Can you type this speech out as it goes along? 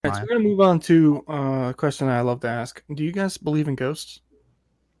All right, so we're gonna move on to a question I love to ask. Do you guys believe in ghosts?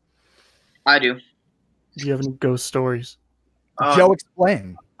 I do. Do you have any ghost stories? Joe,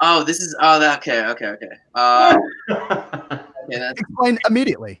 explain. This is okay. Okay, that's Explain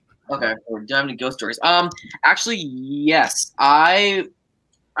immediately. okay. Do I have any ghost stories? Actually, yes. I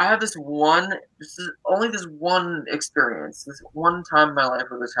have this one. This is only this one experience. This one time in my life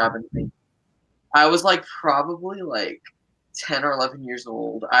where this happened to me. I was like probably like 10 or 11 years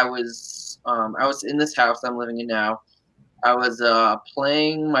old. I was in this house I'm living in now. I was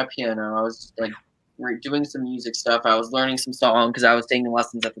playing my piano. I was like doing some music stuff. I was learning some songs because I was taking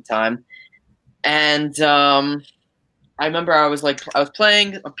lessons at the time. And I remember I was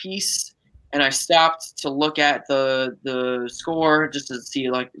playing a piece, and I stopped to look at the score just to see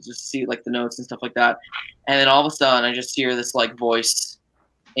the notes and stuff like that. And then all of a sudden, I just hear this like voice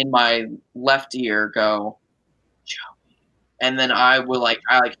in my left ear go, "Joey," and then I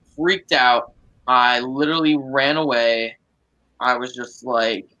freaked out. I literally ran away. I was just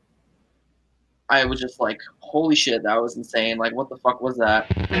like, holy shit, that was insane. Like, what the fuck was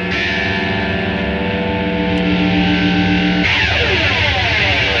that?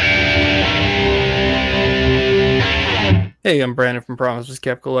 Hey, I'm Brandon from Promises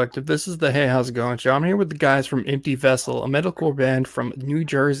Kept Collective. This is the Hey, How's It Going show. I'm here with the guys from Empty Vessel, a metalcore band from New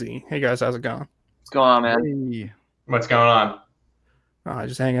Jersey. Hey guys, how's it going? What's going on, man? Hey. What's going on?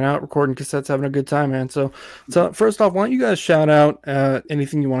 Just hanging out, recording cassettes, having a good time, man. So first off, why don't you guys shout out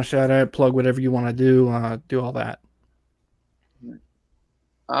anything you want to shout out, plug whatever you want to do all that.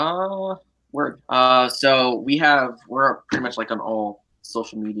 Word. So we're pretty much like on all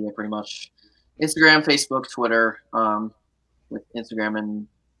social media, pretty much Instagram, Facebook, Twitter. With Instagram and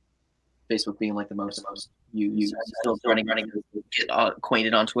Facebook being like the most you still running get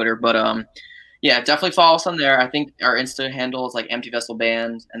acquainted on Twitter, but yeah, definitely follow us on there. I think our Insta handle is like Empty Vessel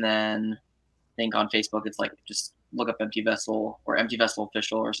Band, and then I think on Facebook it's like just look up Empty Vessel or Empty Vessel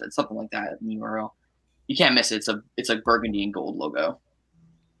Official or something like that in the URL. You can't miss it. It's a burgundy and gold logo.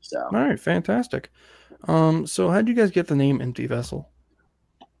 So all right, fantastic. So how did you guys get the name Empty Vessel?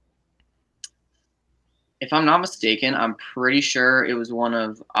 If I'm not mistaken, I'm pretty sure it was one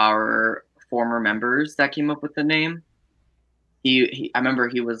of our former members that came up with the name. I remember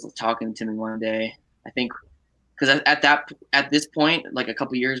he was talking to me one day. I think because at this point, like a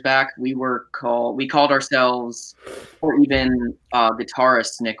couple years back, we called ourselves, or even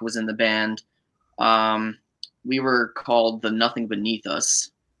guitarist Nick was in the band. We were called the Nothing Beneath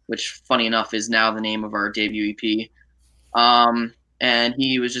Us, which, funny enough, is now the name of our debut EP. And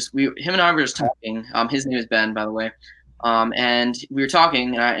he was him and I were just talking. His name is Ben, by the way. And we were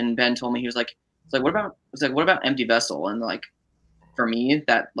talking, and Ben told me he was like, what about Empty Vessel? And like, for me,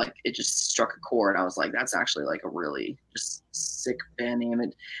 that like it just struck a chord. I was like, that's actually like a really just sick band name. I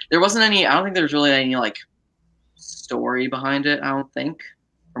don't think there was really any like story behind it. I don't think,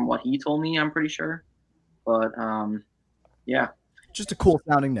 from what he told me, I'm pretty sure. But yeah, just a cool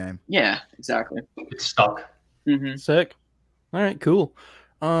sounding name. Yeah, exactly. It's stuck. Mm-hmm. Sick. All right, cool.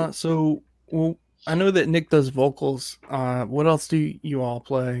 So I know that Nick does vocals. What else do you all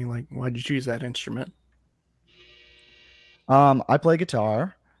play? Like, why'd you choose that instrument? I play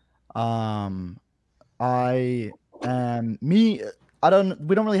guitar. We don't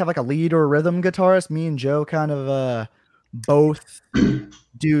really have like a lead or a rhythm guitarist. Me and Joe kind of both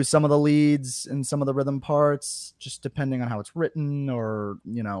do some of the leads and some of the rhythm parts, just depending on how it's written or,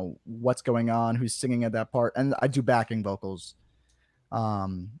 you know, what's going on, who's singing at that part. And I do backing vocals.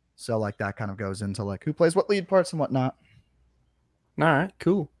 So like that kind of goes into like who plays what lead parts and whatnot. All right,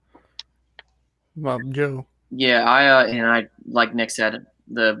 cool. Well, Joe. Yeah, I like Nick said,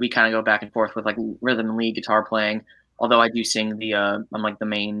 we kind of go back and forth with like rhythm and lead guitar playing. Although I do sing I'm like the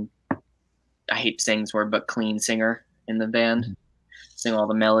main, I hate to sing this word, but clean singer in the band. Mm-hmm. Sing all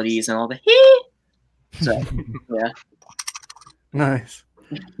the melodies and all the So yeah. Nice.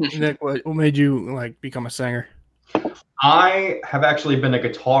 Nick, what made you like become a singer? I have actually been a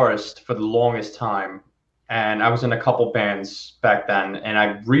guitarist for the longest time, and I was in a couple bands back then. And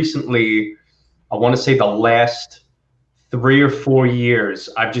I recently, I want to say the last 3 or 4 years,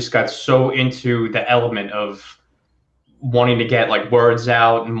 I've just got so into the element of wanting to get like words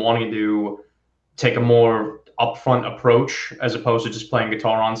out and wanting to take a more upfront approach as opposed to just playing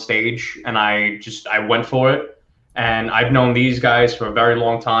guitar on stage. And I went for it. And I've known these guys for a very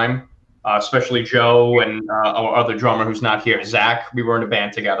long time. Especially Joe and our other drummer who's not here, Zach. We were in a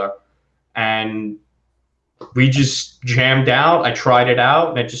band together, and we just jammed out. I tried it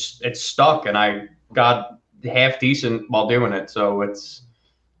out, and it stuck, and I got half decent while doing it. So it's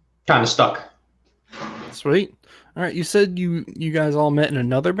kind of stuck. Sweet. All right, you said you guys all met in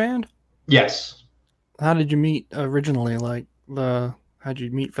another band. Yes. How did you meet originally? How'd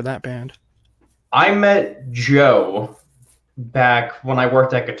you meet for that band? I met Joe back when I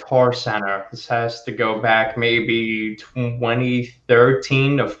worked at Guitar Center. This has to go back maybe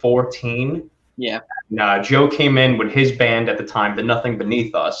 2013 to 14. Yeah. Joe came in with his band at the time, the Nothing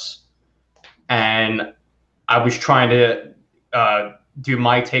Beneath Us, and I was trying to do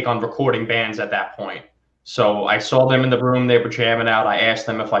my take on recording bands at that point. So I saw them in the room; they were jamming out. I asked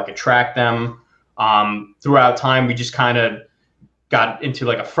them if I could track them. Throughout time, we just kind of got into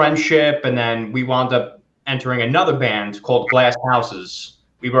like a friendship, and then we wound up entering another band called Glass Houses.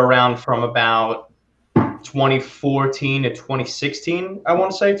 We were around from about 2014 to 2016, I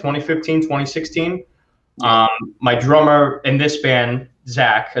want to say 2015, 2016. My drummer in this band,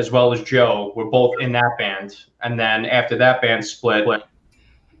 Zach, as well as Joe, were both in that band. And then after that band split,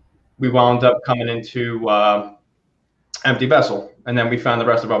 we wound up coming into Empty Vessel, and then we found the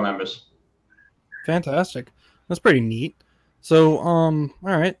rest of our members. Fantastic. That's pretty neat. So, all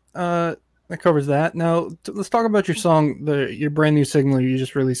right, that covers that. Now, let's talk about your song, your brand new single you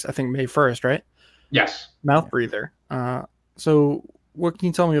just released, I think May 1st, right? Yes. Mouth Breather. So what can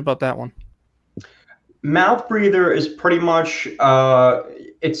you tell me about that one? Mouth Breather is pretty much,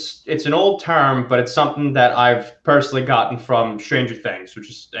 it's an old term, but it's something that I've personally gotten from Stranger Things, which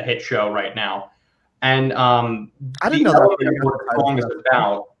is a hit show right now. And I didn't know what the song is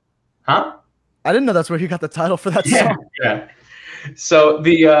about. Huh? I didn't know that's where you got the title for that song. Yeah. So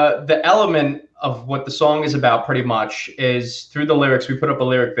the element of what the song is about pretty much is through the lyrics. We put up a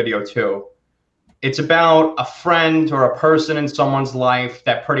lyric video too. It's about a friend or a person in someone's life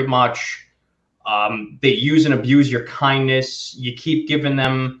that pretty much they use and abuse your kindness. You keep giving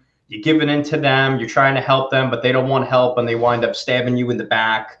them, you're giving into them, you're trying to help them, but they don't want help, and they wind up stabbing you in the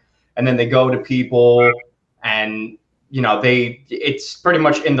back. And then they go to people, and it's pretty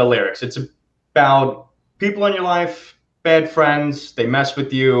much in the lyrics. It's about people in your life, bad friends, they mess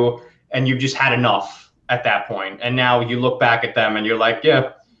with you, and you've just had enough at that point. And now you look back at them and you're like,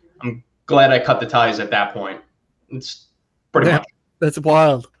 yeah, I'm glad I cut the ties at that point. It's pretty much. That's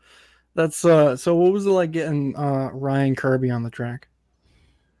wild. That's so what was it like getting Ryan Kirby on the track?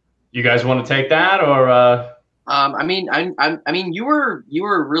 You guys want to take that, or I mean, you were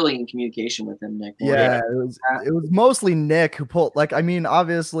really in communication with him, Nick. Yeah, it was mostly Nick who pulled. Like, I mean,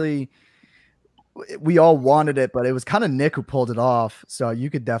 obviously, we all wanted it, but it was kind of Nick who pulled it off. So you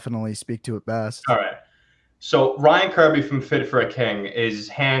could definitely speak to it best. All right. So Ryan Kirby from Fit for a King is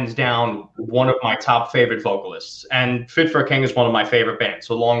hands down one of my top favorite vocalists, and Fit for a King is one of my favorite bands.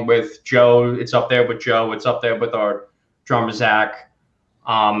 So along with Joe, it's up there with Joe. It's up there with our drummer Zach,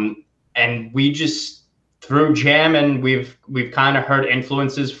 and we just through jamming, we've kind of heard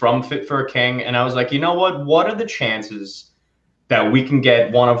influences from Fit for a King, and I was like, you know what? What are the chances that we can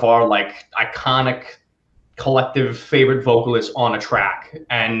get one of our like iconic collective favorite vocalists on a track?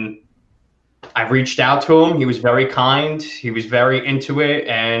 And I reached out to him. He was very kind. He was very into it,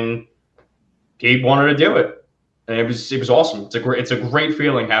 and he wanted to do it. And it was awesome. It's a great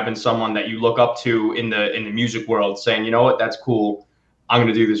feeling having someone that you look up to in the music world saying, you know what, that's cool. I'm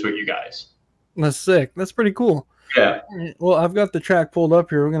gonna do this with you guys. That's sick. That's pretty cool. Yeah. Well, I've got the track pulled up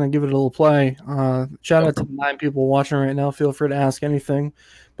here. We're gonna give it a little play. Shout out to the 9 people watching right now. Feel free to ask anything.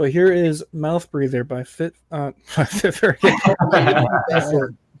 But here is Mouth Breather by Fit for a King.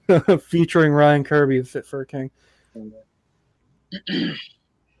 Featuring Ryan Kirby of Fit for a King.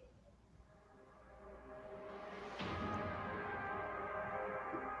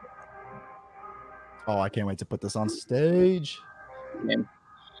 Oh, I can't wait to put this on stage.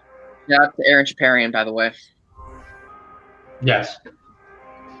 Shout out to Aaron Chaparian, by the way. Yes.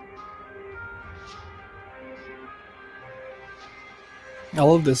 I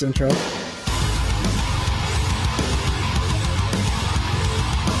love this intro.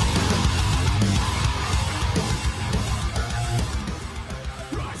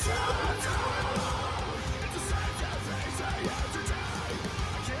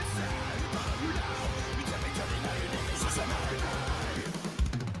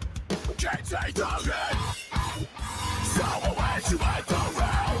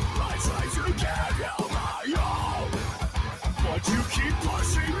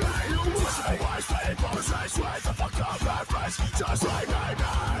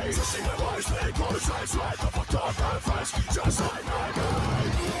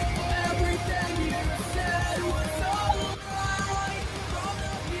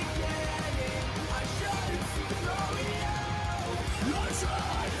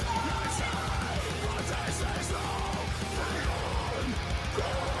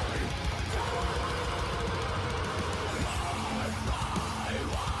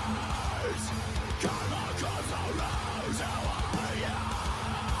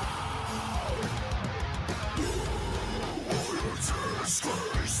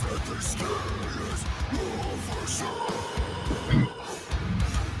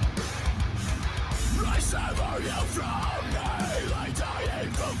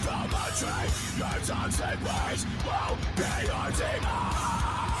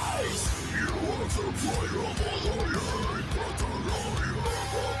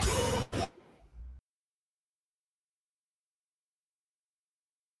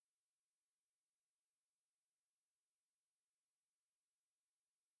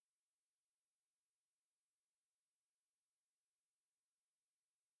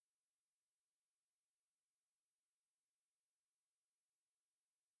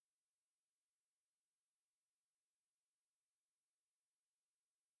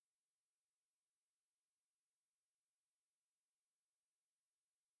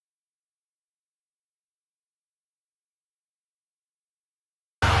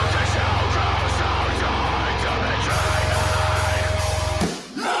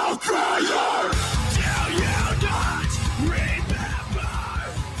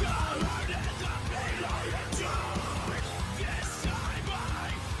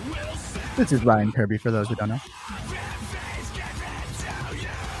 This is Ryan Kirby, for those who don't know.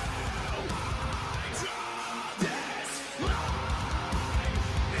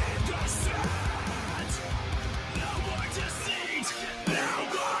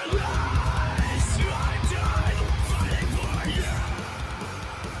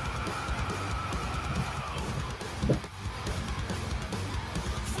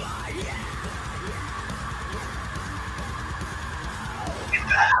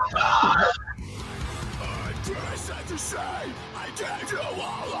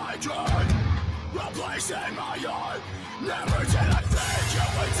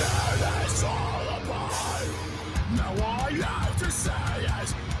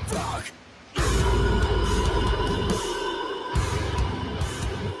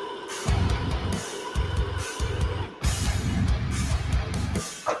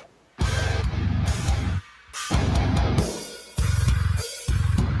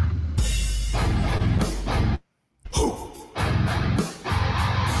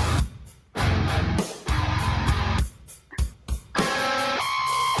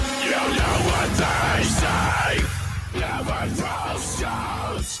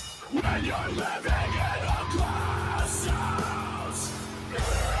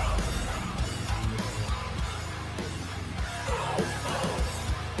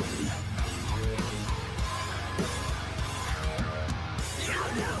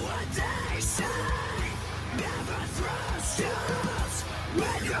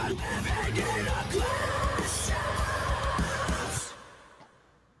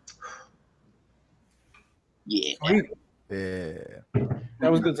 Yeah. Sweet. Yeah.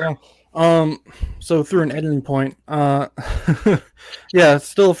 That was a good song. So through an editing point, yeah, it's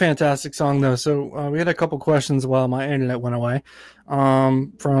still a fantastic song though. So we had a couple questions while my internet went away.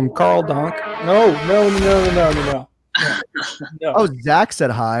 From Carl Donk. No. Oh, Zach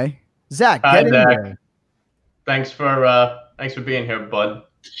said hi. Zach, Hi, get in Zach. there. Thanks for being here, bud.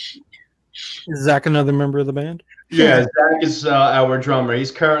 Is Zach another member of the band? Yeah, Zach is our drummer.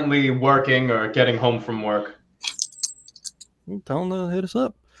 He's currently working or getting home from work. Tell him to hit us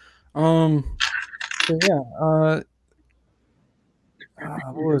up. So yeah,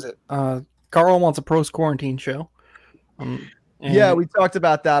 what was it? Carl wants a post quarantine show. Yeah, we talked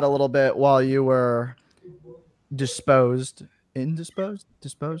about that a little bit while you were disposed. Whatever.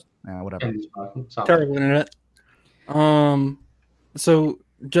 Terrible internet. So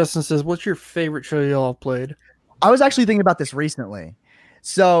Justin says, "What's your favorite show y'all have played?" I was actually thinking about this recently.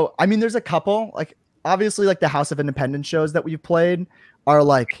 So, I mean, there's a couple, like obviously like the House of Independence shows that we've played are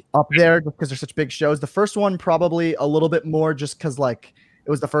like up there just because they're such big shows. The first one probably a little bit more just because like it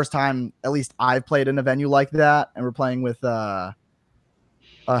was the first time at least I've played in a venue like that, and we're playing with who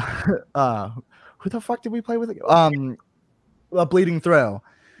the fuck did we play with? Bleeding Through.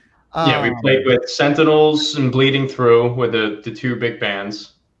 Yeah, we played with Sentinels and Bleeding Through with the two big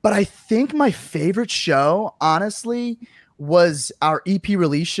bands. But I think my favorite show, honestly, was our EP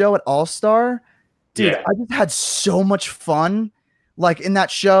release show at All Star. Dude, Yeah. I just had so much fun like in that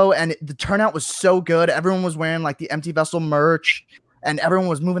show, and the turnout was so good. Everyone was wearing like the Empty Vessel merch, and everyone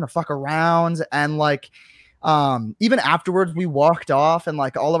was moving the fuck around. And like even afterwards we walked off, and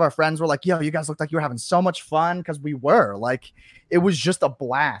like all of our friends were like, yo, you guys looked like you were having so much fun, because we were. Like it was just a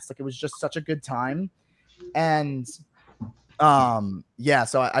blast. Like it was just such a good time. And yeah,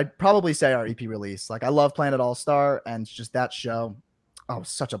 so I'd probably say our EP release. Like I love playing at All Star, and it's just that show. Oh, it was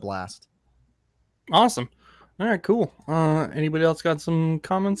such a blast. Awesome. All right, cool. Anybody else got some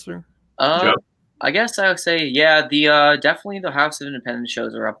comments or? I guess I would say, yeah, the definitely the House of Independence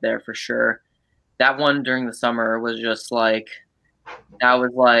shows are up there for sure. That one during the summer was just like, that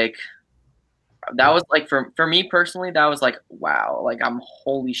was like that was like for me personally, that was like wow, like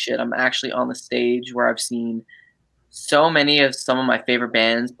holy shit, I'm actually on the stage where I've seen so many of some of my favorite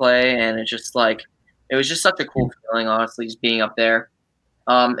bands play, and it's just like it was just such a cool feeling, honestly, just being up there.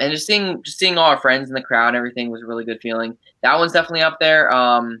 And just seeing all our friends in the crowd and everything was a really good feeling. That one's definitely up there.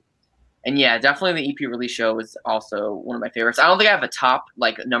 And yeah, definitely the EP release show was also one of my favorites. I don't think I have a top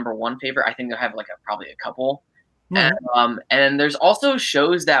like number one favorite. I think I have like probably a couple. And there's also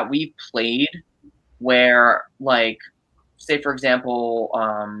shows that we've played where like, say for example,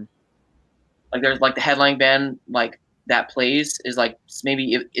 like there's like the headline band like that plays is like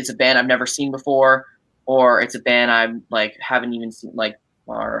maybe it's a band I've never seen before, or it's a band I'm like haven't even seen like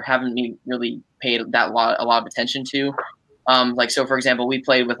or haven't really paid a lot of attention to. Like so for example, we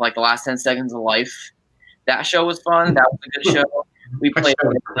played with like the Last 10 Seconds of Life. That show was fun. That was a good show. We played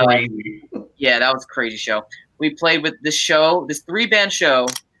with, yeah, that was a crazy show. We played with this 3-band show.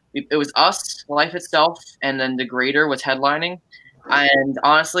 It was us, Life Itself, and then Degrader was headlining. And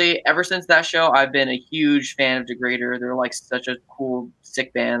honestly, ever since that show, I've been a huge fan of Degrader. They're like such a cool,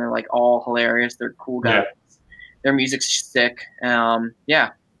 sick band. They're like all hilarious. They're cool guys. Yeah. Their music's sick. Yeah,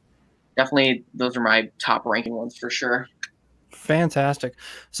 definitely those are my top ranking ones for sure. Fantastic.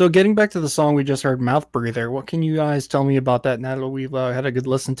 So getting back to the song we just heard, Mouth Breather, what can you guys tell me about that now that we've had a good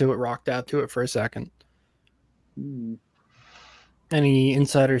listen to it, rocked out to it for a second? Any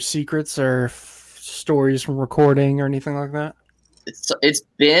insider secrets or stories from recording or anything like that? It's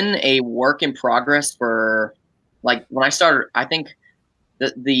been a work in progress for like when I started. I think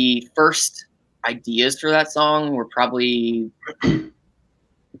the first ideas for that song were probably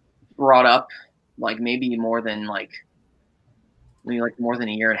brought up like maybe more than a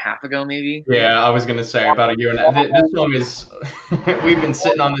year and a half ago, maybe. Yeah, I was gonna say about a year and a half. This song is we've been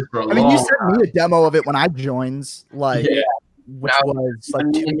sitting on this for a long time. You sent me a demo of it when I joined, like which was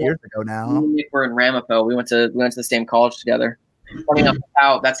like 2 years ago now. Nick were in Ramapo. We went to the same college together. Funny enough,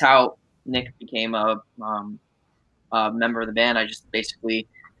 that's how Nick became a member of the band. I just basically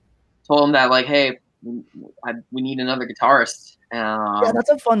told him that like, hey, we need another guitarist. Yeah, that's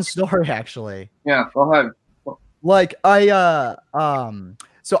a fun story actually. Yeah, go ahead. Like so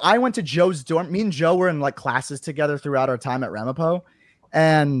I went to Joe's dorm. Me and Joe were in like classes together throughout our time at Ramapo,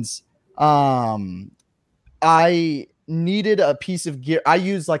 and I needed a piece of gear. I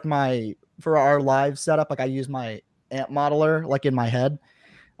used like for our live setup, like I used my amp modeler like in my head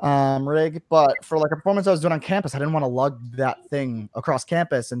rig, but for like a performance I was doing on campus, I didn't want to lug that thing across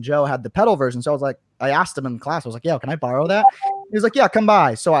campus, and Joe had the pedal version, so I asked him in class, I was like, yo, can I borrow that? He was like, yeah, come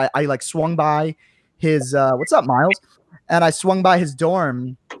by. So I like swung by his what's up, Miles? And I swung by his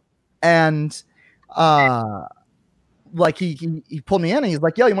dorm, and like he pulled me in and he's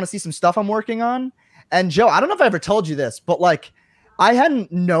like, yo, you want to see some stuff I'm working on? And Joe, I don't know if I ever told you this, but like I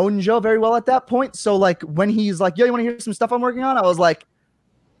hadn't known Joe very well at that point. So like when he's like, yo, you want to hear some stuff I'm working on? I was like,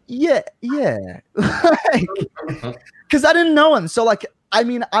 yeah. Like, cause I didn't know him. So like, I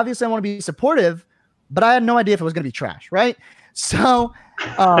mean, obviously I want to be supportive, but I had no idea if it was going to be trash. Right. So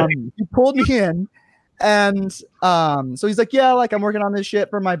he pulled me in, and so he's like, yeah, like I'm working on this shit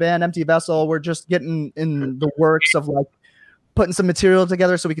for my band Empty Vessel. We're just getting in the works of like putting some material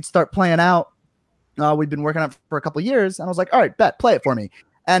together so we could start playing out. We've been working on it for a couple of years, and I was like, all right, bet, play it for me.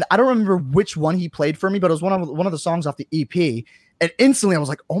 And I don't remember which one he played for me, but it was one of the songs off the EP. And instantly I was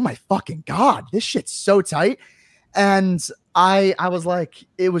like, oh my fucking God, this shit's so tight. And I was like,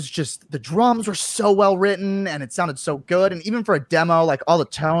 it was just, the drums were so well written and it sounded so good. And even for a demo, like all the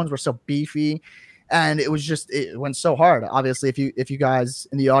tones were so beefy, and it went so hard. Obviously, if you guys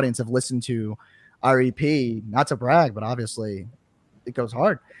in the audience have listened to our EP, not to brag, but obviously it goes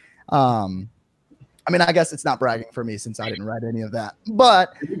hard. I mean, I guess it's not bragging for me since I didn't write any of that,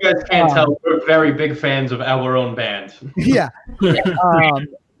 but you guys can't tell, we're very big fans of our own band. Yeah.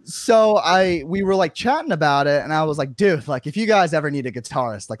 So we were like chatting about it, and I was like, dude, like if you guys ever need a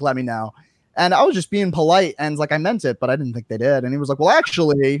guitarist, like let me know. And I was just being polite, and like I meant it, but I didn't think they did. And he was like, well,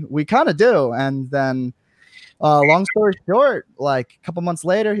 actually, we kind of do. And then long story short, like a couple months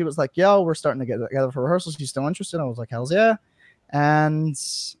later, he was like, yo, we're starting to get together for rehearsals. You still interested? I was like, hell's yeah. And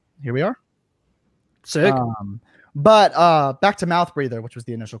here we are. Sick. But back to Mouth Breather, which was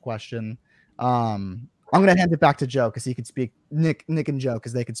the initial question. I'm gonna hand it back to Joe because he could speak, Nick and Joe,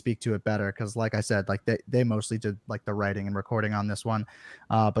 because they could speak to it better. Because like I said, like they mostly did like the writing and recording on this one.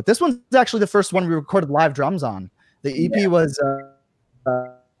 But this one's actually the first one we recorded live drums on. The EP was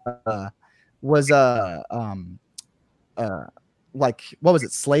like, what was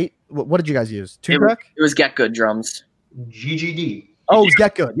it? Slate? What did you guys use? Tune Deck? It was Get Good drums. GGD. Oh,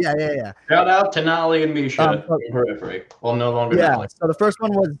 Get Good. Yeah. Shout out to Nolly and Misha Um, in Periphery. Well, no longer Yeah. Nolly. So the first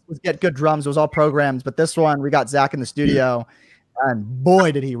one was Get Good Drums. It was all programs, but this one we got Zach in the studio, and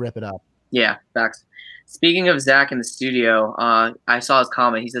boy, did he rip it up. Yeah, facts. Speaking of Zach in the studio, I saw his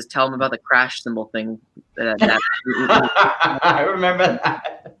comment. He says, "Tell him about the crash cymbal thing." I remember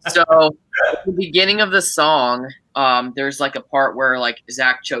that. So, at the beginning of the song, there's like a part where like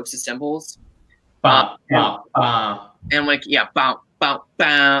Zach chokes his cymbals, Bah, and like bow,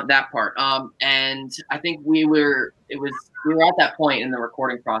 that part. And I think we were at that point in the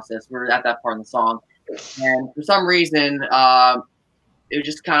recording process. We were at that part in the song, and for some reason, it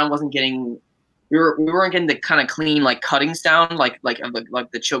just kind of wasn't getting. We weren't getting the kind of clean like cutting sound like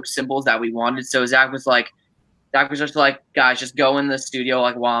the choke cymbals that we wanted. So Zach was just like, guys, just go in the studio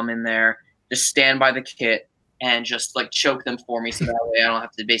like while I'm in there, just stand by the kit and just like choke them for me so that way I don't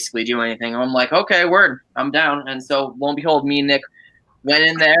have to basically do anything. I'm like, okay, word, I'm down. And so lo and behold, me and Nick went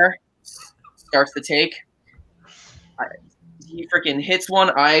in there, starts the take. He freaking hits one.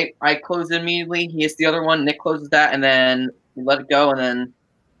 I close it immediately. He hits the other one. Nick closes that, and then we let it go, and then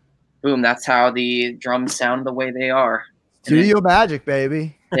boom, that's how the drums sound the way they are. Studio magic,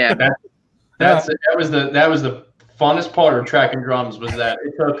 baby. Yeah. That was the funnest part of tracking drums was that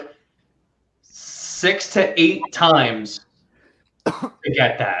it took 6 to 8 times to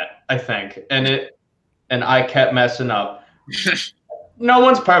get that, I think. And I kept messing up. No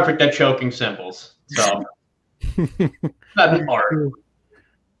one's perfect at choking cymbals. So that's art.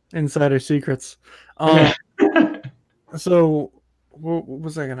 Insider secrets. So what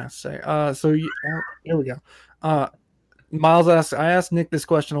was I gonna say? Here we go. Miles asked. I asked Nick this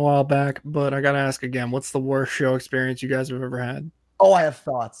question a while back, but I gotta ask again. What's the worst show experience you guys have ever had? Oh, I have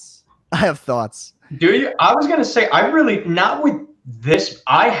thoughts. Do you? I was gonna say I really not with this.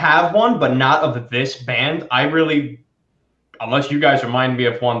 I have one, but not of this band. I really, unless you guys remind me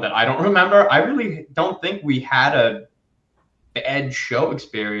of one that I don't remember, I really don't think we had a bad show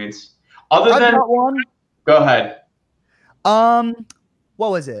experience. Other than one. Go ahead. What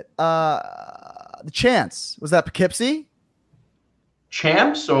was it? The Chance. Was that Poughkeepsie?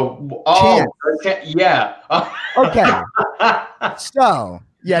 Champs or yeah. Okay. So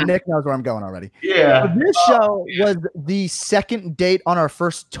yeah, Nick knows where I'm going already. Yeah. So this show was the second date on our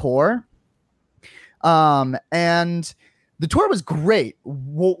first tour. And the tour was great.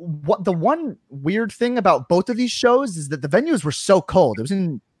 What the one weird thing about both of these shows is that the venues were so cold. It was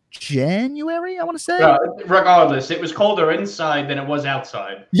in January, I want to say. Regardless, it was colder inside than it was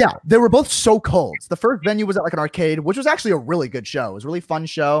outside. Yeah, they were both so cold. The first venue was at like an arcade, which was actually a really good show. It was a really fun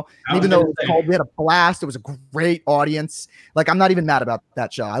show. And even though it was cold, we had a blast. It was a great audience. Like, I'm not even mad about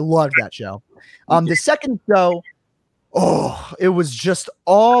that show. I loved that show. The second show, it was just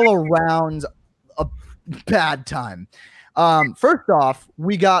all around a bad time. First off,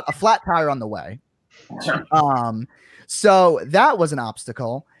 we got a flat tire on the way. So that was an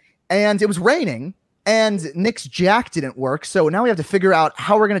obstacle. And it was raining, and Nick's jack didn't work. So now we have to figure out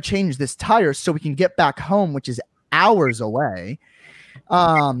how we're going to change this tire so we can get back home, which is hours away.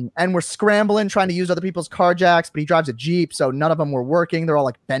 And we're scrambling, trying to use other people's car jacks, but he drives a Jeep, so none of them were working. They're all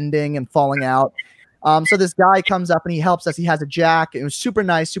like bending and falling out. So this guy comes up and he helps us. He has a jack. It was super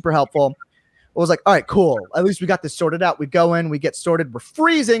nice, super helpful. I was like, all right, cool. At least we got this sorted out. We go in, we get sorted. We're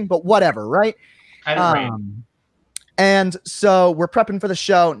freezing, but whatever, right? And so we're prepping for the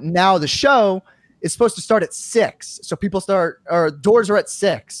show. Now the show is supposed to start at 6. So doors are at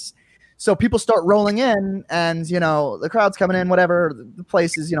 6. So people start rolling in and, the crowd's coming in, whatever. The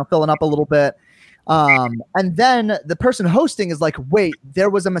place is, filling up a little bit. And then the person hosting is like, wait,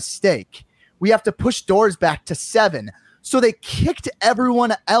 there was a mistake. We have to push doors back to 7. So they kicked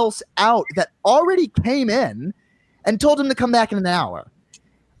everyone else out that already came in and told them to come back in an hour.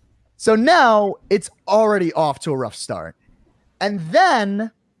 So now it's already off to a rough start. And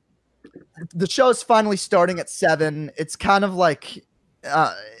then the show's finally starting at 7. It's kind of like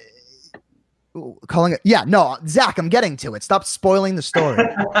calling it. Yeah, no, Zach, I'm getting to it. Stop spoiling the story.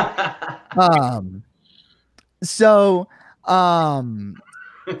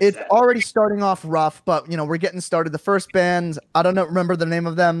 It's already starting off rough, but we're getting started. The first band, I don't remember the name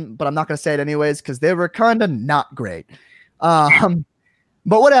of them, but I'm not going to say it anyways because they were kind of not great.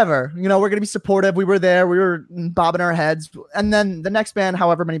 But whatever, we're going to be supportive. We were there. We were bobbing our heads. And then the next band,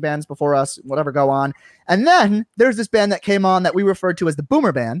 however many bands before us, whatever, go on. And then there's this band that came on that we referred to as the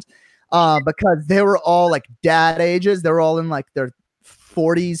Boomer Band because they were all like dad ages. They were all in like their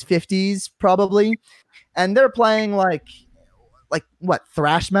 40s, 50s probably. And they're playing like what,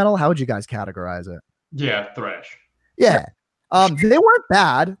 thrash metal? How would you guys categorize it? Yeah, thrash. Yeah. They weren't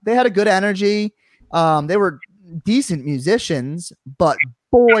bad. They had a good energy. They were decent musicians, but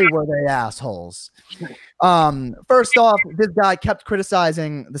boy were they assholes. First off, this guy kept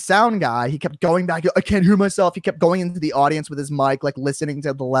criticizing the sound guy. He kept going back, I can't hear myself. He kept going into the audience with his mic, like listening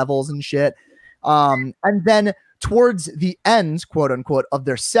to the levels and shit. And then towards the end, quote unquote, of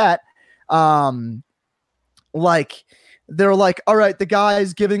their set, like they're like, all right, the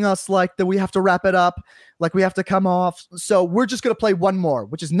guy's giving us like that we have to wrap it up, like we have to come off, so we're just gonna play one more,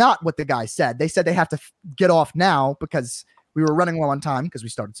 which is not what the guy said. They said they have to get off now because we were running low on time because we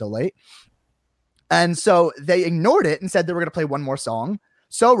started so late. And so they ignored it and said they were gonna play one more song.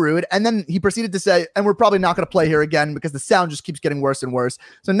 So rude. And then he proceeded to say, and we're probably not gonna play here again because the sound just keeps getting worse and worse.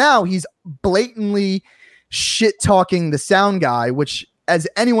 So now he's blatantly shit talking the sound guy, which, as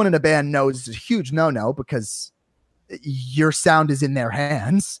anyone in a band knows, is a huge no-no because your sound is in their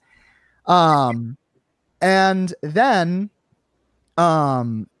hands. And then,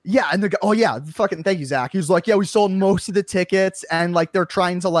 yeah, and the oh yeah, fucking thank you, Zach. He was like, yeah, we sold most of the tickets, and like they're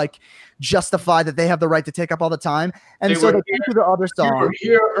trying to like justify that they have the right to take up all the time. And so they get to the other song. We were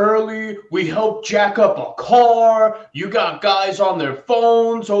here early. We helped jack up a car. You got guys on their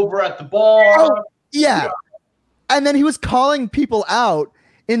phones over at the bar. Oh, yeah. And then he was calling people out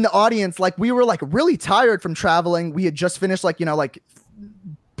in the audience. Like, we were like really tired from traveling. We had just finished like, you know,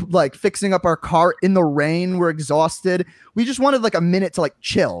 like fixing up our car in the rain. We're exhausted. We just wanted like a minute to like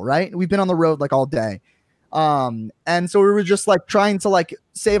chill, right? We've been on the road like all day. And so we were just like trying to like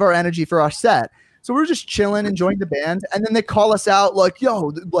save our energy for our set. So we were just chilling, enjoying the band. And then they call us out like,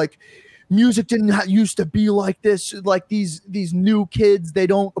 yo, like music didn't used to be like this. Like these new kids, they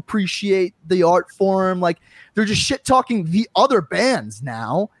don't appreciate the art form. Like they're just shit talking the other bands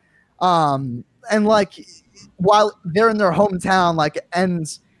now. And like, while they're in their hometown, like, and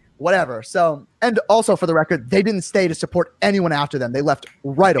whatever. So, and also for the record, they didn't stay to support anyone after them. They left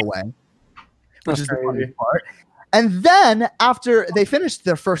right away, which is the funny part. And then after they finished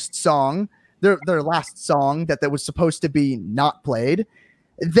their first song, their last song that was supposed to be not played,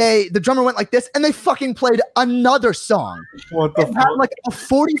 the drummer went like this and they fucking played another song. What the fuck? Had like a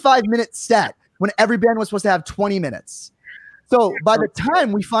 45-minute set when every band was supposed to have 20 minutes. So by the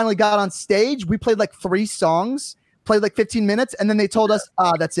time we finally got on stage, we played like 3 songs, played like 15 minutes, and then they told us,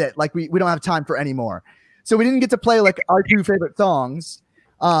 that's it. Like we don't have time for any more. So we didn't get to play like our 2 favorite songs.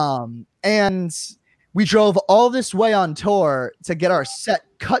 And we drove all this way on tour to get our set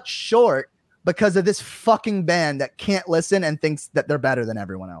cut short because of this fucking band that can't listen and thinks that they're better than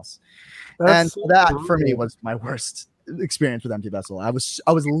everyone else. And so that for me was my worst experience with Empty Vessel. I was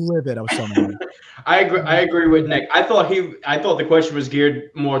livid. I was so mad. I agree with Nick. I thought the question was geared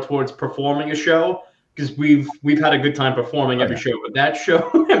more towards performing a show because we've had a good time performing every show, but that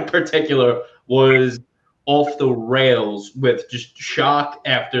show in particular was off the rails with just shock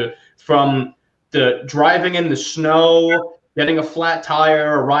from the driving in the snow, getting a flat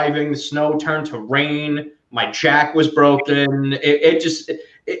tire, arriving, the snow turned to rain, my jack was broken.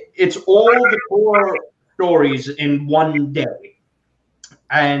 It's all the core stories in one day.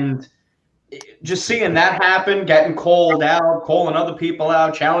 And just seeing that happen, getting called out, calling other people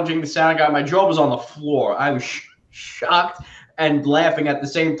out, challenging the sound guy, my jaw was on the floor. I was shocked and laughing at the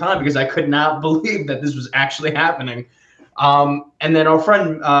same time because I could not believe that this was actually happening. And then our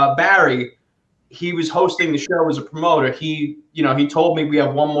friend Barry, he was hosting the show as a promoter. He told me we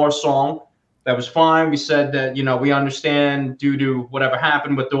have one more song. That was fine. We said that, we understand due to whatever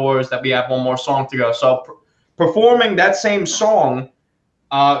happened with Doors that we have one more song to go. So performing that same song,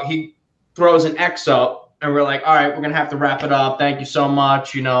 he throws an X up and we're like, all right, we're going to have to wrap it up. Thank you so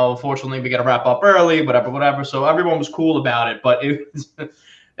much. Fortunately we got to wrap up early, whatever. So everyone was cool about it, but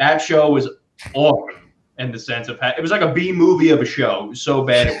that show was awful in the sense of, it was like a B movie of a show. It was so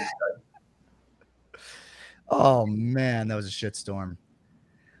bad. It was good. Oh man, that was a shitstorm.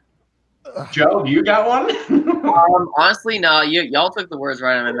 Joe, you got one? Honestly, no. Y'all took the words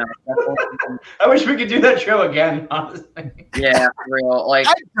right out of my mouth. I wish we could do that show again. Honestly. Yeah, for real. Like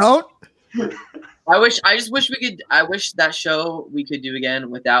I don't. I wish that show we could do again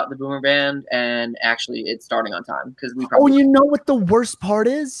without the Boomer Band and actually it's starting on time because we. Oh, you know what the worst part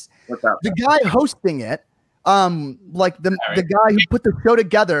is? What's up? The guy hosting it, like the guy who put the show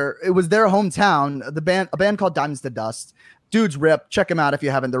together. It was their hometown. A band called Diamonds to Dust. Dudes rip. Check them out if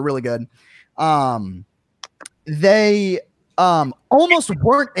you haven't. They're really good. They almost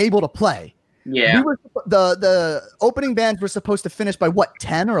weren't able to play. Yeah. The opening bands were supposed to finish by what,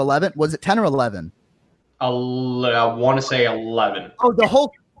 10 or 11? Was it 10 or 11? I want to say 11. Oh, the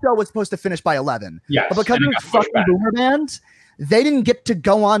whole show was supposed to finish by 11. Yes. But because of the fucking Boomer Band, they didn't get to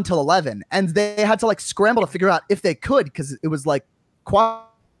go on till 11. And they had to like scramble to figure out if they could because it was like quiet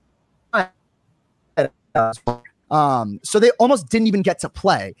So they almost didn't even get to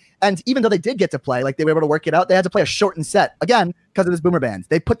play. And even though they did get to play, like they were able to work it out, they had to play a shortened set again because of this Boomer Band.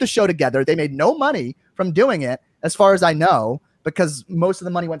 They put the show together. They made no money from doing it, as far as I know, because most of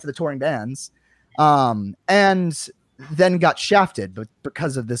the money went to the touring bands. And then got shafted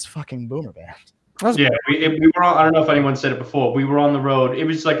because of this fucking Boomer Band. Yeah, we were on, I don't know if anyone said it before. We were on the road. It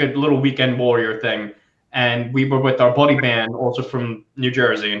was like a little weekend warrior thing. And we were with our buddy band, also from New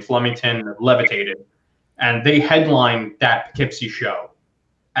Jersey, in Flemington, Levitated. And they headlined that Poughkeepsie show.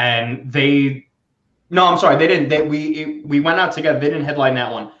 And they didn't. We went out together. They didn't headline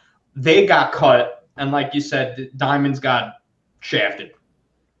that one. They got cut. And like you said, Diamonds got shafted.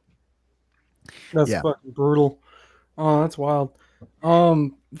 That's fucking brutal. Oh, that's wild.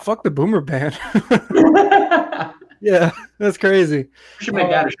 Fuck the Boomer Band. Yeah, that's crazy. We should make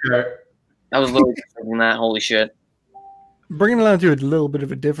that a shirt. I was literally thinking that. Holy shit. Bringing it on to a little bit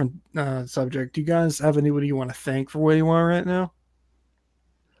of a different subject. Do you guys have anybody you want to thank for where you are right now?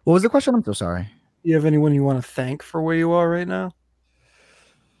 What was the question? I'm so sorry. Do you have anyone you want to thank for where you are right now?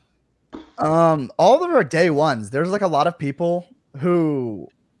 All of our day ones. There's like a lot of people who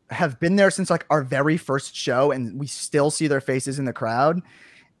have been there since like our very first show, and we still see their faces in the crowd.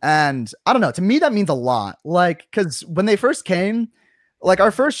 And I don't know, to me that means a lot. Like, because when they first came, like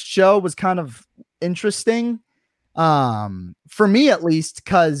our first show was kind of interesting, for me at least,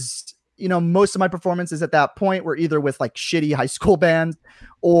 because you know most of my performances at that point were either with like shitty high school bands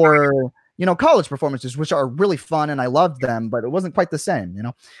or you know college performances, which are really fun and I loved them, but it wasn't quite the same, you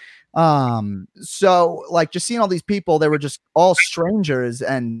know. So like just seeing all these people, they were just all strangers,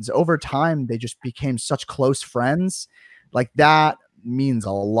 and over time they just became such close friends. Like that means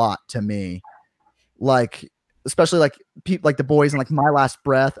a lot to me. Like especially like people like the boys and like My Last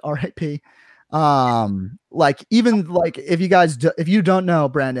Breath, R.I.P. Like even like if you don't know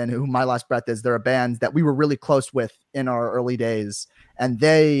Brandon, who My Last Breath is, they're a band that we were really close with in our early days, and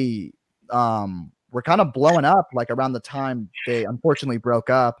they were kind of blowing up like around the time they unfortunately broke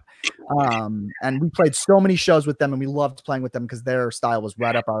up. And we played so many shows with them, and we loved playing with them because their style was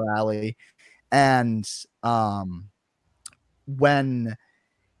right up our alley. And when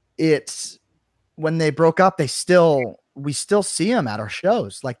they broke up, we still see them at our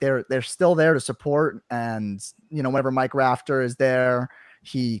shows. Like they're still there to support. And you know, whenever Mike Rafter is there,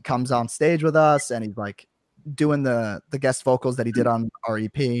 he comes on stage with us, and he's like doing the guest vocals that he did on our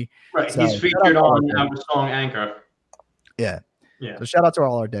EP. Right, so, he's featured on our song Anchor. Yeah. Yeah. So shout out to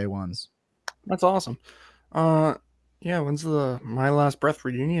all our day ones. That's awesome. Yeah, when's the My Last Breath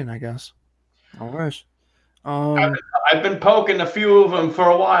reunion, I guess? I wish. I've been poking a few of them for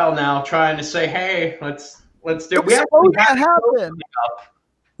a while now, trying to say, hey, let's do it.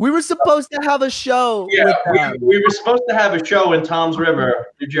 We were supposed to have a show. Yeah, we were supposed to have a show in Toms River,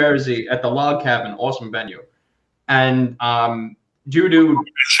 New Jersey, at the Log Cabin, awesome venue. And due to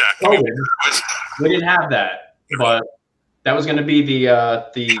COVID, we didn't have that, but that was going to be the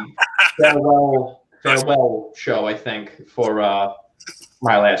farewell show, I think, for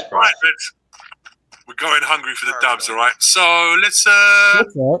My Last Breath. Right, we're going hungry for the dubs, all right? So let's go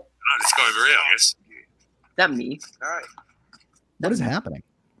over here, I guess. Is that me? All right. What is happening?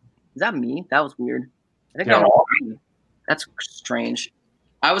 Is that me? That was weird. I think Yeah. that was me. That's strange.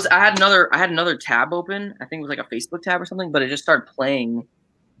 I had another tab open. I think it was like a Facebook tab or something, but it just started playing.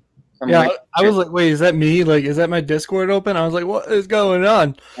 Yeah, I was like, wait, is that me? Like, is that my Discord open? I was like, what is going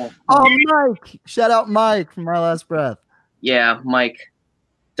on? Oh, Mike! Shout out Mike from My Last Breath. Yeah, Mike.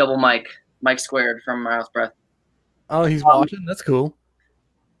 Double Mike. Mike squared from My Last Breath. Oh, he's watching? That's cool.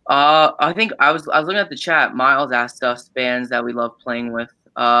 I think I was looking at the chat. Miles asked us bands that we love playing with.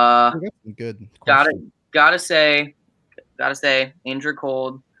 Good. Gotta say, Andrew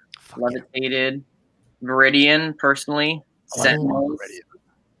Cold, Levitated, Viridian, personally, Sentinels.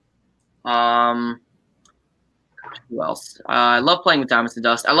 Who else? I love playing with Diamonds to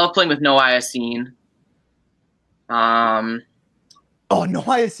Dust. I love playing with No Iacine. Oh, No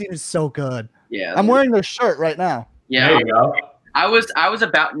Iacine is so good. Yeah, I'm wearing their shirt right now. Yeah, There you go. I was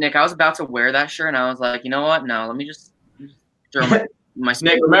about to wear that shirt, and I was like, you know what? No, let me just throw my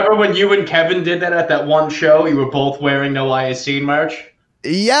Nick, remember when you and Kevin did that at that one show? You were both wearing No Iacine merch?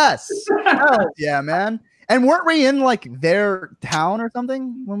 Yes. Hell yeah, man. And weren't we in like their town or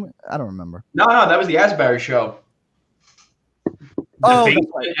something? I don't remember. No, that was the Asbury show. Oh,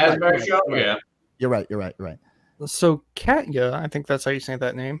 The Asbury show? Yeah. You're right. So, Katya, I think that's how you say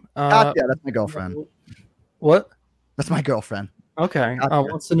that name. Yeah, that's my girlfriend. What? That's my girlfriend. Okay. Katya.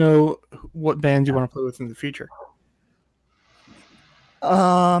 Wants to know what band you want to play with in the future.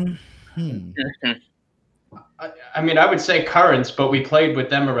 I mean, I would say Currents, but we played with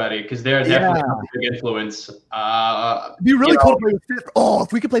them already because they're definitely a big influence. It'd be really cool to play with Fit.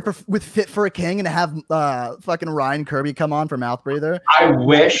 If we could play with Fit for a King and have fucking Ryan Kirby come on for Mouth Breather. I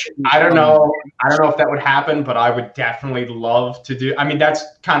wish. I don't know if that would happen, but I would definitely love to do. I mean, that's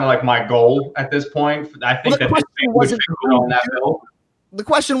kind of like my goal at this point. I think that this thing would fit on that bill. The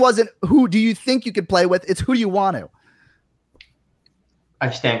question wasn't who do you think you could play with; it's who do you want to. I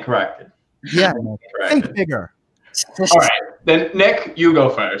stand corrected. Yeah, think bigger. All right, then Nick, you go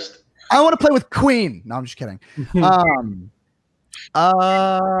first. I want to play with Queen. No, I'm just kidding.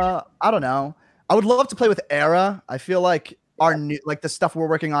 I don't know. I would love to play with Era. I feel like our new, like the stuff we're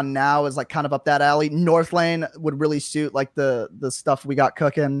working on now is like kind of up that alley. Northlane would really suit like the stuff we got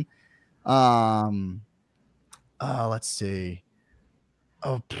cooking. Let's see.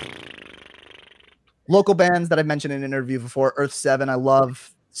 Local bands that I mentioned in an interview before, Earth 7. I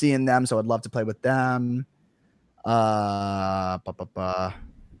love seeing them, so I'd love to play with them. A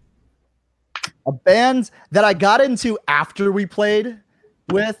band that I got into after we played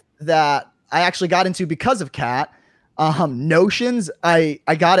with that I actually got into because of Kat. Notions. I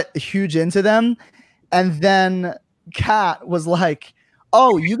got it huge into them, and then Kat was like,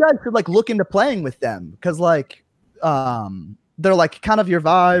 "Oh, you guys could like look into playing with them because like they're like kind of your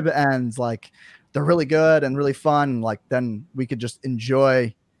vibe and like they're really good and really fun. Like then we could just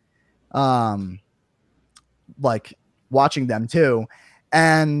enjoy like watching them too."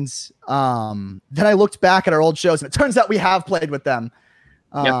 And then I looked back at our old shows and it turns out we have played with them.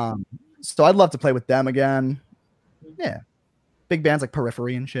 So I'd love to play with them again. Yeah. Big bands like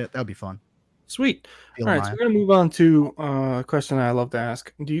Periphery and shit. That would be fun. Sweet. All right, so we're going to move on to a question I love to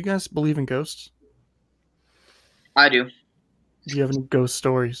ask. Do you guys believe in ghosts? I do. Do you have any ghost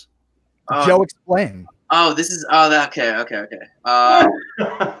stories? Joe, explain. Okay.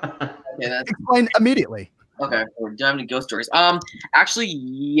 Explain immediately. Okay, do I have any ghost stories? Actually,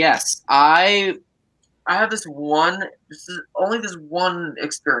 yes. I have this one. This is only this one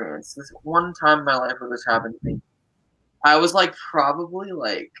experience. This one time in my life where this happened to me. I was like probably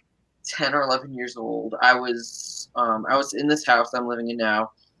like 10 or 11 years old. I was in this house I'm living in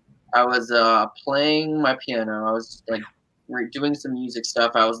now. I was playing my piano. I was like doing some music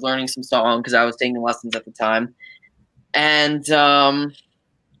stuff. I was learning some songs because I was taking lessons at the time, and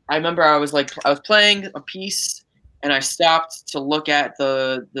I remember I was playing a piece and I stopped to look at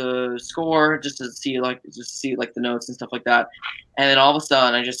the score just to see the notes and stuff like that. And then all of a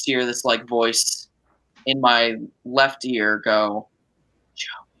sudden I just hear this like voice in my left ear go,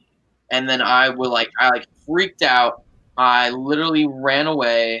 "Joey." And then I freaked out. I literally ran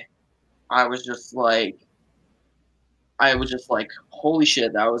away. I was just like, holy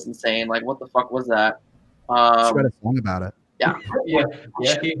shit, that was insane. Like, what the fuck was that? She read a song about it. Yeah,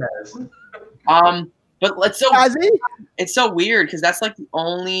 he has. But it's so weird because that's like the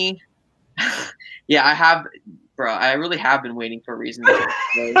only. Yeah, I have, bro. I really have been waiting for a reason.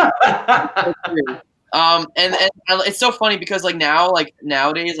 And it's so funny because like now, like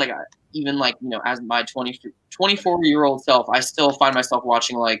nowadays, like even like as my 24-year-old self, I still find myself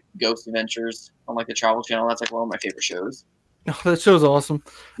watching like Ghost Adventures on like the Travel Channel. That's like one of my favorite shows. Oh, that show's awesome.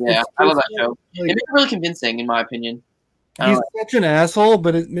 Yeah, I love that show. It makes it really convincing, in my opinion. He's such an asshole,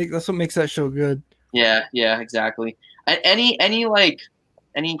 but that's what makes that show good. Yeah, exactly. Any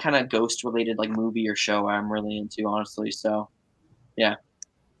kind of ghost related like movie or show I'm really into, honestly. So, yeah.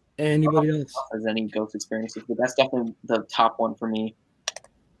 Anybody else has any ghost experiences? But that's definitely the top one for me.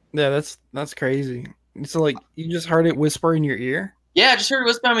 Yeah, that's crazy. So like you just heard it whisper in your ear? Yeah, I just heard it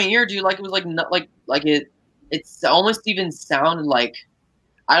whisper in my ear, dude. Like it was like it's almost even sounded like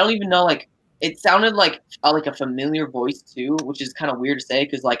I don't even know like. It sounded like a familiar voice too, which is kind of weird to say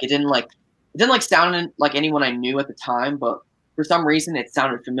because like it didn't sound like anyone I knew at the time, but for some reason it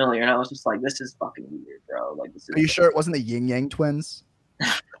sounded familiar, and I was just like, "This is fucking weird, bro." Like, this is. Are you sure it wasn't the Yin Yang Twins?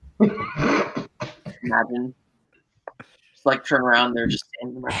 Imagine, just like turn around, they're just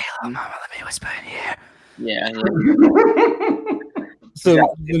standing there. Hey, little mama, let me whisper in here. Yeah. So, does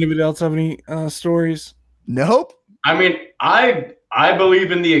anybody else have any stories? Nope. I mean, I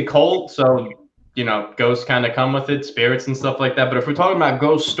believe in the occult, so ghosts kind of come with it, spirits and stuff like that. But if we're talking about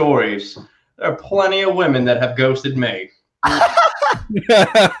ghost stories, there are plenty of women that have ghosted me. I'm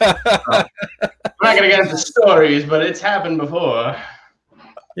not gonna get into stories, but it's happened before.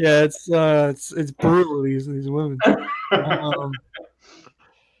 Yeah, it's brutal. These women,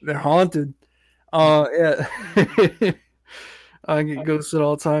 they're haunted. Yeah, I get ghosted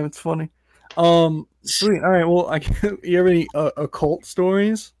all the time. It's funny. Sweet. All right. Well, you have any occult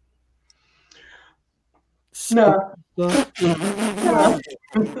stories? No.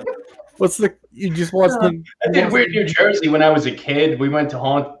 What's the? You just watched them. I did Weird New Jersey when I was a kid. We went to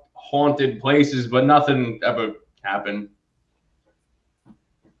haunted places, but nothing ever happened.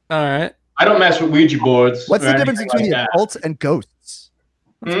 All right. I don't mess with Ouija boards. What's the difference between the occult and ghosts?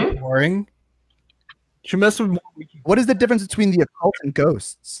 Boring. You mess with. What is the difference between the occult and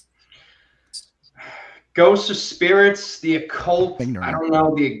ghosts? Ghosts are spirits. The occult, Ignorant. I don't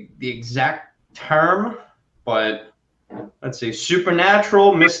know the exact term, but let's see.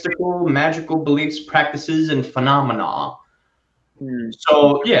 Supernatural, mystical, magical beliefs, practices, and phenomena.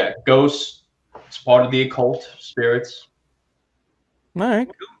 So, yeah, ghosts, it's part of the occult, spirits. All right.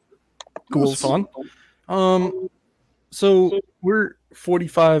 Cool. Fun. So we're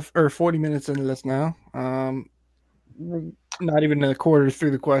 45 or 40 minutes into this now. Not even a quarter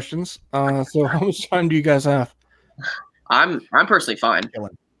through the questions. So how much time do you guys have? I'm personally fine. All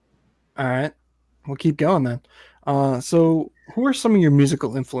right. We'll keep going then. So who are some of your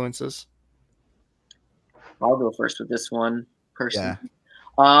musical influences? I'll go first with this one personally.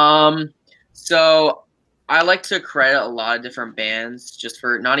 Yeah. So I like to credit a lot of different bands just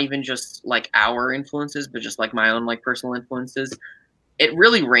for not even just like our influences, but just like my own like personal influences. It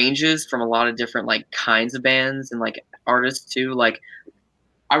really ranges from a lot of different like kinds of bands and like artists too. Like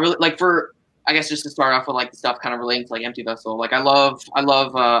I really like I guess just to start off with like the stuff kind of relating to like Empty Vessel. Like I love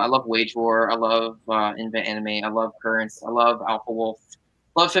Wage War. I love Invent Anime. I love Currents. I love Alpha Wolf.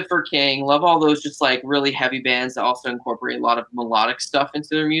 Love Fit for King. Love all those just like really heavy bands that also incorporate a lot of melodic stuff into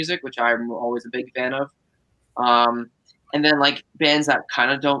their music, which I'm always a big fan of. And then like bands that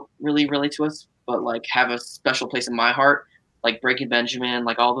kind of don't really relate to us, but like have a special place in my heart, like Breaking Benjamin,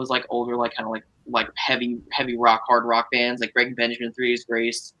 like all those like older like kind of like heavy rock, hard rock bands, like Breaking Benjamin, Three Days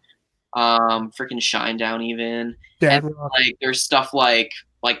Grace, freaking Shinedown even. And, like there's stuff like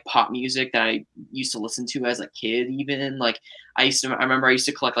pop music that I used to listen to as a kid even. Like I remember I used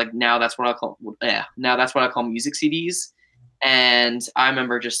to collect like now that's what I call music CDs. And I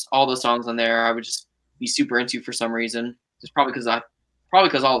remember just all the songs on there I would just be super into for some reason. Just probably because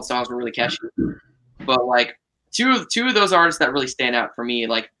all the songs were really catchy. But like two of those artists that really stand out for me,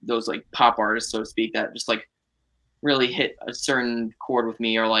 like those like pop artists, so to speak, that just like really hit a certain chord with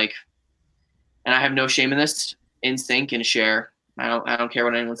me, are like, and I have no shame in this, NSYNC and Cher. I don't care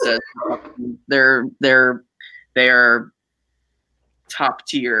what anyone says. They're top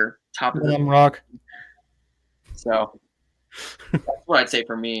tier, top of them rock. So that's what I'd say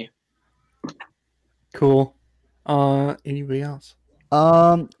for me. Cool. Anybody else?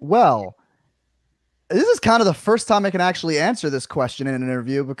 Well, this is kind of the first time I can actually answer this question in an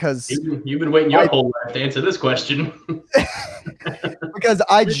interview because you've been waiting your whole life to answer this question. Because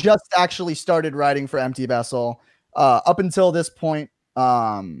I just actually started writing for Empty Vessel. Up until this point,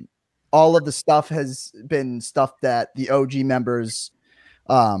 all of the stuff has been stuff that the OG members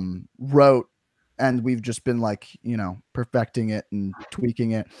wrote, and we've just been like, perfecting it and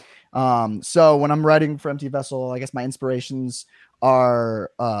tweaking it. So when I'm writing for Empty Vessel, I guess my inspirations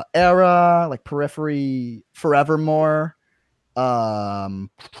are Era, like Periphery, Forevermore, North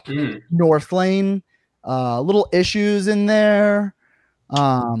Lane, Little Issues in there,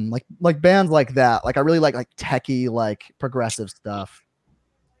 like bands like that. Like I really like techie, like progressive stuff.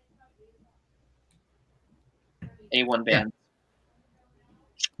 A1 band.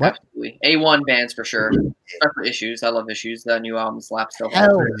 What? Absolutely. A1 bands for sure. Except for Issues. I love Issues. That new album slaps so hard.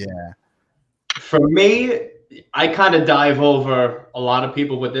 Hell yeah. For me, I kind of dive over a lot of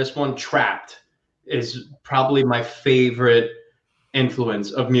people with this one. Trapped is probably my favorite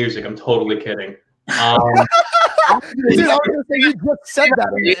influence of music. I'm totally kidding. Dude, I was gonna say you just said that.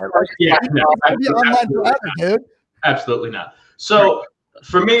 Yeah, online forever, dude. Absolutely not. So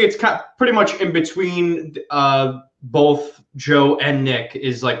for me, it's pretty much in between. Both Joe and Nick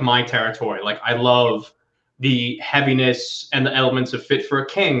is like my territory. Like I love the heaviness and the elements of Fit for a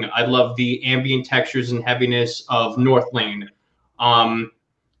King. I love the ambient textures and heaviness of North Lane.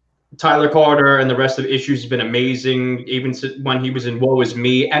 Tyler Carter and the rest of Issues has been amazing. Even when he was in Woe Is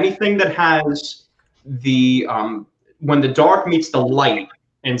Me, anything that has the when the dark meets the light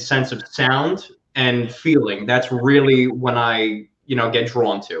in sense of sound and feeling, that's really when I get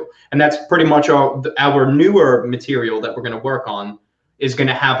drawn to. And that's pretty much our newer material that we're going to work on is going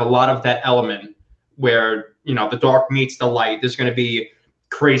to have a lot of that element where, the dark meets the light. There's going to be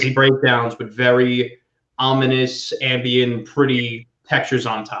crazy breakdowns with very ominous, ambient, pretty textures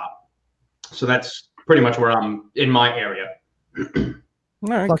on top. So that's pretty much where I'm in my area. All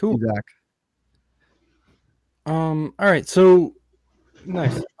right, cool. Zach. All right, so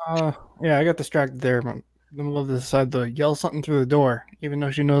nice. Yeah, I got distracted there. I'm in the middle of the decide to yell something through the door, even though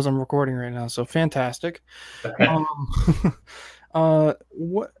she knows I'm recording right now. So fantastic.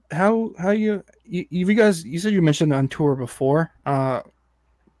 What? How you guys? You said you mentioned on tour before. Are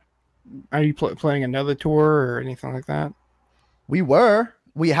you planning another tour or anything like that? We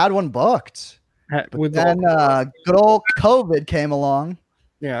had one booked, but With then good old COVID came along.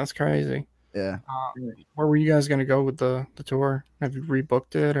 Yeah, that's crazy. Yeah. Where were you guys gonna go with the tour? Have you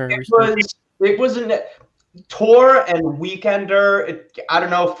rebooked it or? It wasn't tour and weekender. I don't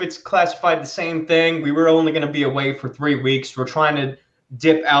know if it's classified the same thing. We were only going to be away for 3 weeks. We're trying to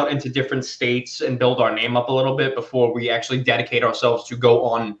dip out into different states and build our name up a little bit before we actually dedicate ourselves to go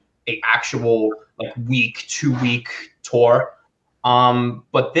on a actual like 2-week tour.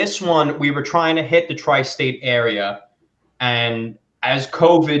 But this one, we were trying to hit the tri-state area, and as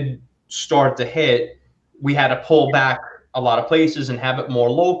COVID started to hit, we had to pull back a lot of places and have it more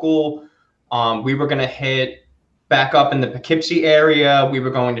local. We were going to hit back up in the Poughkeepsie area. We were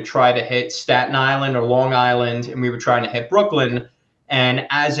going to try to hit Staten Island or Long Island, and we were trying to hit Brooklyn. And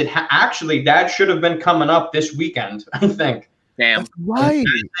as it actually, that should have been coming up this weekend, I think. Damn. That's right.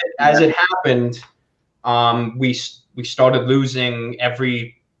 As it happened, we started losing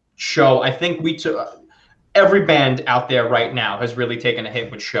every show. I think we took every band out there right now has really taken a hit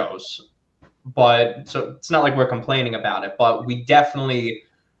with shows. But so it's not like we're complaining about it, but we definitely.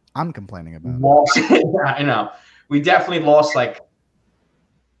 I'm complaining about lost. I know. We definitely lost like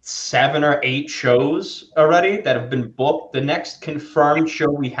 7 or 8 shows already that have been booked. The next confirmed show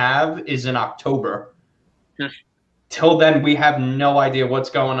we have is in October. Till then, we have no idea what's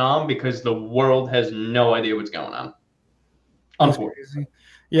going on because the world has no idea what's going on. Unfortunately.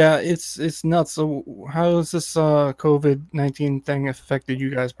 Yeah, it's nuts. So how has this COVID-19 thing affected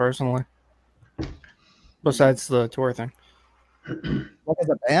you guys personally? Besides the tour thing. Like as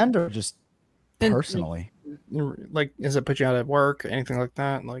a band or just personally? Like, does it put you out at work? Anything like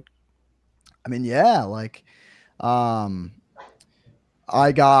that? Like, I mean, yeah, like, I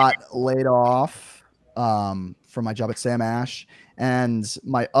got laid off from my job at Sam Ash, and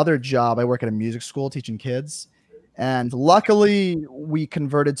my other job, I work at a music school teaching kids, and luckily we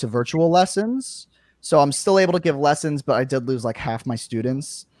converted to virtual lessons, so I'm still able to give lessons, but I did lose like half my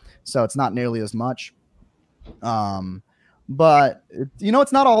students, so it's not nearly as much. But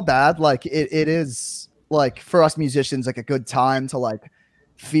it's not all bad. Like it is like for us musicians, like a good time to like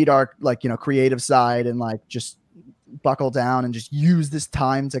feed our creative side and like just buckle down and just use this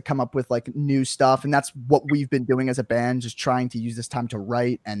time to come up with like new stuff. And that's what we've been doing as a band, just trying to use this time to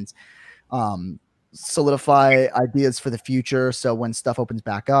write and solidify ideas for the future. So when stuff opens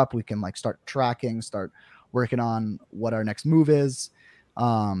back up, we can like start tracking, start working on what our next move is.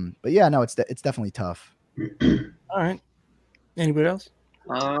 But yeah, no, it's definitely tough. All right. Anybody else?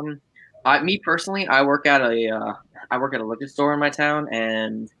 Me personally, I work at a liquor store in my town,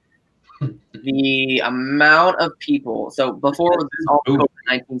 and the amount of people. So before this all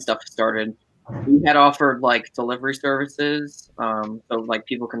COVID-19 stuff started, we had offered like delivery services. So like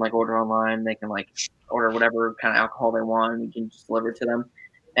people can like order online, they can like order whatever kind of alcohol they want, and we can just deliver it to them.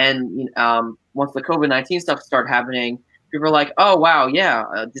 And once the COVID-19 stuff started happening, people are like, oh, wow, yeah,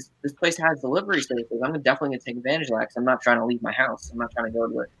 this place has delivery services. I'm definitely going to take advantage of that because I'm not trying to leave my house. I'm not trying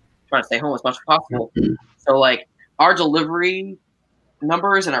to trying to stay home as much as possible. So, like, our delivery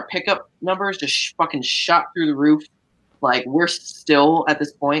numbers and our pickup numbers just fucking shot through the roof. Like, we're still, at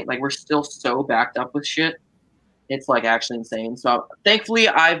this point, like, we're still so backed up with shit. It's, like, actually insane. So, thankfully,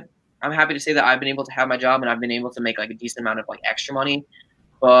 I'm happy to say that I've been able to have my job and I've been able to make, like, a decent amount of, like, extra money.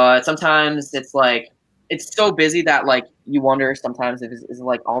 But sometimes it's, like, it's so busy that like you wonder sometimes if it's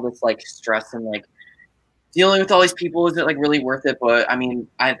like all this like stress and like dealing with all these people, is it like really worth it? But I mean,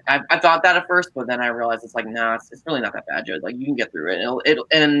 I thought that at first, but then I realized it's like, nah, it's really not that bad, Joe. Like you can get through it.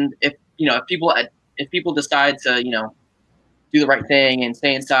 And if people decide to do the right thing and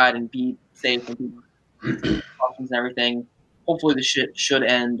stay inside and be safe and be functions and everything, hopefully the shit should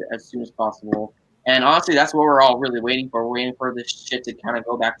end as soon as possible. And honestly, that's what we're all really waiting for. We're waiting for this shit to kind of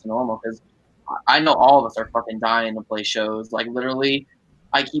go back to normal because I know all of us are fucking dying to play shows. Like literally,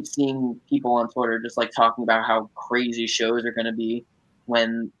 I keep seeing people on Twitter just like talking about how crazy shows are going to be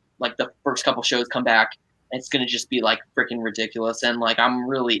when like the first couple shows come back. It's going to just be like freaking ridiculous. And like, I'm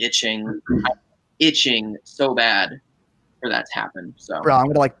really itching so bad for that to happen. So bro, I'm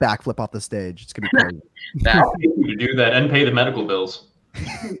going to like backflip off the stage. It's going to be crazy. You do that and pay the medical bills.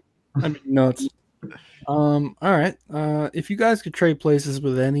 That'd be nuts. All right. If you guys could trade places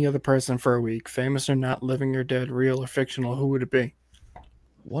with any other person for a week, famous or not, living or dead, real or fictional, who would it be?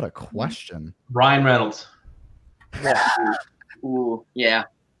 What a question. Ryan Reynolds. Yeah. Ooh, yeah.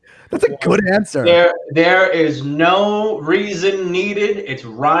 That's a good answer. There is no reason needed. It's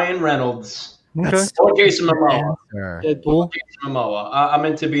Ryan Reynolds. Okay. Or Jason Momoa. Answer. Deadpool. Jason Momoa. I'm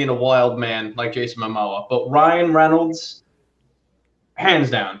into being a wild man like Jason Momoa, but Ryan Reynolds, hands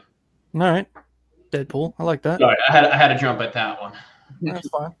down. All right. Deadpool. I like that. Sorry, I had to jump at that one. That's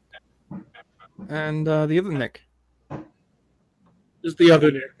fine. And the other Nick. Just the other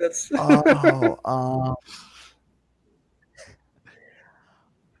Nick. That's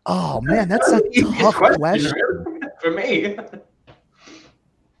Oh man, that's a tough question. For me.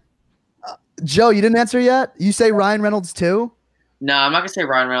 Joe, you didn't answer yet? You say Ryan Reynolds too? No, I'm not gonna say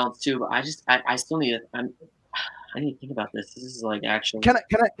Ryan Reynolds too, but I still need to. I need to think about this. This is like actually. Can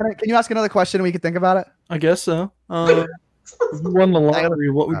you ask another question and we can think about it? I guess so. If you won the lottery,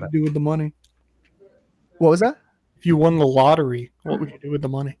 what would you do with the money? What was that? If you won the lottery, what would you do with the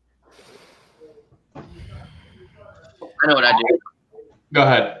money? I know what I do. Go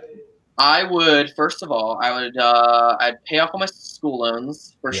ahead. I would first of all, I'd pay off all my school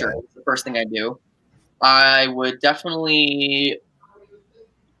loans for sure. That's the first thing I do. I would definitely.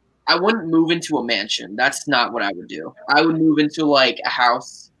 I wouldn't move into a mansion. That's not what I would do. I would move into like a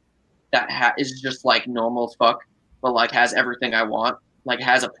house that is just like normal as fuck, but like has everything I want. Like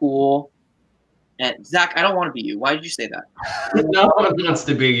has a pool. And Zach, I don't want to be you. Why did you say that? No one wants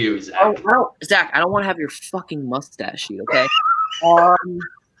to be you, Zach. Oh, no. Zach, I don't want to have your fucking mustache, okay? I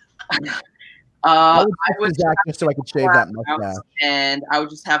would Zach just so I could shave that mustache. And I would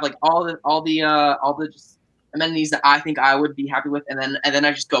just have like all the just amenities that I think I would be happy with, and then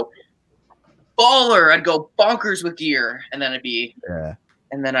I just go baller. I'd go bonkers with gear, and then I'd be I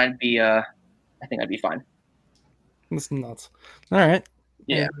think I'd be fine. That's nuts. All right.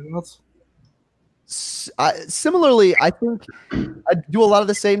 Yeah. Similarly, I think I'd do a lot of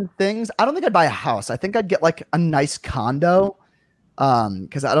the same things. I don't think I'd buy a house. I think I'd get like a nice condo,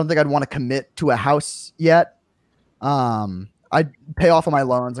 because I don't think I'd want to commit to a house yet. I'd pay off all my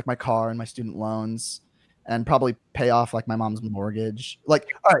loans, like my car and my student loans, and probably pay off like my mom's mortgage. Like,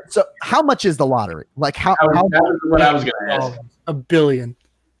 all right, so how much is the lottery? Like how that was what I was going to ask. $1 billion.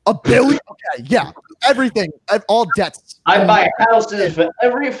 $1 billion? Okay, yeah, everything, all debts. I'd buy houses for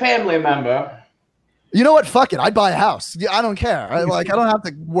every family member. You know what? Fuck it. I'd buy a house. Yeah, I don't care. I don't have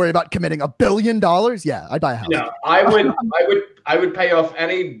to worry about committing $1 billion. Yeah, I'd buy a house. No, I would pay off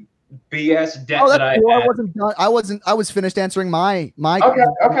any BS debt that I cool. had. I wasn't done. I was finished answering my.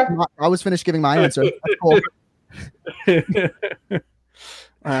 Okay. I was finished giving my answer. That's cool.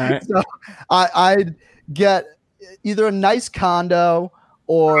 All right. So I'd get either a nice condo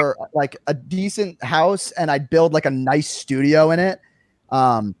or like a decent house, and I'd build like a nice studio in it.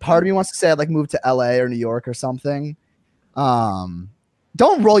 Part of me wants to say I'd like move to LA or New York or something.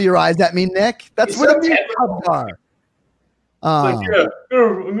 Don't roll your eyes at me, Nick. That's where the Cubs are. I'm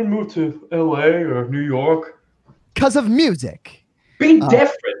gonna move to LA or New York because of music. Be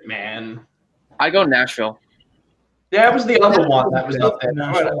different, man. I go Nashville. Yeah, that was the other one that was up there.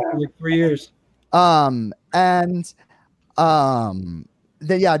 For like 3 years. I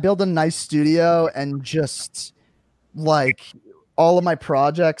build a nice studio and just like all of my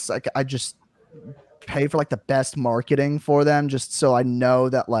projects, like I just pay for like the best marketing for them, just so I know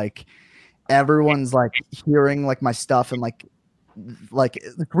that like everyone's like hearing like my stuff and like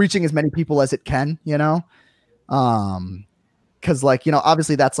reaching as many people as it can, you know? Cause like, you know,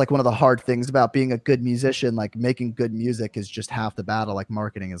 obviously that's like one of the hard things about being a good musician. Like making good music is just half the battle. Like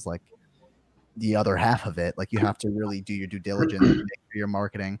marketing is like the other half of it. Like you have to really do your due diligence and make sure your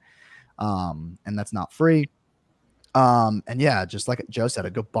marketing. And that's not free. And yeah, just like Joe said,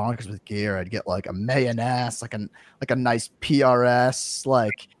 I'd go bonkers with gear. I'd get like a Mayonnaise, like a nice PRS,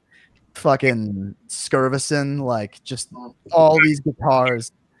 like fucking Skirvison, like just all these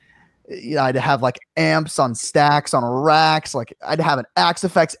guitars. Yeah, I'd have like amps on stacks on racks. Like I'd have an Axe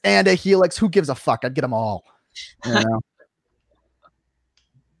Effects and a Helix. Who gives a fuck? I'd get them all. You know?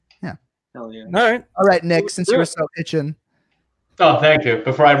 Yeah. Hell yeah. All right, Nick. Since you were so itching. Oh, thank you.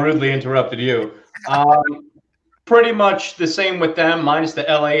 Before I rudely interrupted you, pretty much the same with them, minus the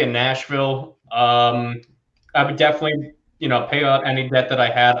LA and Nashville. I would definitely, pay out any debt that I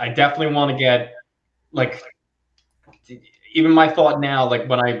had. I definitely want to get like. Even my thought now, like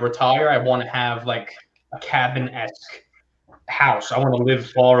when I retire, I want to have like a cabin-esque house. I want to live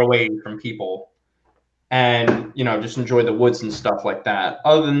far away from people and, just enjoy the woods and stuff like that.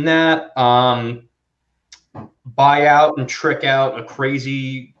 Other than that, buy out and trick out a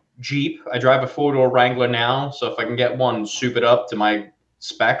crazy Jeep. I drive a 4-door Wrangler now. So if I can get one, soup it up to my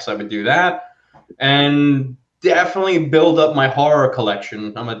specs, I would do that. And definitely build up my horror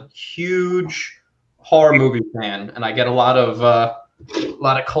collection. I'm a huge horror movie fan, and I get a lot of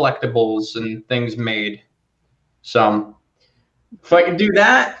collectibles and things made. So if I can do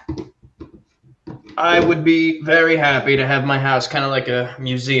that, I would be very happy to have my house kind of like a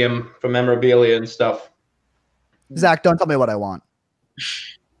museum for memorabilia and stuff. Zach, don't tell me what I want.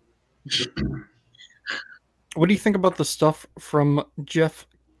 What do you think about the stuff from Jeff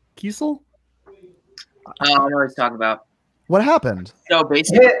Kiesel? I don't know what he's talking about. What happened? So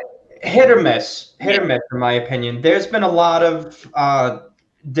basically, Hit or miss, in my opinion. There's been a lot of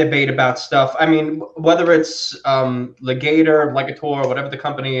debate about stuff. I mean, whether it's Legator, Legator, whatever the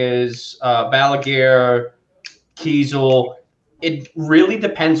company is, Balaguer, Kiesel, it really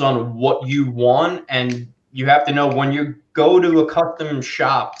depends on what you want, and you have to know when you go to a custom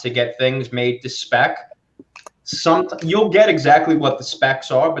shop to get things made to spec. You'll get exactly what the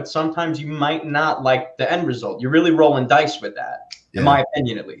specs are, but sometimes you might not like the end result. You're really rolling dice with that, in my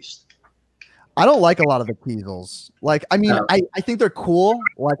opinion, at least. I don't like a lot of the Kiesels. Like, I mean, No. I think they're cool.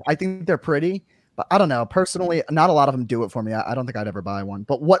 Like, I think they're pretty, but I don't know. Personally, not a lot of them do it for me. I don't think I'd ever buy one.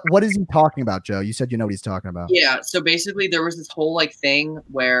 But what is he talking about, Joe? You said you know what he's talking about. yeah. So basically, there was this whole like thing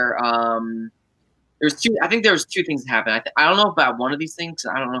where there's two. I think there was two things that happened. I don't know about one of these things.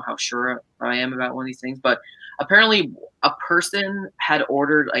 I don't know how sure I am about one of these things, but apparently, a person had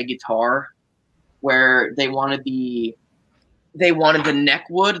ordered a guitar where they wanted the neck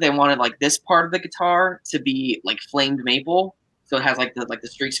wood. They wanted like this part of the guitar to be like flamed maple, so it has like the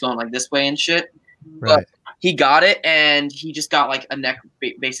streaks going like this way and shit. Right. But he got it, and he just got like a neck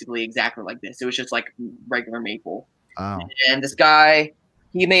basically exactly like this. It was just like regular maple. Oh. And this guy,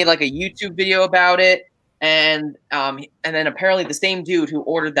 he made like a YouTube video about it, and then apparently the same dude who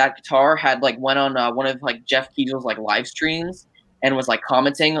ordered that guitar had like went on one of like Jeff Kiesel's like live streams and was like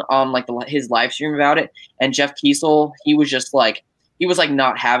commenting on like his live stream about it. And Jeff Kiesel, he was like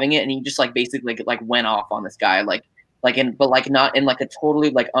not having it, and he just like basically like went off on this guy but not in like a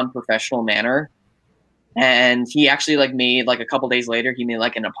totally like unprofessional manner. And he actually like made like a couple days later, he made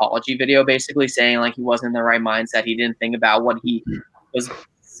like an apology video basically saying like he wasn't in the right mindset. He didn't think about what he was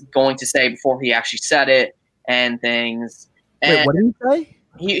going to say before he actually said it and things. And Wait, what did he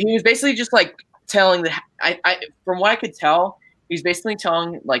say? he was basically just like telling I from what I could tell, he was basically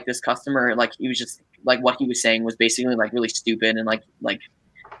telling like this customer like he was just like what he was saying was basically like really stupid and like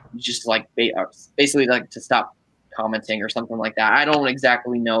just like basically like to stop commenting or something like that. I don't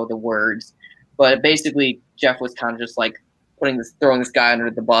exactly know the words, but basically Jeff was kind of just like throwing this guy under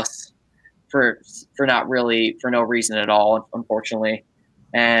the bus for no reason at all, unfortunately,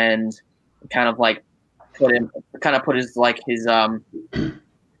 and kind of like put his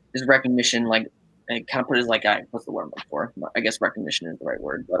recognition like. And kind of put his like what's the word I'm looking for? I guess recognition is the right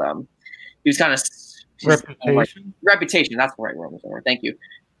word, but he was kind of reputation. That's the right word I'm looking for. Thank you.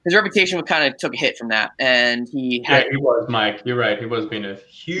 His reputation kind of took a hit from that, and he was, Mike. You're right. He was being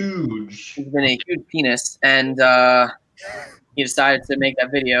he's been a huge penis, and he decided to make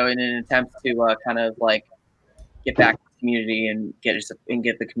that video in an attempt to kind of like get back to the community and get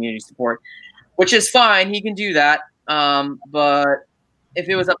the community support, which is fine. He can do that, but if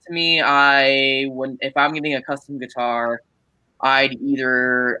it was up to me, I wouldn't. If I'm getting a custom guitar, I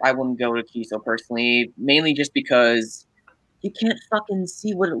wouldn't go to Kiesel personally, mainly just because you can't fucking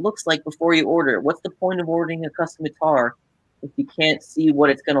see what it looks like before you order it. What's the point of ordering a custom guitar if you can't see what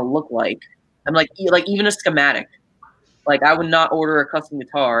it's gonna look like? I'm like even a schematic. Like I would not order a custom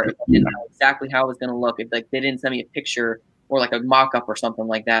guitar if I didn't know exactly how it was gonna look. If like they didn't send me a picture or like a mock-up or something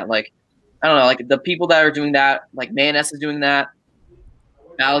like that. Like I don't know. Like the people that are doing that, like Maness is doing that.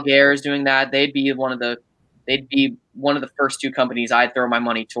 Balaguer is doing that. They'd be one of the first two companies I'd throw my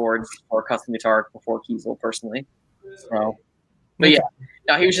money towards for a custom guitar before Kiesel personally. So, but yeah,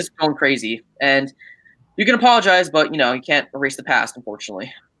 no, he was just going crazy, and you can apologize, but you can't erase the past,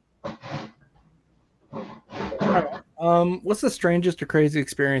 unfortunately. What's the strangest or crazy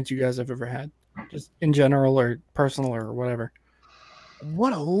experience you guys have ever had, just in general or personal or whatever?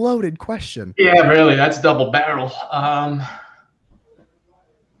 What a loaded question. Yeah, really. That's double barrel.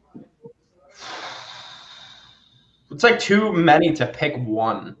 It's like too many to pick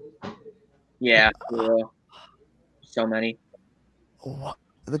one. Yeah, so many. What?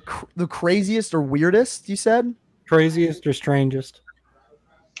 The craziest or weirdest, you said? Craziest or strangest?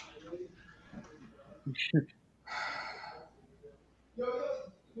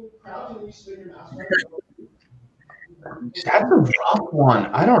 That's a rough one.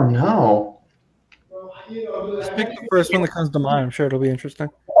 I don't know. Just pick the first one that comes to mind. I'm sure it'll be interesting.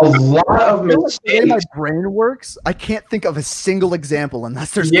 A lot of The way mistakes. my brain works, I can't think of a single example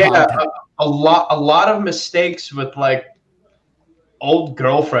unless there's Yeah, content. a lot of mistakes with like old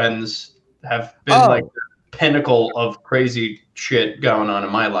girlfriends have been like the pinnacle of crazy shit going on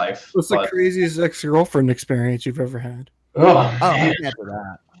in my life. What's the craziest ex-girlfriend experience you've ever had? Oh, Oh, I man. can't do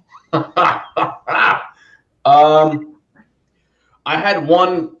that. I had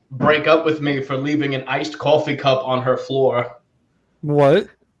one break up with me for leaving an iced coffee cup on her floor. What?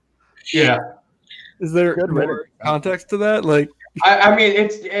 Yeah. Is there Good more riddance. context to that? Like, I mean,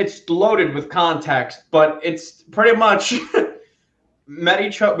 it's loaded with context, but it's pretty much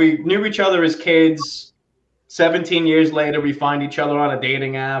we knew each other as kids. 17 years later, we find each other on a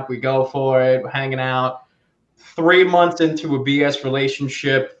dating app. We go for it, we're hanging out. 3 months into a BS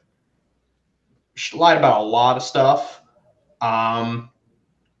relationship, she lied about a lot of stuff. To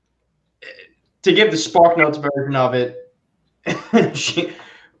give the Spark Notes version of it,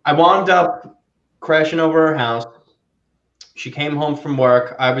 I wound up crashing over her house. She came home from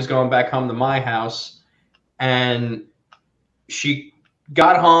work. I was going back home to my house, and she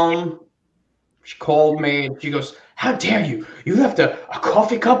got home. She called me, and she goes, "How dare you? You left a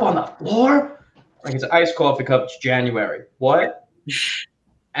coffee cup on the floor?" Like, it's an iced coffee cup. It's January. What?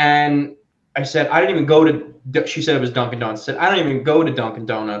 And I said, I didn't even go to, she said it was Dunkin' Donuts. I said, I don't even go to Dunkin'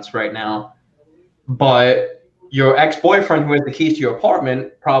 Donuts right now. But your ex-boyfriend who has the keys to your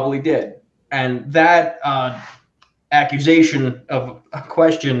apartment probably did. And that accusation of a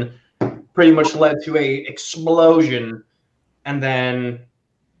question pretty much led to a explosion. And then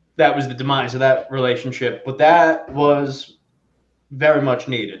that was the demise of that relationship. But that was very much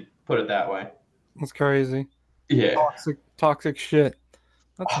needed, put it that way. that's crazy. Yeah. Toxic shit.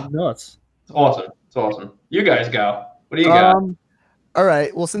 That's nuts. It's awesome. It's awesome. You guys go. What do you got? All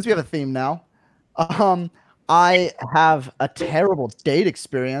right. Well, since we have a theme now, I have a terrible date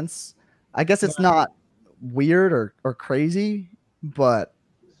experience. I guess it's not weird or crazy, but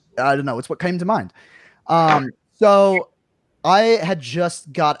I don't know. It's what came to mind. So I had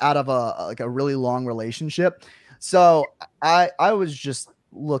just got out of a really long relationship. So I was just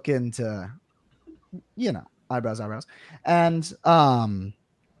looking to, eyebrows. And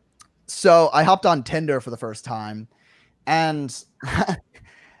so I hopped on Tinder for the first time, and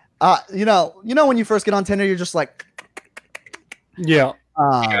you know when you first get on Tinder, you're just like, yeah.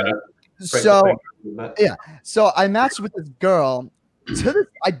 So I matched with this girl.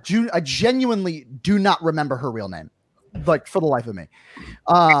 I genuinely do not remember her real name, like, for the life of me.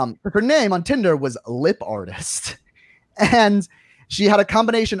 Her name on Tinder was Lip Artist, and she had a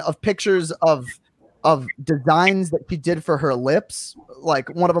combination of pictures of designs that she did for her lips. Like,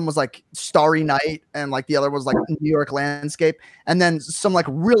 one of them was like Starry Night, and like the other was like New York landscape, and then some like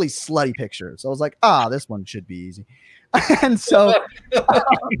really slutty pictures. So I was like, this one should be easy. And so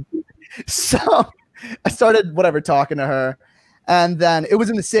I started talking to her, and then it was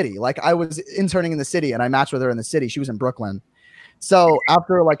in the city. Like, I was interning in the city, and I matched with her in the city. She was in Brooklyn. So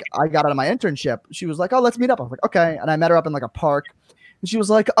after like I got out of my internship, she was like, "Oh, let's meet up." I was like, "Okay." And I met her up in like a park. And she was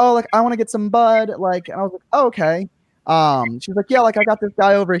like, "Oh, like, I want to get some bud." Like, and I was like, "Oh, okay." She was like, "Yeah, like, I got this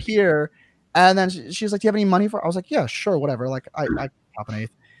guy over here." And then she was like, "Do you have any money for it?" I was like, "Yeah, sure, whatever." Like, I pop an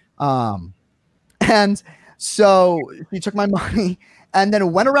eighth. And so she took my money and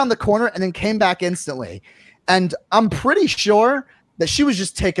then went around the corner and then came back instantly. And I'm pretty sure that she was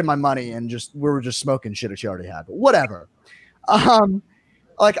just taking my money and we were just smoking shit that she already had. But whatever.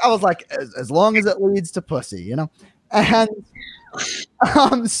 Like, I was like, as long as it leads to pussy, you know? And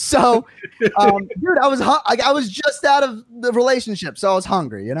so dude, I was just out of the relationship, so I was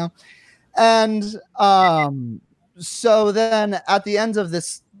hungry, you know? And so then at the end of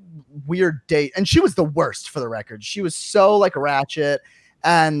this weird date, and she was the worst, for the record. She was so like ratchet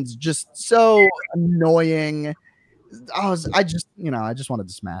and just so annoying. I just wanted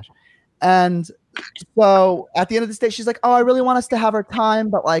to smash. And so at the end of this day, she's like, "Oh, I really want us to have our time,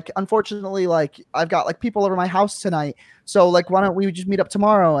 but like, unfortunately, like, I've got like people over my house tonight. So like, why don't we just meet up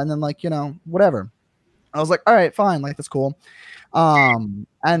tomorrow?" And then like, whatever. I was like, "All right, fine. Like, that's cool." And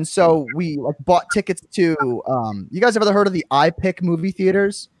so we like bought tickets to, you guys ever heard of the iPic movie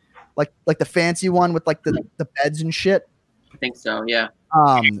theaters? Like the fancy one with like the beds and shit? I think so. Yeah.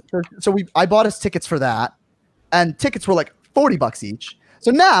 So I bought us tickets for that, and tickets were like $40 each. So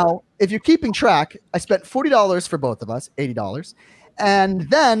now, if you're keeping track, I spent $40 for both of us, $80, and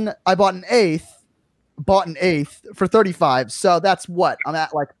then I bought an eighth for $35. So that's what I'm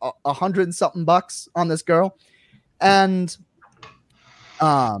at, like $100 and something on this girl, and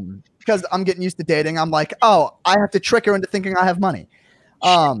because I'm getting used to dating, I'm like, oh, I have to trick her into thinking I have money.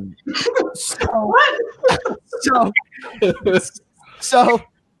 So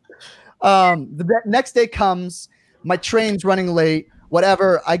the next day comes, my train's running late.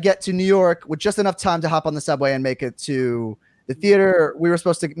 Whatever, I get to New York with just enough time to hop on the subway and make it to the theater. We were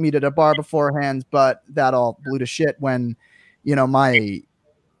supposed to meet at a bar beforehand, but that all blew to shit when the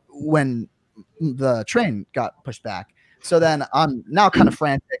train got pushed back. So then I'm now kind of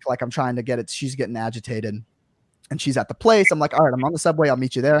frantic, like I'm trying to get it. She's getting agitated, and she's at the place. I'm like, all right, I'm on the subway. I'll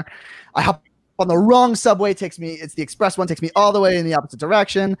meet you there. I hop on the wrong subway. It's the express one. Takes me all the way in the opposite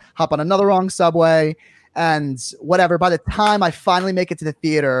direction. Hop on another wrong subway, and whatever. By the time I finally make it to the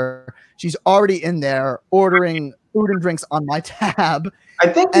theater, she's already in there ordering food and drinks on my tab.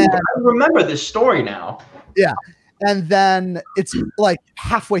 I remember this story now. Yeah. And then it's like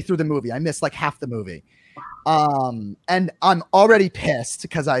halfway through the movie. I missed like half the movie. And I'm already pissed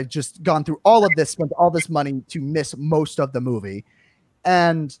because I've just gone through all of this, spent all this money to miss most of the movie.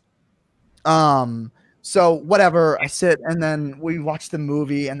 And so whatever, I sit and then we watch the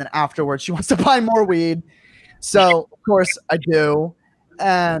movie, and then afterwards she wants to buy more weed. So of course I do.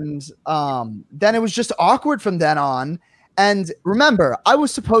 And then it was just awkward from then on. And remember, it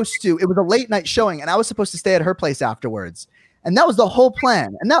was a late night showing, and I was supposed to stay at her place afterwards. And that was the whole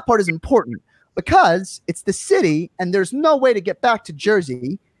plan. And that part is important because it's the city, and there's no way to get back to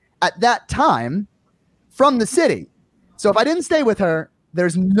Jersey at that time from the city. So if I didn't stay with her,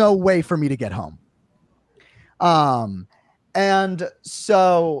 there's no way for me to get home. And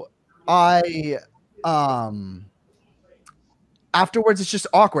so afterwards, it's just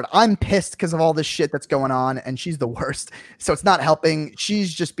awkward. I'm pissed because of all this shit that's going on, and she's the worst. So it's not helping.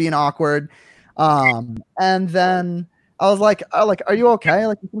 She's just being awkward. And then I was like, are you okay?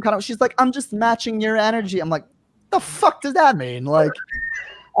 Like, she's like, I'm just matching your energy. I'm like, the fuck does that mean? Like,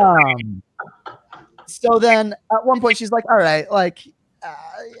 so then at one point she's like, all right, like,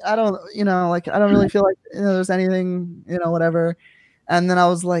 I don't really feel like, there's anything, whatever. And then I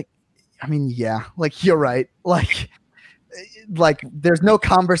was like, I mean, yeah, like, you're right. Like there's no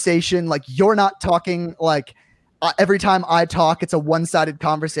conversation. Like, you're not talking. Like, every time I talk, it's a one-sided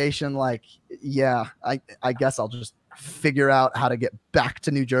conversation. Like, yeah, I guess I'll just figure out how to get back to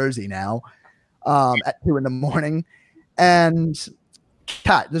New Jersey now at 2 a.m. And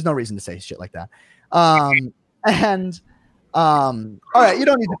Kat, there's no reason to say shit like that. All right, you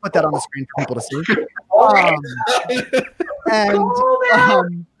don't need to put that on the screen for people to see.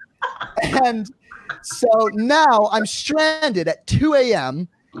 And so now I'm stranded at 2 a.m.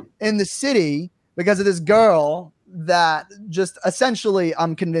 in the city because of this girl that just essentially,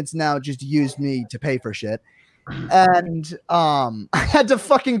 I'm convinced now, just used me to pay for shit. And I had to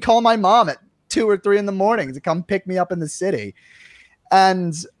fucking call my mom at 2 or 3 a.m. to come pick me up in the city.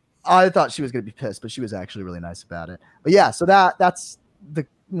 And I thought she was going to be pissed, but she was actually really nice about it. But yeah, so that's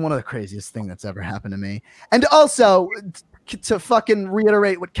one of the craziest thing that's ever happened to me. And also, to fucking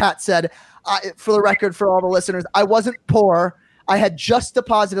reiterate what Kat said, for the record, for all the listeners, I wasn't poor. I had just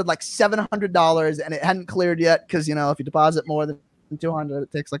deposited like $700 and it hadn't cleared yet because, if you deposit more than $200,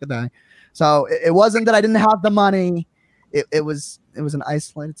 it takes like a day. So it wasn't that I didn't have the money. It was an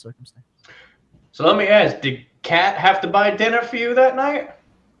isolated circumstance. So let me ask, did Kat have to buy dinner for you that night?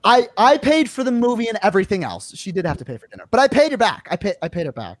 I paid for the movie and everything else. She did have to pay for dinner, but I paid her back. I paid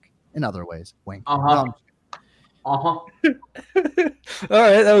her back in other ways. Wink. All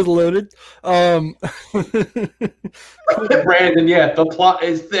right, that was loaded. Brandon, yeah, the plot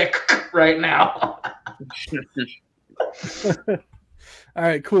is thick right now. All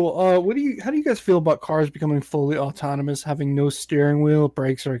right, cool. How do you guys feel about cars becoming fully autonomous, having no steering wheel,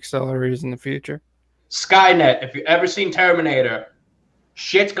 brakes, or accelerators in the future? Skynet, if you've ever seen Terminator,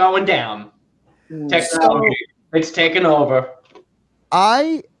 shit's going down. Technology, it's taking over.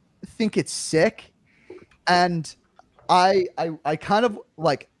 I think it's sick, and I kind of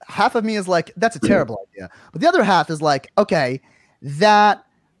like, half of me is like, that's a terrible idea, but the other half is like, okay,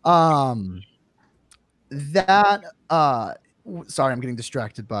 sorry, I'm getting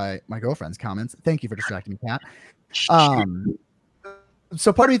distracted by my girlfriend's comments. Thank you for distracting me, Kat.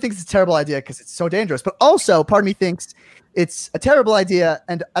 So part of me thinks it's a terrible idea because it's so dangerous, but also part of me thinks it's a terrible idea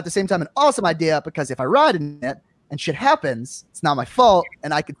and at the same time an awesome idea because if I ride in it and shit happens, it's not my fault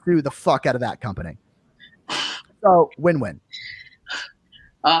and I could sue the fuck out of that company. So win-win.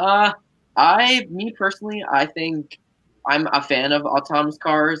 Me personally, I think I'm a fan of autonomous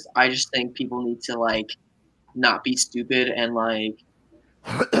cars. I just think people need to like not be stupid and like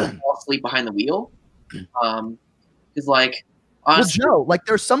fall asleep behind the wheel. Because like, honestly, well, Joe, like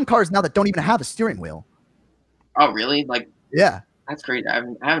there's some cars now that don't even have a steering wheel. Oh, really? Like, yeah, that's crazy. I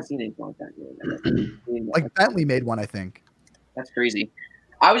haven't seen anything like that yet. Like Bentley made one, I think. That's crazy.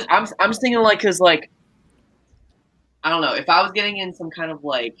 I'm just thinking like, cause like, I don't know, if I was getting in some kind of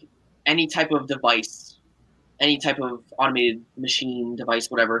like any type of device, any type of automated machine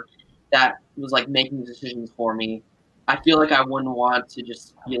device, whatever, that was like making decisions for me, I feel like I wouldn't want to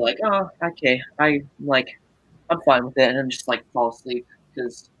just be like, oh, okay, I'm fine with it, and just like fall asleep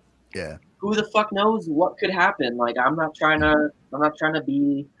because who the fuck knows what could happen? Like, I'm not trying to die. I'm not trying to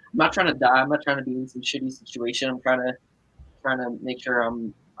be in some shitty situation. I'm trying to make sure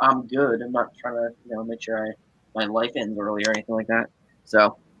I'm good. I'm not trying to, make sure my life ends early or anything like that.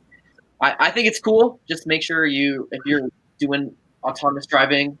 So I think it's cool. Just make sure if you're doing autonomous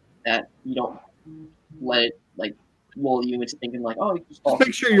driving, that you don't let it lull you into thinking like, oh, you just fall.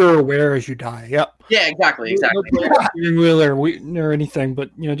 Make sure you're aware as you die. Yep. Yeah, exactly. Steering wheel or anything, but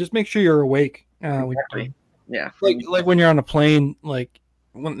just make sure you're awake. Exactly. Yeah. Like when you're on a plane, like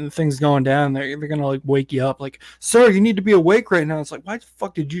when the thing's going down, they're gonna wake you up. Like, sir, you need to be awake right now. It's like, why the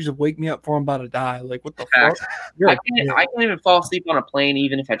fuck did you just wake me up for I'm about to die? Like, what the fuck? I can't even fall asleep on a plane,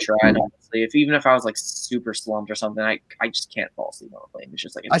 even if I tried. Honestly, even if I was super slumped or something, I just can't fall asleep on a plane. It's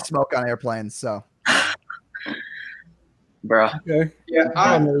just I smoke on airplanes, so. Bruh. Okay. Yeah,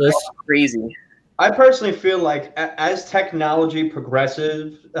 crazy. I personally feel like as technology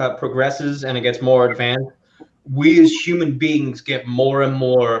progresses and it gets more advanced, we as human beings get more and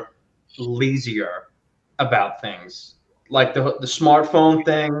more lazier about things. Like the smartphone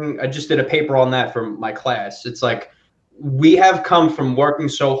thing, I just did a paper on that for my class. It's like we have come from working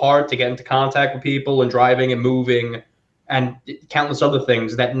so hard to get into contact with people and driving and moving and countless other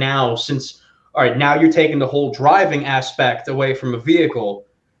things that now now you're taking the whole driving aspect away from a vehicle.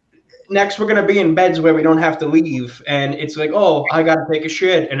 Next, we're going to be in beds where we don't have to leave. And it's like, oh, I got to take a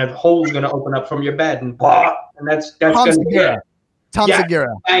shit. And a hole's going to open up from your bed. And blah. And that's going to be it. Tom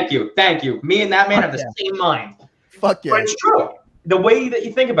Segura. Thank you. Me and that man have the same mind. Fuck yeah. But it's true. The way that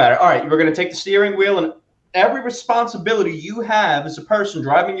you think about it, all right, we're going to take the steering wheel and every responsibility you have as a person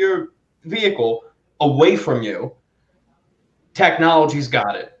driving your vehicle away from you, technology's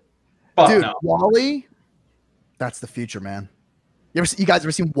got it. But dude, no. WALL-E, that's the future, man. You guys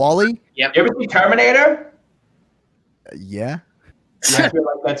ever seen WALL-E? Yep. You ever seen Terminator? Yeah. I feel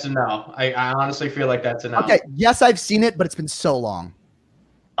like that's a no. I honestly feel like that's a no. Okay, yes, I've seen it, but it's been so long.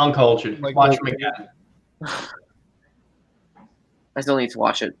 Uncultured. Watch them again. I still need to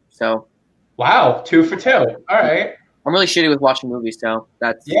watch it, so. Wow, 2 for 2. All right. I'm really shitty with watching movies, so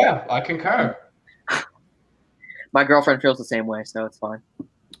that's. Yeah, I concur. My girlfriend feels the same way, so it's fine.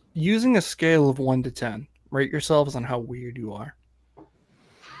 Using a scale of 1 to 10, rate yourselves on how weird you are.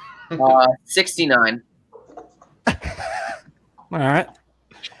 69. All right.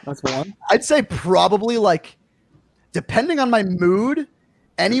 That's 1. I'd say probably depending on my mood,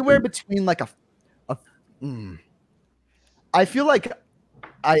 anywhere between I feel like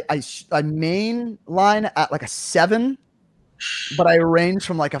I main line at a 7, but I range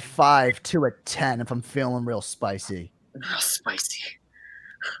from a 5 to a 10 if I'm feeling real spicy. Real spicy.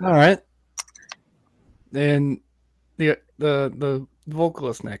 All right. And the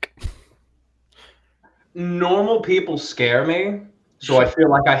vocalist, Nick. Normal people scare me, so I feel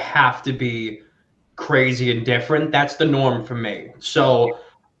like I have to be crazy and different. That's the norm for me. So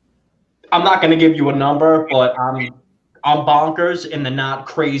I'm not going to give you a number, but I'm bonkers in the not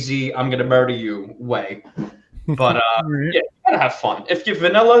crazy, I'm going to murder you way. But yeah, you gotta have fun. If you're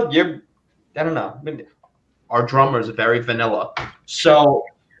vanilla, I don't know. Our drummer is very vanilla, so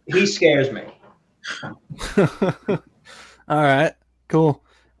he scares me. All right, cool.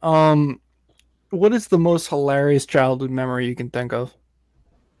 What is the most hilarious childhood memory you can think of?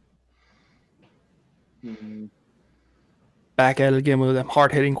 Back at it again with them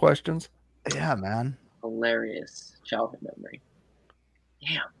hard-hitting questions. Yeah, man. Hilarious childhood memory.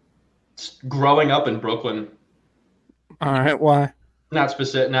 Damn. Growing up in Brooklyn. All right, why? Not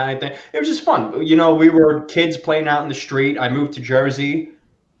specific. Not anything. It was just fun. We were kids playing out in the street. I moved to Jersey,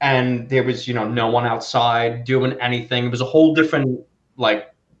 and there was no one outside doing anything. It was a whole different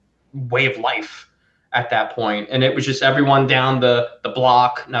way of life at that point, and it was just everyone down the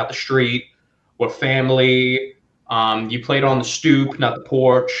block, not the street, or family. You played on the stoop, not the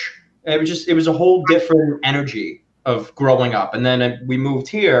porch. It was a whole different energy of growing up. And then we moved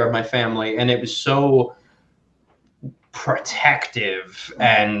here, my family, and it was so protective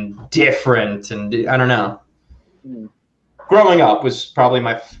and different, and I don't know. Growing up was probably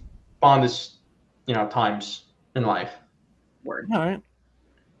my fondest times in life. Word. All right.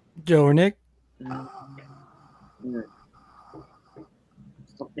 Joe or Nick? Still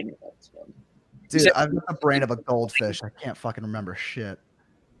thinking about this one. Dude, I've got the brain of a goldfish. I can't fucking remember shit.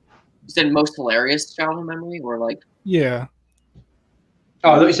 You said most hilarious childhood memory, or Yeah.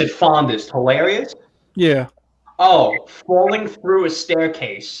 Oh, I thought you said fondest. Hilarious? Yeah. Oh, falling through a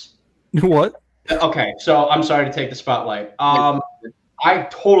staircase. What? Okay, so I'm sorry to take the spotlight. I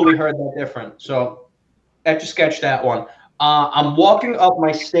totally heard that different. So, just sketch that one. I'm walking up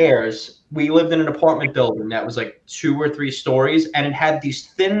my stairs we lived in an apartment building that was like 2 or 3 stories, and it had these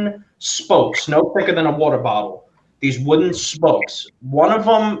thin spokes, no thicker than a water bottle. These wooden spokes. One of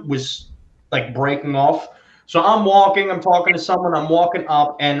them was like breaking off. So I'm walking, I'm talking to someone, I'm walking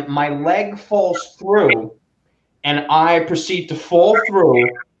up, and my leg falls through, and I proceed to fall through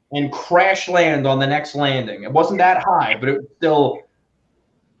and crash land on the next landing. It wasn't that high, but it was still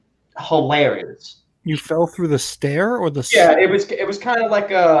hilarious. You fell through the stair or the? Yeah, it was kind of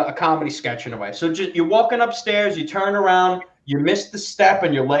like a comedy sketch in a way. So just you're walking upstairs, you turn around, you miss the step,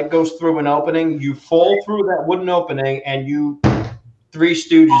 and your leg goes through an opening. You fall through that wooden opening, and you Three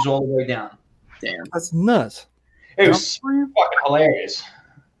Stooges all the way down. Damn, That's nuts. It was fucking hilarious.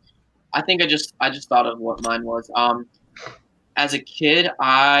 I think I just thought of what mine was. As a kid,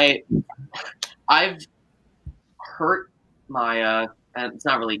 I've hurt my and it's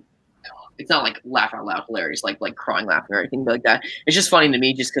not like laugh out loud hilarious, like crying laughing or anything like that. It's just funny to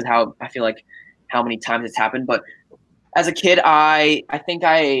me just because how I feel like how many times it's happened. But as a kid, I think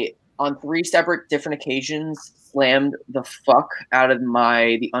I on 3 separate different occasions slammed the fuck out of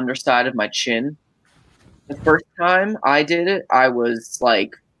the underside of my chin. The first time I did it, I was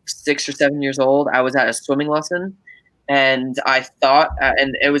like 6 or 7 years old. I was at a swimming lesson, and I thought,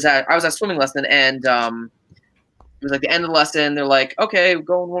 and I was at a swimming lesson, and it was like the end of the lesson. They're like, okay,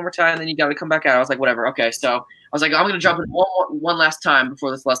 go one more time, then you got to come back out. I was like, whatever. Okay. So I was like, I'm going to jump in one last time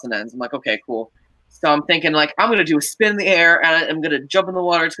before this lesson ends. I'm like, okay, cool. So I'm thinking like, I'm going to do a spin in the air and I'm going to jump in the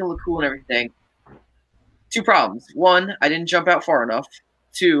water. It's going to look cool and everything. 2 problems. 1, I didn't jump out far enough.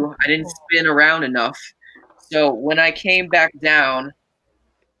 2, I didn't spin around enough. So when I came back down,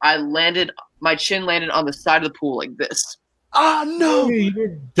 my chin landed on the side of the pool like this. Oh no!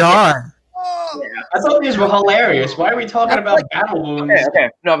 You're done. Yeah. I thought these were hilarious. Why are we talking about battle wounds? Okay.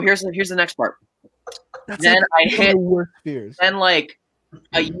 No, but here's the next part. Then I hit. The worst fears. Then like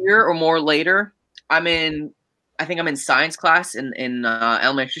a year or more later, I think I'm in science class in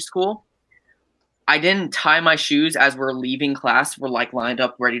elementary school. I didn't tie my shoes as we're leaving class. We're like lined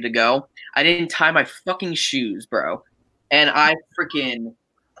up, ready to go. I didn't tie my fucking shoes, bro. And I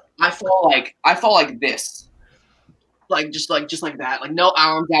fall like this. Like just like that, like no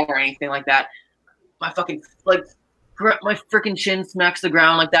arms out or anything like that. My fucking my freaking chin smacks the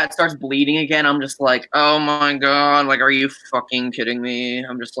ground like that, starts bleeding again. I'm just like, oh my god, like are you fucking kidding me?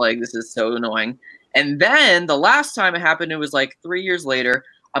 I'm just like, this is so annoying. And then the last time it happened, it was like 3 years later.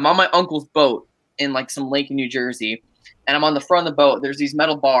 I'm on my uncle's boat in like some lake in New Jersey, and I'm on the front of the boat. There's these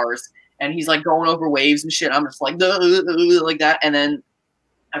metal bars, and he's like going over waves and shit. I'm just like like that, and then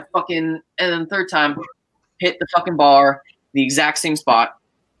the third time. Hit the fucking bar, the exact same spot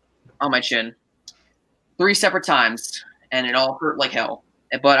on my chin, 3 separate times, and it all hurt like hell.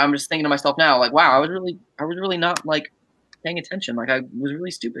 But I'm just thinking to myself now, like, wow, I was really not like paying attention. Like I was really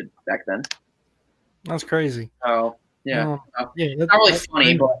stupid back then. That's crazy. Oh yeah, Yeah, it's not really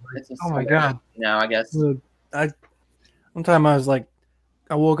funny, but it's just, oh my god. I guess. One time I was like,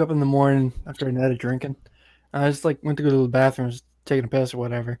 I woke up in the morning after a night of drinking. I just like went to go to the bathroom, was taking a piss or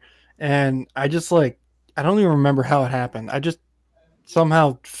whatever, and I just like. I don't even remember how it happened. I just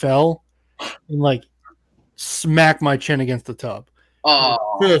somehow fell and like smacked my chin against the tub. Oh,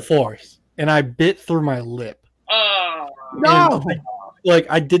 Full force. And I bit through my lip. Oh No! Like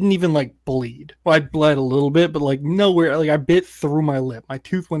I didn't even like bleed. Well, I bled a little bit, but like nowhere. Like I bit through my lip. My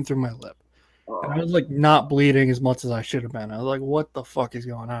tooth went through my lip. And I was like not bleeding as much as I should have been. I was like, what the fuck is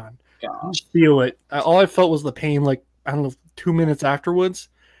going on? I didn't feel it. All I felt was the pain, like, I don't know, 2 minutes afterwards.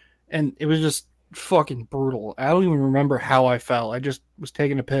 And it was just fucking brutal. I don't even remember how I fell. I just was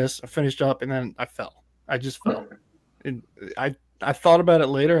taking a piss. I finished up and then I fell. I just fell. And I thought about it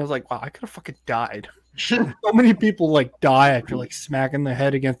later. I was like, wow, I could have fucking died. So many people like die after like smacking their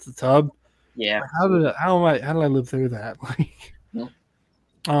head against the tub. yeah. How did I live through that? Like,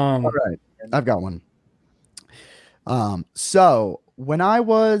 All right, I've got one. So when I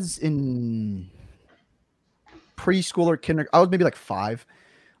was in preschool or kindergarten, I was maybe like 5.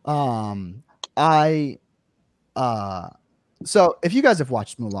 So if you guys have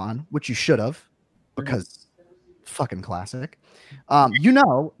watched Mulan, which you should have, because fucking classic, you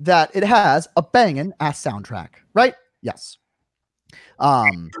know that it has a banging ass soundtrack, right? Yes.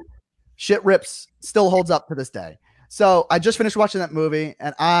 Shit rips, still holds up to this day. So I just finished watching that movie,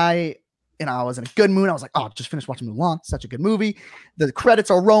 and I was in a good mood. I was like, oh, just finished watching Mulan. Such a good movie. The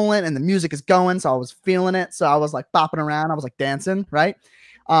credits are rolling and the music is going. So I was feeling it. So I was like bopping around. I was like dancing, right?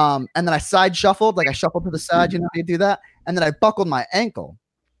 And then I side shuffled, like I shuffled to the side, you know how you do that? And then I buckled my ankle.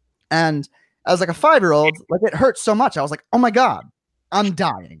 And I was like a 5-year-old, like it hurt so much. I was like, oh my God, I'm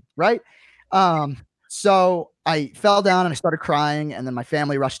dying, right? So I fell down and I started crying, and then my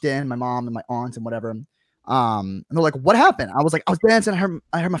family rushed in, my mom and my aunt and whatever. And they're like, "What happened?" I was like, "I was dancing.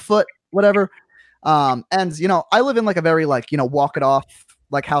 I hurt my foot, whatever." And you know, I live in like a very like, you know, walk it off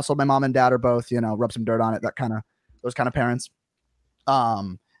like household. My mom and dad are both, you know, rub some dirt on it, those kind of parents.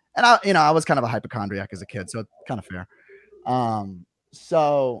 And I was kind of a hypochondriac as a kid, so it's kind of fair.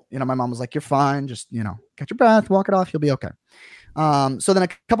 So, you know, my mom was like, "You're fine. Just, you know, catch your breath, walk it off. You'll be okay." So then a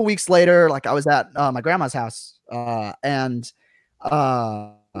couple weeks later, like I was at my grandma's house,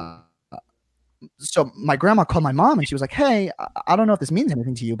 so my grandma called my mom and she was like, "Hey, I don't know if this means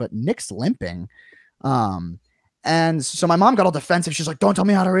anything to you, but Nick's limping." And so my mom got all defensive. She's like, "Don't tell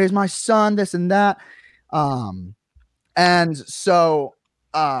me how to raise my son, this and that." And so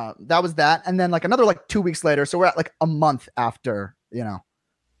that was that. And then like another like 2 weeks later, so we're at like a month after, you know,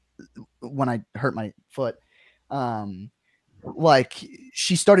 when I hurt my foot, like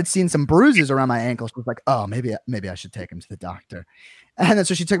she started seeing some bruises around my ankle. She was like, "Oh, maybe I should take him to the doctor." And then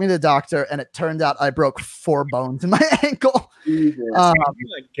so she took me to the doctor, and it turned out I broke 4 bones in my ankle. Oh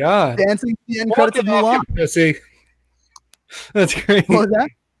my God. Dancing the end credits of Mulan. Pussy. That's crazy. What was that?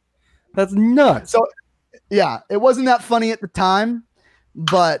 That's nuts. So yeah, it wasn't that funny at the time,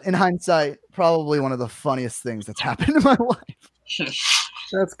 but in hindsight, probably one of the funniest things that's happened in my life.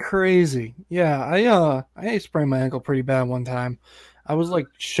 That's crazy. Yeah, I sprained my ankle pretty bad one time. I was like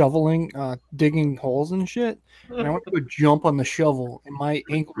shoveling, digging holes and shit, and I went to go jump on the shovel, and my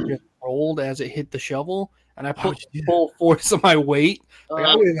ankle just rolled as it hit the shovel, and I put full force of my weight. Like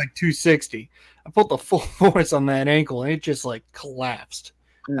I weighed like 260. I put the full force on that ankle, and it just like collapsed.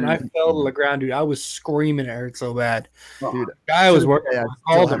 And I fell to the ground, dude. I was screaming. It hurt so bad. Dude, the guy I was working. I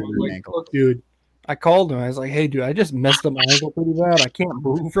called him. Like, "Look, dude." I called him. I was like, "Hey, dude, I just messed up my ankle pretty bad. I can't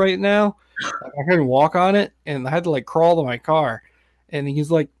move right now. Like, I couldn't walk on it, and I had to like crawl to my car." And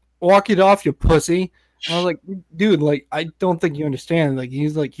he's like, "Walk it off, you pussy." And I was like, "Dude, like, I don't think you understand." Like,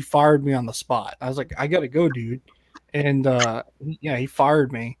 he's like, he fired me on the spot. I was like, "I gotta go, dude." And yeah, he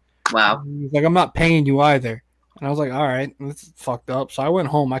fired me. Wow. He's like, "I'm not paying you either." And I was like, "All right, that's fucked up." So I went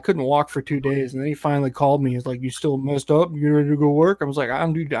home. I couldn't walk for 2 days, and then he finally called me. He's like, "You still messed up? You ready to go work?" I was like,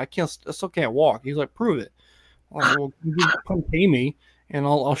 "Dude, I still can't walk." He's like, "Prove it." I'm like, "Well, you come pay me, and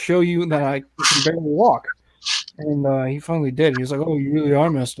I'll show you that I can barely walk." And he finally did. He was like, "Oh, you really are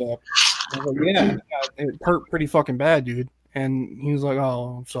messed up." I was like, "Yeah, it hurt pretty fucking bad, dude." And he was like,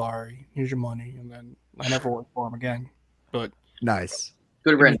 "Oh, I'm sorry. Here's your money." And then I never worked for him again. But nice.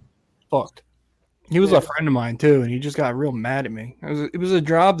 Good riddance. Fucked. He was a friend of mine too, and he just got real mad at me. It was a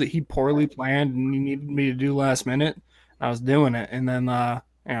job that he poorly planned and he needed me to do last minute. I was doing it, and then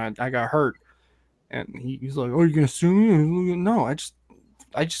and I got hurt. And he's like, "Oh, you're gonna sue me?" No, I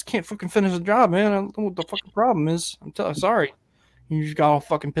just can't fucking finish the job, man. I don't know what the fucking problem is. I'm sorry. He just got all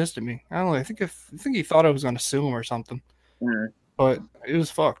fucking pissed at me. I don't know. I think he thought I was gonna sue him or something. But it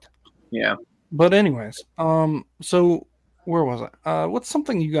was fucked. Yeah. But anyways, so where was I? What's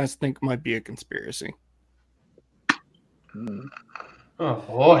something you guys think might be a conspiracy? Oh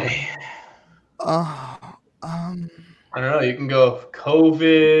boy. I don't know. You can go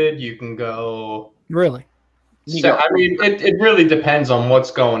COVID. You can go. Really? So, I mean, it really depends on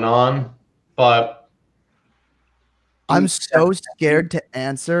what's going on, but I'm so scared to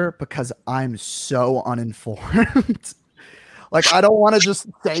answer because I'm so uninformed. Like, I don't want to just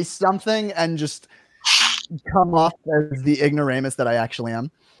say something and just come off as the ignoramus that I actually am.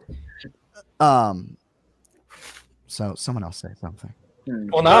 So someone else say something.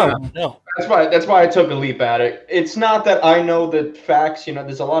 Well, no. That's why I took a leap at it. It's not that I know the facts. You know,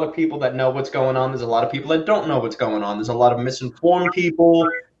 there's a lot of people that know what's going on. There's a lot of people that don't know what's going on. There's a lot of misinformed people.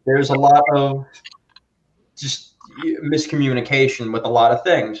 There's a lot of just miscommunication with a lot of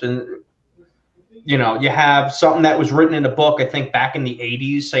things. And, you know, you have something that was written in a book, I think back in the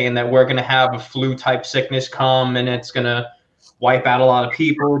 80s, saying that we're going to have a flu type sickness come and it's going to wipe out a lot of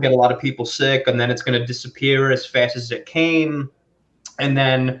people, get a lot of people sick, and then it's going to disappear as fast as it came. And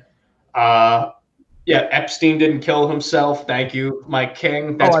then, Epstein didn't kill himself. Thank you, Mike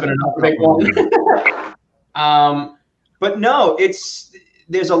King. That's been another big one. But no,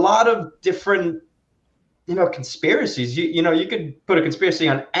 there's a lot of different, conspiracies. You could put a conspiracy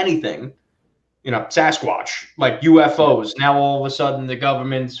on anything. Sasquatch, like UFOs. Now all of a sudden the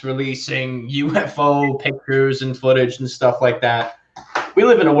government's releasing UFO pictures and footage and stuff like that. We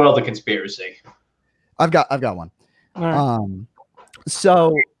live in a world of conspiracy. I've got one.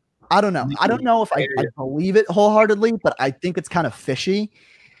 So I don't know. I don't know if I believe it wholeheartedly, but I think it's kind of fishy.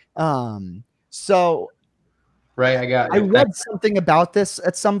 So right, I read something about this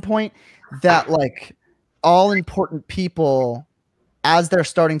at some point that like all important people as they're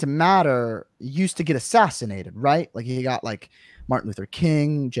starting to matter, used to get assassinated, right? Like you got like Martin Luther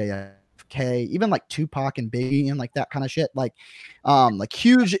King, JFK, even like Tupac and Biggie and like that kind of shit. Like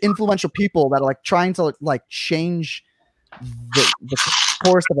huge influential people that are like trying to like change the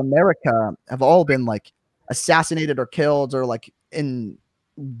course of America have all been like assassinated or killed or like in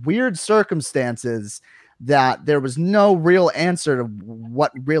weird circumstances that there was no real answer to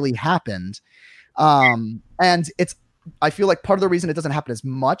what really happened. And I feel like part of the reason it doesn't happen as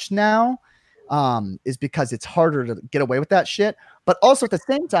much now is because it's harder to get away with that shit. But also at the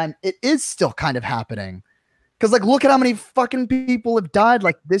same time, it is still kind of happening. Because like, look at how many fucking people have died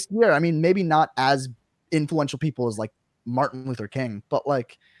like this year. I mean, maybe not as influential people as like Martin Luther King, but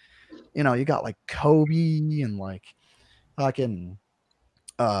like, you know, you got like Kobe and like fucking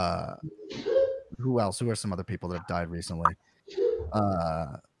who else? Who are some other people that have died recently?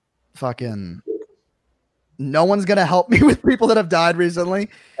 Fucking no one's gonna help me with people that have died recently.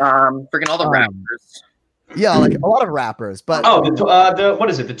 Freaking all the rappers. Yeah, like a lot of rappers. But the what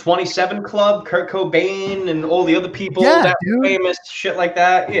is it? The 27 Club, Kurt Cobain, and all the other people that were famous, shit like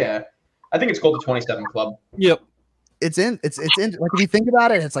that. Yeah, I think it's called the 27 Club. Yep, it's in. Like if you think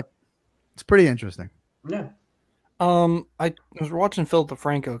about it, it's pretty interesting. Yeah. I was watching Philip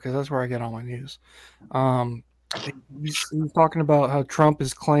DeFranco because that's where I get all my news. He's talking about how Trump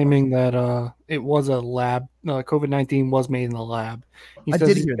is claiming that it was a lab. COVID-19 was made in the lab. I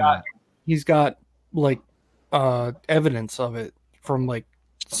did hear that. He's got like evidence of it from like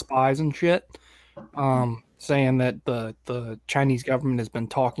spies and shit, saying that the Chinese government has been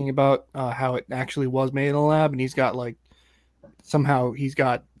talking about how it actually was made in a lab, and he's got like somehow he's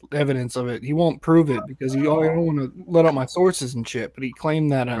got evidence of it. He won't prove it because I don't want to let out my sources and shit, but he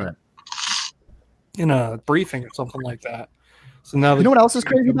claimed that in a briefing or something like that. So now you know what else is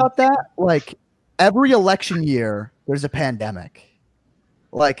crazy about that? Like every election year there's a pandemic.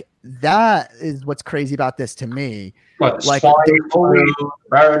 Like that is what's crazy about this to me. What, like swine flu,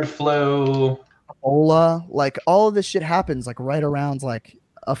 bird flu, Ebola, like all of this shit happens like right around like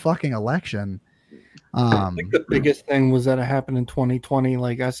a fucking election. I think the biggest thing was that it happened in 2020.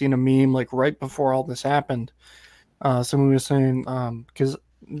 Like I seen a meme like right before all this happened. Someone was saying because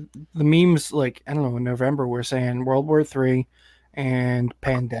the memes like I don't know in November we're saying World War III and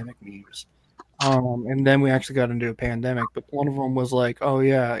pandemic memes. And then we actually got into a pandemic, but one of them was like, oh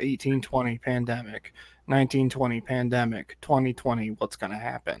yeah, 1820 pandemic, 1920 pandemic, 2020 what's gonna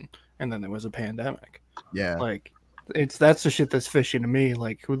happen, and then there was a pandemic. Yeah, like that's the shit that's fishy to me.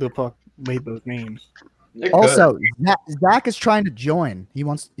 Like who the fuck made those memes? Also, Zach is trying to join.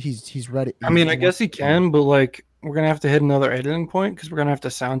 He's ready. I mean, I guess he can, but like we're gonna have to hit another editing point because we're gonna have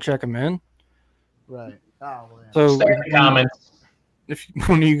to sound check him in. Right. Oh, well, yeah. So comments. If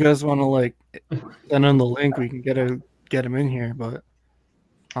one of you guys want to like send on the link, we can get him in here. But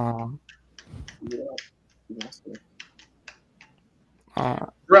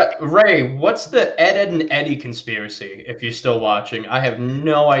Ray, what's the Ed and Eddie conspiracy? If you're still watching, I have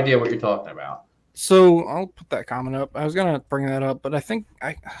no idea what you're talking about. So I'll put that comment up. I was gonna bring that up, but I think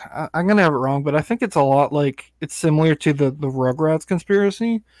I'm gonna have it wrong. But I think it's a lot like it's similar to the Rugrats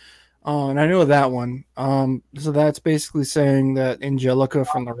conspiracy. And I know that one. So that's basically saying that Angelica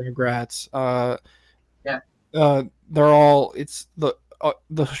from the Rugrats, they're all. It's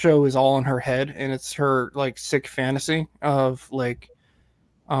the show is all in her head, and it's her like sick fantasy of like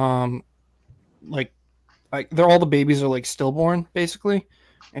they're all the babies are like stillborn basically,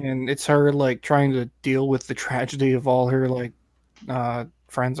 and it's her like trying to deal with the tragedy of all her like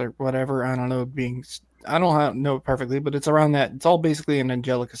friends or whatever. I don't know being. I don't know it perfectly, but it's around that. It's all basically in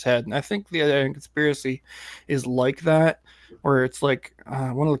Angelica's head. And I think the conspiracy is like that, where it's like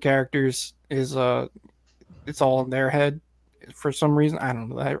one of the characters is it's all in their head for some reason. I don't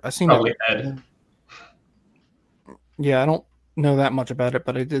know. I seen probably that. Ed. Yeah, I don't know that much about it,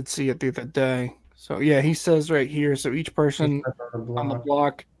 but I did see it the other day. So yeah, he says right here. So each person on the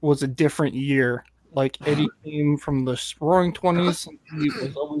block was a different year. Like Eddie came from the Roaring 20s, and he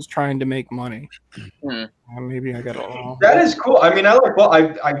was always trying to make money. Maybe I got it wrong. That is cool. I mean, I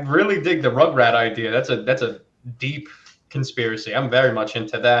really dig the Rugrat idea. That's a deep conspiracy. I'm very much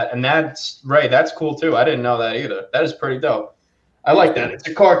into that, and that's cool too. I didn't know that either. That is pretty dope. I like that. It's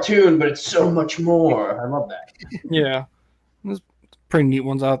a cartoon, but it's so much more. I love that. Yeah, there's pretty neat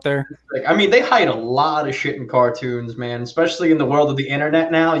ones out there. I mean, they hide a lot of shit in cartoons, man. Especially in the world of the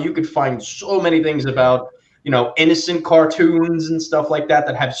internet now, you could find so many things about, innocent cartoons and stuff like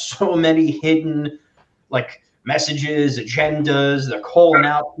that have so many hidden, like messages, agendas. They're calling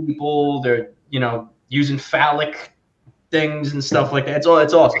out people. They're, using phallic things and stuff like that.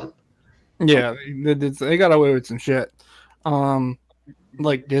 It's awesome. Yeah, they got away with some shit.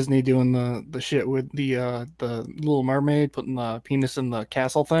 like Disney doing the shit with the Little Mermaid, putting the penis in the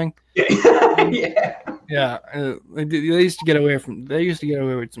castle thing. Yeah. Yeah, they used to get away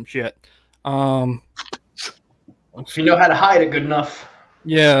with some shit. If you know how to hide it good enough.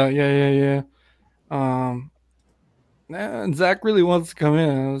 Yeah. And Zach really wants to come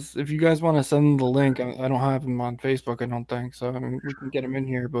in. If you guys want to send him the link, I don't have him on Facebook, I don't think. So I mean, we can get him in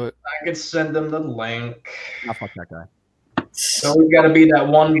here, but I could send them the link. Oh, fuck that guy. So we got to be that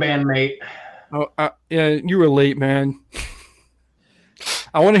one bandmate. yeah, you were late, man.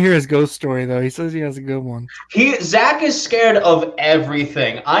 I want to hear his ghost story though. He says he has a good one. Zach is scared of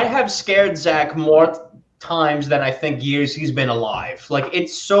everything. I have scared Zach more times than I think years he's been alive. Like,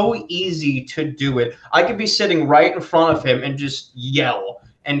 it's so easy to do it. I could be sitting right in front of him and just yell,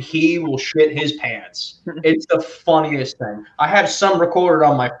 and he will shit his pants. It's the funniest thing. I have some recorded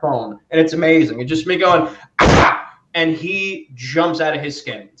on my phone, and it's amazing. It's just me going, ah! And he jumps out of his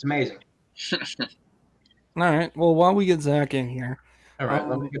skin. It's amazing. All right. Well, while we get Zach in here, all right,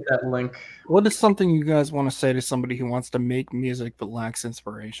 let me get that link. What is something you guys want to say to somebody who wants to make music but lacks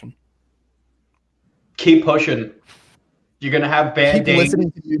inspiration? Keep pushing. You're gonna have bad days.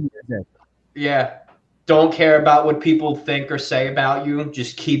 Listening to new music. Yeah. Don't care about what people think or say about you.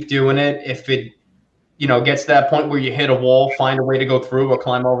 Just keep doing it. If it, gets to that point where you hit a wall, find a way to go through or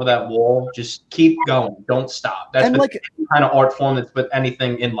climb over that wall. Just keep going. Don't stop. That's any kind of art form that's with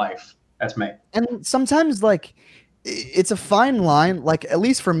anything in life. That's me. And sometimes, like, it's a fine line. Like, at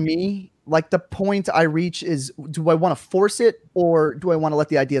least for me, like, the point I reach is, do I want to force it or do I want to let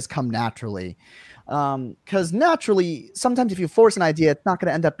the ideas come naturally? Because naturally, sometimes if you force an idea, it's not going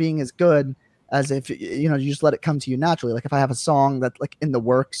to end up being as good as if you just let it come to you naturally. Like, if I have a song that's like in the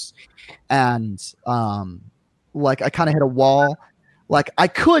works and like I kind of hit a wall, like I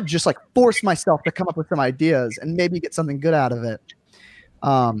could just like force myself to come up with some ideas and maybe get something good out of it.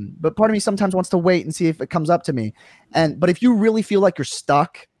 But part of me sometimes wants to wait and see if it comes up to me. But if you really feel like you're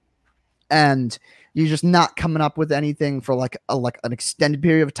stuck and you're just not coming up with anything for like an extended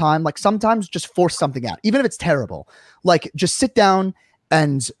period of time, like sometimes just force something out, even if it's terrible. Like, just sit down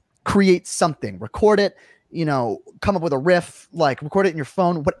and create something, record it, come up with a riff, like record it in your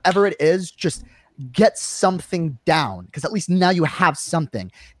phone, whatever it is, just get something down. Cause at least now you have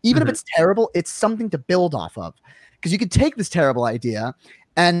something, even if it's terrible, it's something to build off of. Cause you could take this terrible idea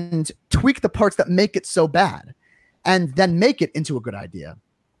and tweak the parts that make it so bad and then make it into a good idea.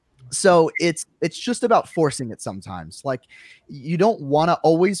 So it's just about forcing it sometimes. Like, you don't want to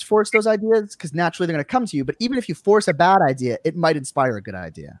always force those ideas because naturally they're going to come to you. But even if you force a bad idea, it might inspire a good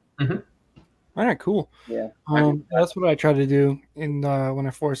idea. Mm-hmm. All right, cool. Yeah. That's what I try to do. And when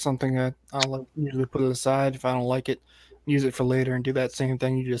I force something, I'll usually put it aside. If I don't like it, use it for later and do that same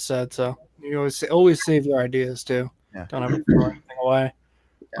thing you just said. So you always save your ideas too. Yeah. Don't ever throw anything away.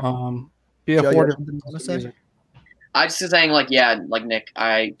 Be a hoarder. I just was saying, like Nick,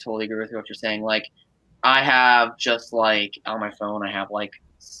 I totally agree with what you're saying. Like, I have just like on my phone, I have like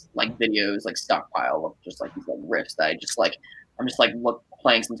videos, like stockpile of just like these like riffs that I'm just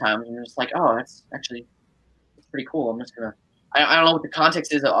playing sometimes and I'm just like, oh, that's actually pretty cool. I'm just gonna, I don't know what the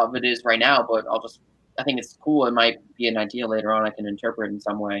context of it is right now, but I think it's cool. It might be an idea later on I can interpret in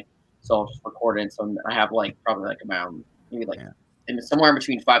some way. So I'll just record it. So I have probably about somewhere in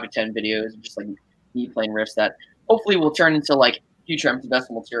between 5 to 10 videos, just like me playing riffs that hopefully will turn into future Empty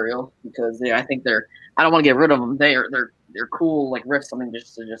Vessel material, because I think I don't want to get rid of them. They're cool, like riffs, something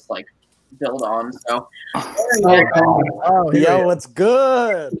just to build on. So yo, what's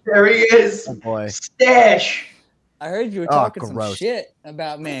good? There he is. Oh boy. Stash. I heard you were talking some gross. shit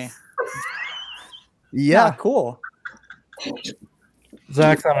about me. Yeah, cool.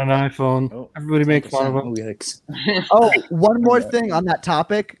 Zach's on an iPhone. Everybody make fun of him. Oh, one more thing on that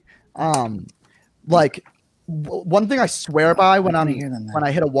topic. One thing I swear by when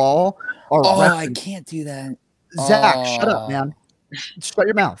I hit a wall. I can't do that. Zach, shut up, man. Shut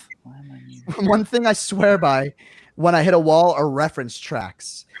your mouth. One thing I swear by when I hit a wall are reference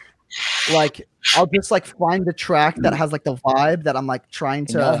tracks. Like, I'll just find the track that has the vibe that I'm trying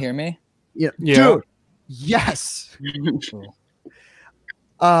to. Can y'all hear me? Yeah. Dude. Yes.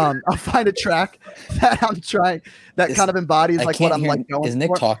 I'll find a track that I'm trying that kind of embodies what I'm going for. Is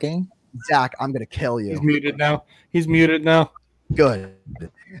Nick talking? Zach, I'm gonna kill you. He's muted now. Good.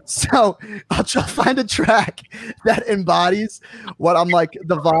 So I'll try to find a track that embodies what I'm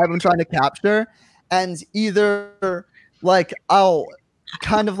the vibe I'm trying to capture, and either I'll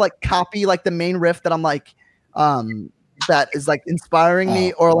kind of copy the main riff that I'm that is inspiring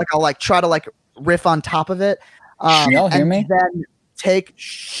me, or I'll try to riff on top of it. Can y'all hear me? Then take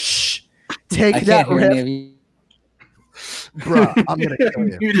that riff. Bruh, I'm gonna kill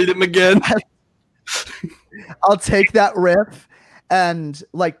you. You did him again. I'll take that riff and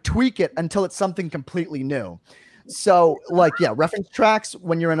like tweak it until it's something completely new. So like, yeah, reference tracks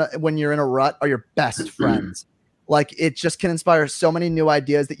when you're in a rut are your best friends. Like it just can inspire so many new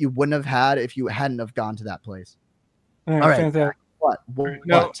ideas that you wouldn't have had if you hadn't have gone to that place. All right, All right. fantastic. What?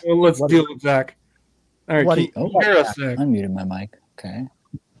 No, well, let's deal with Zach. All right, What can do you hear us, Zach? Unmuted my mic. Okay.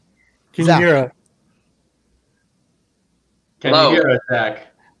 Can Zach. you hear us? Can Hello. you hear us, Zach?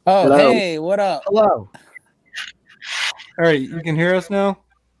 Oh, Hello? hey, what up? Hello. All right, you can hear us now?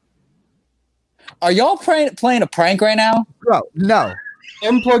 Are y'all playing a prank right now? Bro, no.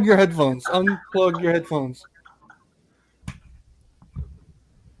 Unplug your headphones. Unplug your headphones.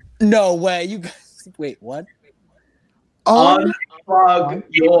 No way. You guys, wait, what? Unplug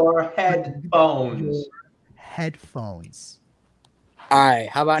your headphones. Headphones. All right,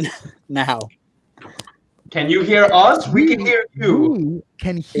 how about now? Can you hear us? We can hear you. We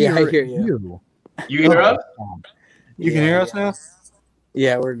can Yeah, hear, I hear you. you. You hear us? You can hear us now?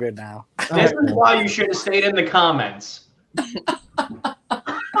 Yeah, we're good now. This is why you should have stayed in the comments.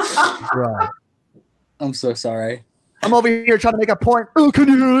 Bro. I'm so sorry. I'm over here trying to make a point. Oh, can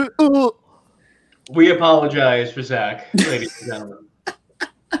you hear it? Oh. We apologize for Zach, ladies and gentlemen.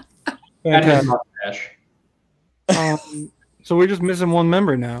 And his Fantastic. mustache. So we're just missing one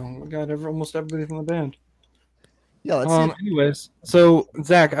member now. We got almost everybody from the band. Yeah, let's see. Anyways, so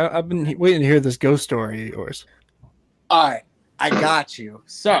Zach, I've been waiting to hear this ghost story of yours. All right, I got you.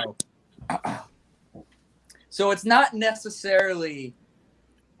 So it's not necessarily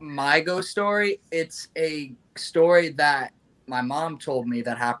my ghost story. It's a story that my mom told me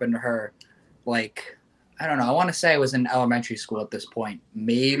that happened to her. Like, I don't know. I want to say I was in elementary school at this point,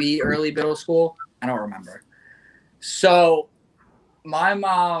 maybe early middle school. I don't remember. So my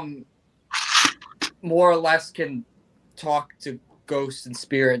mom more or less can talk to ghosts and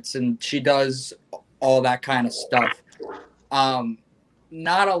spirits, and she does all that kind of stuff.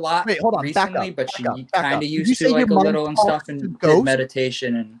 Not a lot Wait, hold on, back recently, up, but back she up, back kind up. of Did you used say to like your a mom little and talks stuff, to and did ghosts?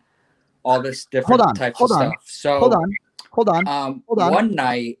 meditation and all this different types of stuff. So Hold on. hold on. One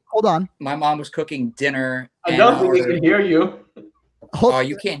night, Hold on. my mom was cooking dinner. I and don't think we can hear you. Hold, Oh,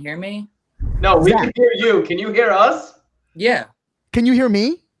 you can't hear me? No, we Zach. can hear you. Can you hear us? Yeah. Can you hear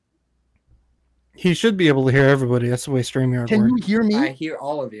me? He should be able to hear everybody. That's the way StreamYard Can works. you hear me? I hear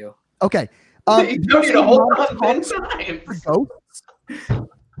all of you. Okay. You don't need to hold on 10 for times. ghosts?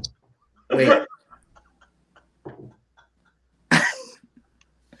 Wait,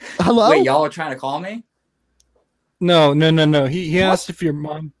 Hello? wait, y'all are trying to call me? No. He asked if your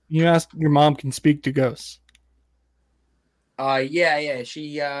mom. You asked your mom can speak to ghosts. Yeah.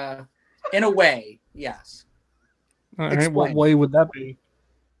 She, in a way, yes. All right. What Explain. way would that be?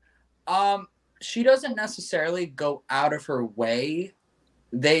 She doesn't necessarily go out of her way.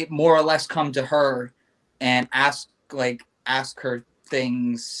 They more or less come to her and ask her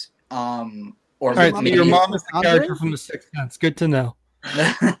things. Or All right. So maybe- your mom is the Andre? character from The Sixth Sense. Good to know. Was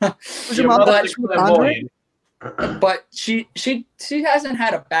your Your mom mother that is with clairvoyant. Andre? But she hasn't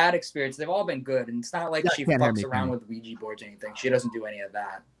had a bad experience. They've all been good, and it's not like Yeah, she can't hear fucks me, around can with Ouija boards or anything. She doesn't do any of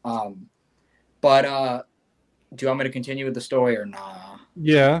that. But do you want me to continue with the story or nah?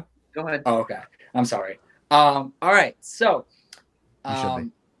 Yeah. Go ahead. Oh, okay. I'm sorry. All right. So, You should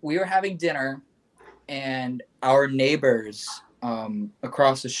be. we were having dinner, and our neighbors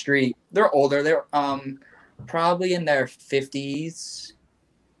across the street, they're older. They're probably in their 50s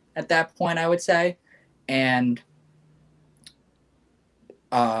at that point, I would say. And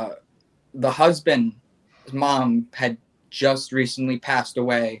the husband's mom had just recently passed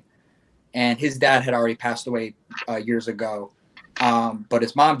away, and his dad had already passed away years ago. But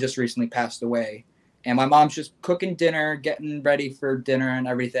his mom just recently passed away, and my mom's just cooking dinner, getting ready for dinner and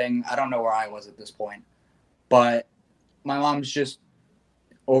everything. I don't know where I was at this point, but my mom's just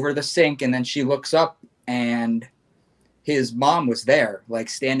over the sink, and then she looks up, and his mom was there, like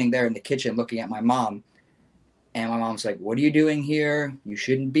standing there in the kitchen looking at my mom. And my mom's like, "What are you doing here? You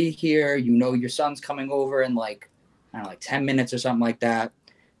shouldn't be here. You know your son's coming over in like, I don't know, like 10 minutes or something like that."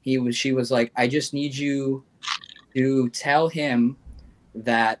 She was like, "I just need you to tell him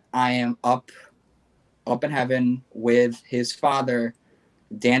that I am up in heaven with his father,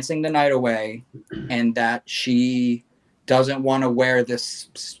 dancing the night away, and that she doesn't want to wear this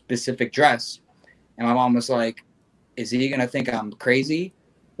specific dress." And my mom was like, "Is he gonna think I'm crazy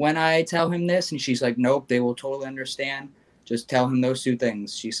when I tell him this?" And she's like, "Nope, they will totally understand. Just tell him those two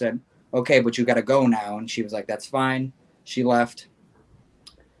things." She said, "Okay, but you gotta go now." And she was like, "That's fine." She left.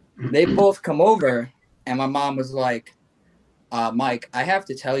 They both come over, and my mom was like, "Mike, I have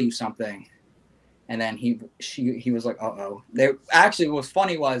to tell you something." And then he was like, uh-oh. They actually, what was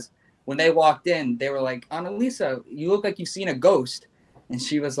funny was when they walked in, they were like, Annalisa, you look like you've seen a ghost. And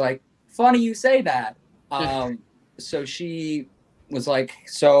she was like, funny you say that. So she was like,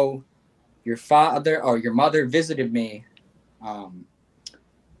 so your father or your mother visited me a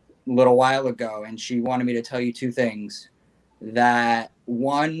little while ago, and she wanted me to tell you two things. That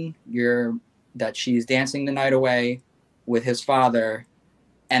one, that she's dancing the night away with his father,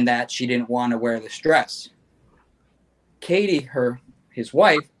 and that she didn't want to wear this dress. Katie, his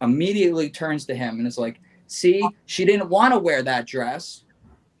wife, immediately turns to him and is like, see, she didn't want to wear that dress.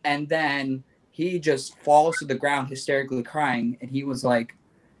 And then he just falls to the ground hysterically crying. And he was like,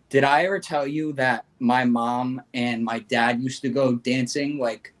 did I ever tell you that my mom and my dad used to go dancing?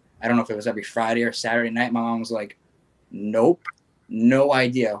 Like, I don't know if it was every Friday or Saturday night. My mom was like, nope, no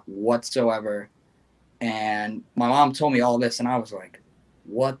idea whatsoever. And my mom told me all this, and I was like,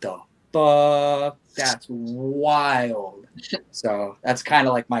 what the fuck? That's wild. So that's kind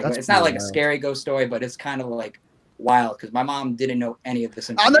of like it's not like a scary ghost story, but it's kind of like wild because my mom didn't know any of this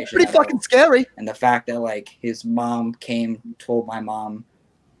information. That's pretty fucking scary. And the fact that like his mom told my mom,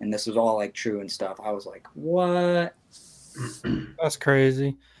 and this was all like true and stuff, I was like, what? That's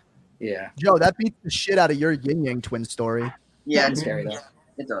crazy. Yeah. Joe, that beats the shit out of your yin yang twin story. Yeah, It's scary though.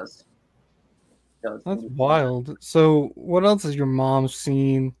 It does. That's wild. So, what else has your mom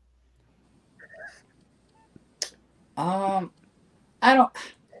seen? I don't.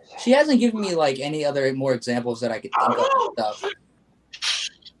 She hasn't given me like any other more examples that I could think of and stuff.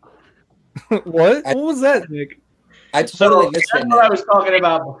 What was that, Nick? I totally missed That's it. what I was talking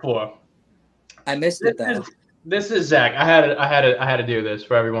about before. I missed it though. This is Zach. I had to do this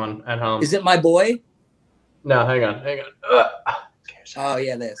for everyone at home. Is it my boy? No, hang on. Oh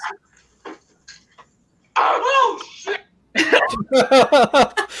yeah, this. Oh, shit.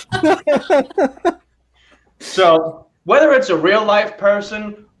 So whether it's a real life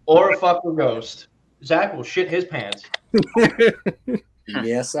person or a fucking ghost, Zach will shit his pants.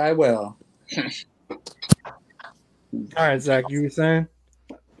 Yes, I will. All right, Zach, you were saying?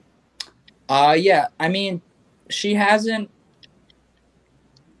 Yeah. I mean, she definitely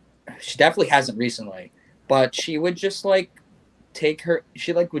hasn't recently, but she would just like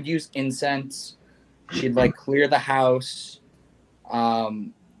she like would use incense. She'd like clear the house,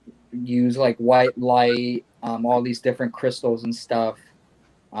 use like white light, all these different crystals and stuff.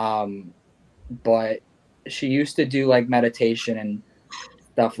 But she used to do like meditation and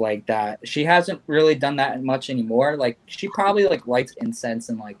stuff like that. She hasn't really done that much anymore. Like she probably like lights incense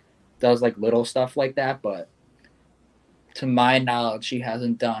and like does like little stuff like that, but to my knowledge, she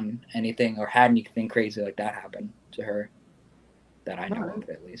hasn't done anything or had anything crazy like that happen to her that I know of,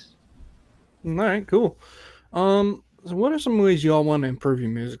 at least. All right, cool. So what are some ways you all want to improve your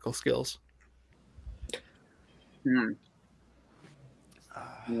musical skills? I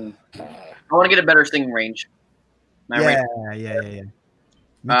want to get a better singing range. Yeah.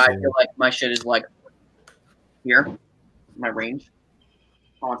 I feel like my shit is like here, my range.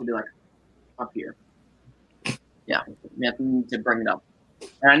 I want to be like up here. Yeah, we have to bring it up.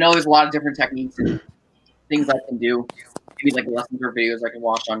 And I know there's a lot of different techniques and things I can do. Maybe like lessons or videos I can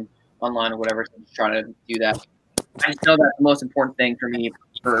watch online or whatever to try to do that. I just know that the most important thing for me,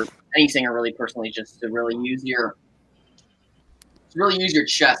 for any singer really personally, is just to really use your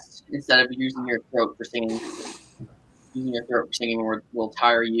chest instead of using your throat for singing. Using your throat for singing will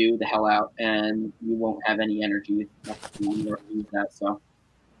tire you the hell out, and you won't have any energy to use that. So, All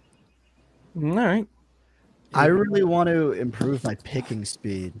right. I really want to improve my picking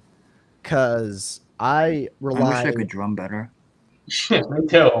speed because I rely. I wish I could drum better. Me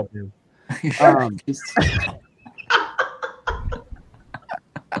too.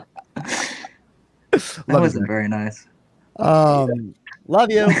 That wasn't very nice. Love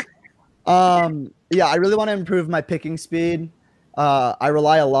you. Yeah, I really want to improve my picking speed. I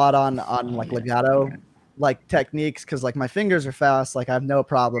rely a lot on like legato like techniques because like my fingers are fast. Like I have no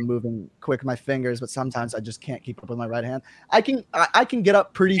problem moving quick with my fingers, but sometimes I just can't keep up with my right hand. I can get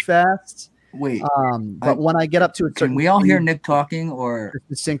up pretty fast. Wait. But when I get up to a certain Can we all hear Nick talking, or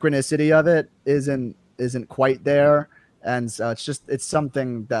the synchronicity of it isn't quite there, and so it's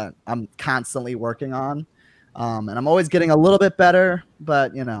something that I'm constantly working on, and I'm always getting a little bit better.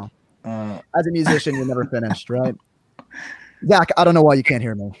 But you know, as a musician, you're never finished, right? Zach, I don't know why you can't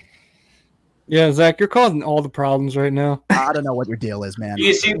hear me. Yeah, Zach, you're causing all the problems right now. I don't know what your deal is, man.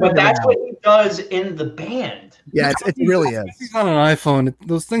 You see, but that's what he does in the band. Yeah, it really is. He's on an iPhone.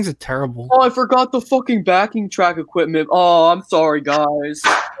 Those things are terrible. Oh, I forgot the fucking backing track equipment. Oh, I'm sorry, guys.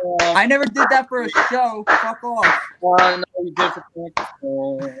 I never did that for a show. Fuck off. No, you did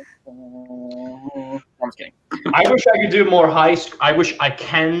for I'm just kidding. I wish I could do more I wish I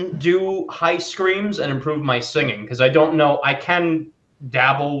can do high screams and improve my singing, because I don't know. I can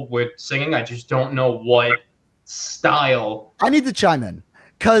dabble with singing. I just don't know what style. I need to chime in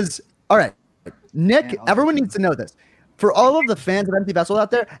because, all right, Nick, everyone needs to know this. For all of the fans of Empty Vessel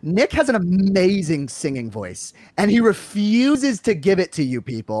out there, Nick has an amazing singing voice, and he refuses to give it to you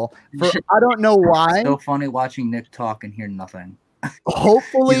people. I don't know why. It's so funny watching Nick talk and hear nothing.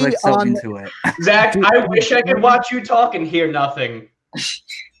 Hopefully, He's like so into it. Zach, I wish I could watch you talk and hear nothing.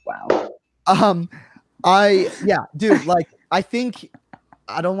 Wow. Dude, like, I think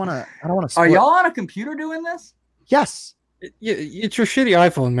I don't want to. Are y'all on a computer doing this? Yes. Yeah, it's your shitty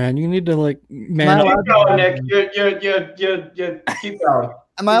iPhone, man. You need to like man. Keep going, Nick. You keep going.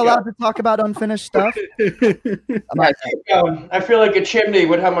 Am I allowed to talk about unfinished stuff? Keep going. I feel like a chimney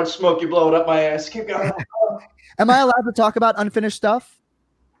with how much smoke you blowing up my ass. Keep going. Am I allowed to talk about unfinished stuff?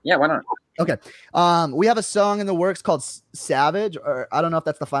 Yeah, why not? Okay. We have a song in the works called Savage, or I don't know if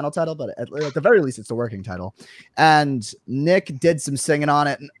that's the final title, but at the very least, it's the working title. And Nick did some singing on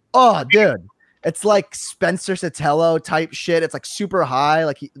it. And oh, dude, it's like Spencer Sotelo type shit. It's like super high.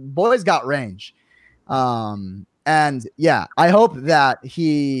 Like, boy's got range. And yeah, I hope that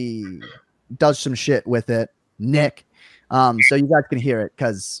he does some shit with it, Nick. So you guys can hear it,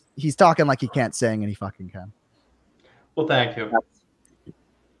 because he's talking like he can't sing, and he fucking can. Well, thank you.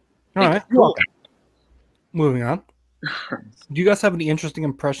 All right, cool. Moving on. Do you guys have any interesting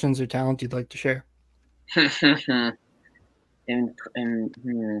impressions or talent you'd like to share?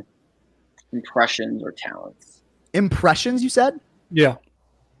 Impressions or talents? Impressions, you said? Yeah.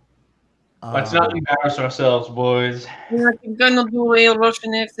 Let's not embarrass ourselves, boys. I can kind of do a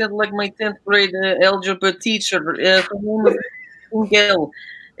Russian accent like my 10th grade algebra teacher. Her name is Ingel.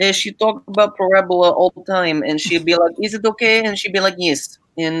 She talked about parabola all the time, and she'd be like, "Is it okay?" And she'd be like, "Yes."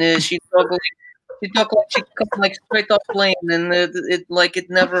 And she'd talk like she come like straight off plane, and it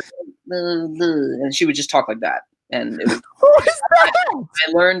never. And she would just talk like that, and it was. Who is that?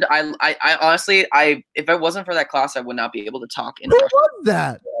 I learned. I honestly, if it wasn't for that class, I would not be able to talk in Who Russian was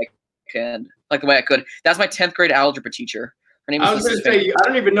that? like the way I could. That's my 10th grade algebra teacher. Her name I was going to say, I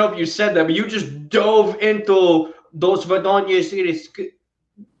don't even know if you said that, but you just dove into those Vadonye series,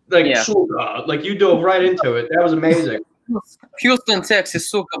 like you dove right into it. That was amazing. Houston, Texas,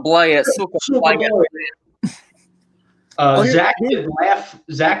 suka blaya, suka blaya.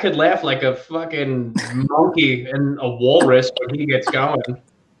 Zach could laugh like a fucking monkey and a walrus when he gets going.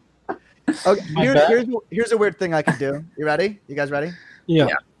 Okay, here's a weird thing I could do. You ready? You guys ready? Yeah.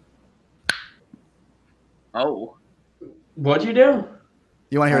 Oh. What'd you do?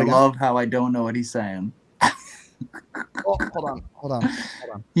 You want to hear I it again? love how I don't know what he's saying. Oh, hold on.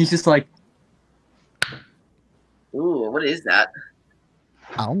 He's just like, Ooh, what is that?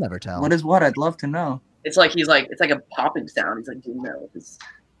 I'll never tell. what is what? I'd love to know. It's like it's like a popping sound. He's like doing that with his.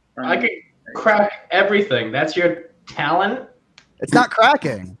 I could crack everything. That's your talent? It's not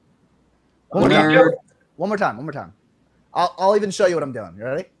cracking. One more time. I'll even show you what I'm doing. You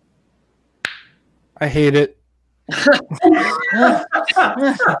ready? I hate it.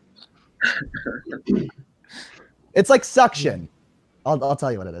 It's like suction. I'll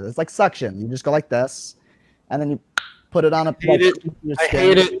tell you what it is. It's like suction. You just go like this, and then you put it on a. I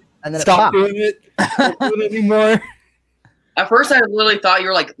hate it. And then Stop doing it. Don't do it anymore. At first, I literally thought you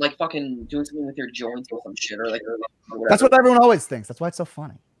were like fucking doing something with your joints or some shit or whatever. That's what everyone always thinks. That's why it's so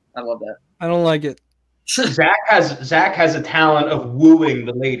funny. I love that. I don't like it. Zach has a talent of wooing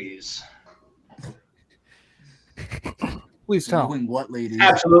the ladies. Please tell. Doing what, ladies?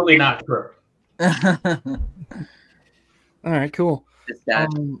 Absolutely not true. All right, cool.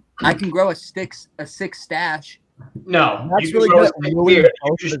 I can grow a sick stash. No, That's you really grow good. a thick beard.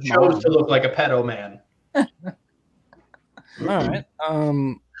 You just chose to look like a pedo man. All right.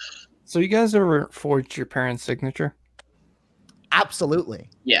 So you guys ever forged your parents' signature? Absolutely.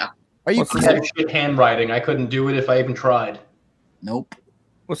 Yeah. Are you I have shit handwriting. I couldn't do it if I even tried. Nope.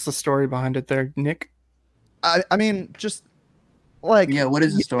 What's the story behind it there, Nick? I mean, just like Yeah, what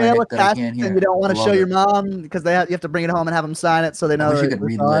is the you story fail a that I test can't hear? and you don't want to Love show it. your mom because you have to bring it home and have them sign it so they know. I wish you that could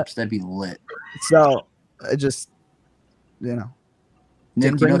read saw it. lips. That'd be lit. So I just, Nick,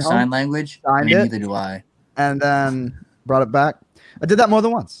 Didn't you bring know it home, sign language? signed Me it. neither do I. and then brought it back. I did that more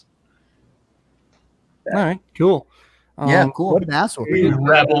than once. All right, cool. Yeah, cool. What an asshole. You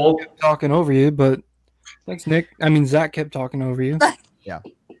rebel. Talking over you, but thanks, Nick. I mean, Zach kept talking over you.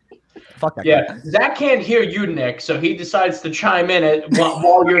 Fuck that guy. Yeah, Zach can't hear you, Nick, so he decides to chime in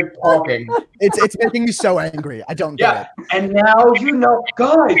while you're talking. It's making me so angry. I don't get Yeah, it. and now you know,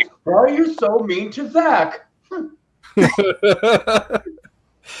 guys, why are you so mean to Zach?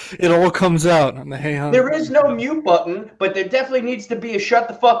 It all comes out on the Hey Hun. There is no mute button, but there definitely needs to be a shut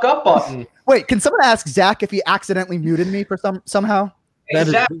the fuck up button. Wait, can someone ask Zach if he accidentally muted me for somehow? Hey,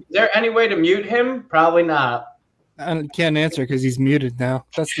 Zach, is there any way to mute him? Probably not. I can't answer because he's muted now.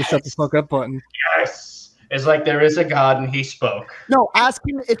 That's the shut the fuck up button. Yes. It's like there is a God and he spoke. No, ask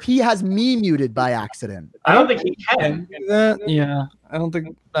him if he has me muted by accident. I don't think he can. Do that? Yeah, I don't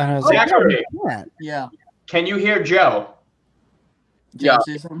think that has. Zachary, Yeah. can you hear Joe? Yeah.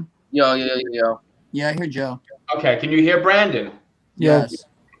 Say something? Yo. Yeah, I hear Joe. Okay, can you hear Brandon? Yes.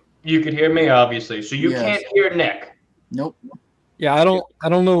 You could hear me, obviously. So you Yes. can't hear Nick. Nope. Yeah, I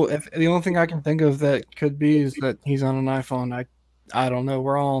don't know if the only thing I can think of that could be is that he's on an iPhone. I don't know.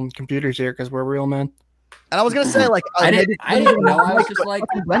 We're all on computers here because we're real men. And I was gonna say like I didn't know. I was just like,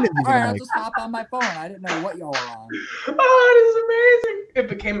 Brendan's all right, I'll like, just hop on my phone. I didn't know what y'all were on. Oh, it is amazing. It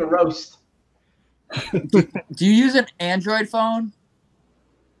became a roast. Do you use an Android phone?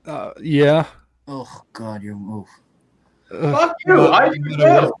 Yeah. Oh God, you're oof. Fuck you. I do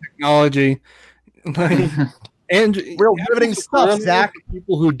too. Technology. Like, and real riveting stuff, Zach.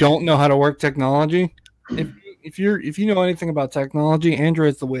 People who don't know how to work technology. If you know anything about technology,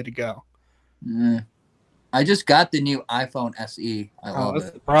 Android's the way to go. I just got the new iPhone SE. I love That's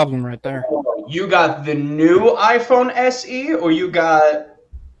it. the problem right there. You got the new iPhone SE or you got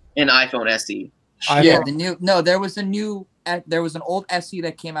An iPhone SE. Yeah, the new. No, there was an old SE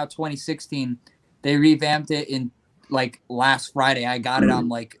that came out 2016. They revamped it in like last Friday. I got it on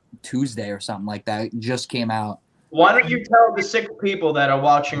like Tuesday or something like that. It just came out. Why don't you tell the 6 people that are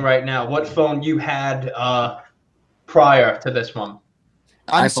watching right now what phone you had prior to this one?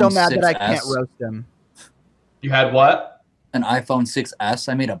 I'm so iPhone mad that I 6S. can't roast him. You had what? An iPhone 6S.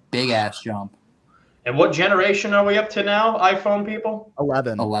 I made a big ass jump. And what generation are we up to now, iPhone people?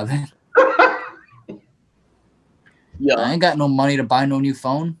 11. 11. Yeah. I ain't got no money to buy no new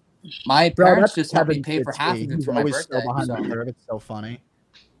phone. My Bro, parents that's just helped me Kevin's pay for half of He's it for my always birthday. so behind the So curve. It's so funny.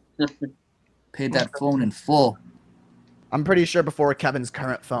 paid that phone in full. I'm pretty sure before Kevin's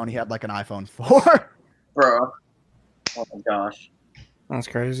current phone, he had like an iPhone 4. Bro. Oh my gosh. That's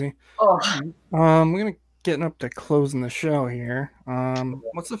crazy. Oh. We're gonna getting up to closing the show here.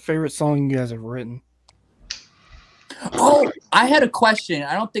 What's the favorite song you guys have written? Oh, I had a question.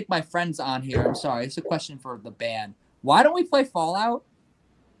 I don't think my friend's on here. I'm sorry. It's a question for the band. Why don't we play Fallout?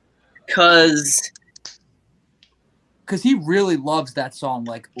 Because He really loves that song.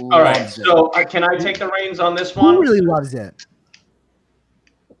 Like, All right, loves it. so can I take the reins on this one? Who really loves it?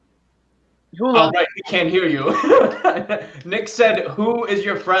 Oh, right, he can't hear you. Nick said, "Who is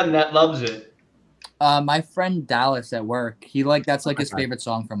your friend that loves it?" My friend Dallas at work. That's like his favorite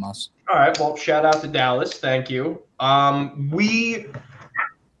song from us. All right, well, shout out to Dallas. Thank you.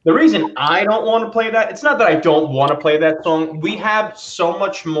 The reason I don't want to play that, it's not that I don't want to play that song. We have so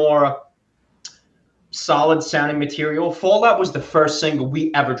much more solid sounding material. Fallout was the first single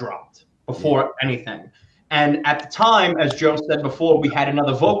we ever dropped before anything. And at the time, as Joe said before, we had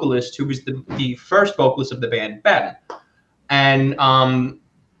another vocalist who was the first vocalist of the band, Ben. And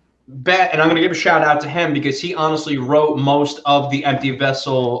Ben, and I'm going to give a shout out to him because he honestly wrote most of the Empty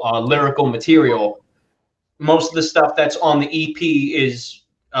Vessel lyrical material. Most of the stuff that's on the EP is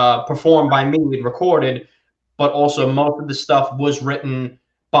performed by me and recorded, but also most of the stuff was written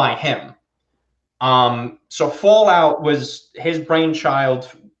by him. So Fallout was his brainchild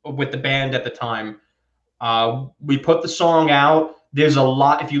with the band at the time. We put the song out. There's a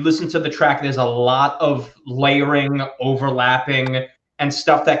lot, if you listen to the track, there's a lot of layering, overlapping, and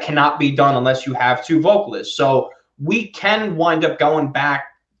stuff that cannot be done unless you have 2 vocalists. So we can wind up going back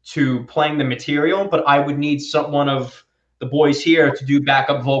to playing the material, but I would need one of the boys here to do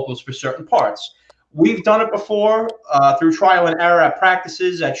backup vocals for certain parts. We've done it before through trial and error at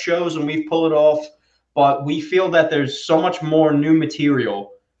practices, at shows, and we've pulled it off. But we feel that there's so much more new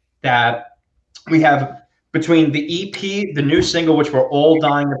material that we have between the EP, the new single, which we're all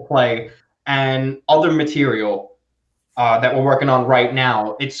dying to play, and other material that we're working on right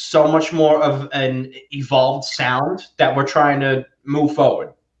now. It's so much more of an evolved sound that we're trying to move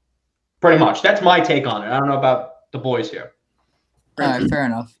forward. Pretty much. That's my take on it. I don't know about the boys here. All right, fair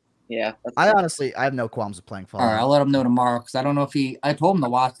enough. Yeah. I have no qualms with playing Fallout. All right, I'll let him know tomorrow because I don't know if I told him to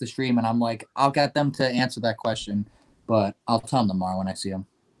watch the stream and I'm like, I'll get them to answer that question, but I'll tell him tomorrow when I see him.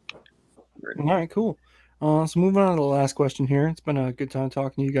 All right, cool. So moving on to the last question here. It's been a good time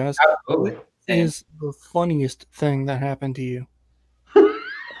talking to you guys. Absolutely. What is the funniest thing that happened to you?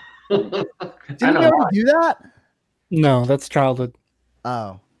 Didn't we already do that? No, that's childhood.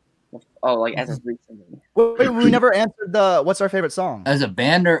 Oh. Oh, like as of recently. Wait, we never answered the what's our favorite song? As a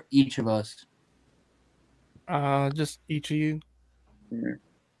band or each of us? Just each of you.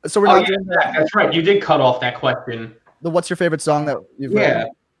 So we're Oh, not yeah, doing the, that's right. You did cut off that question. what's your favorite song that you've Yeah.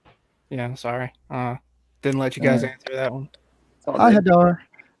 written? Yeah, sorry. Didn't let you guys answer that one. It's all Hi, good.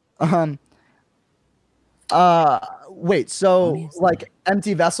 Hadar. Wait, so like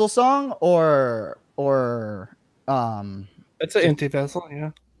Empty Vessel song or It's an empty vessel,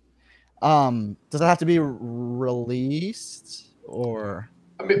 yeah. does it have to be released or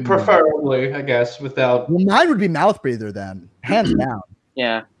I mean, preferably, I guess, without. well, mine would be Mouth Breather then, hands down.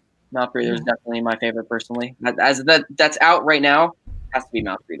 Yeah, Mouth Breather is definitely my favorite personally. That's out right now, has to be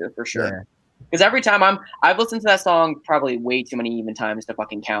Mouth Breather for sure. Yeah. Because every time I've listened to that song probably way too many even times to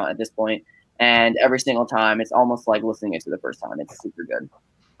fucking count at this point, and every single time it's almost like listening it to the first time. It's super good.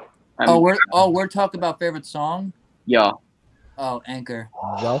 We're talking about favorite song. Yeah, Oh, Anchor.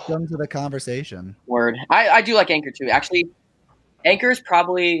 Welcome to the conversation. word. I do like Anchor too. Actually, Anchor is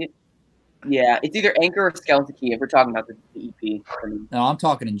probably it's either Anchor or Skeleton Key if we're talking about the EP. For me. No, I'm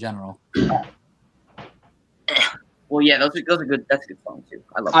talking in general. Well, yeah, those are good. That's a good song too.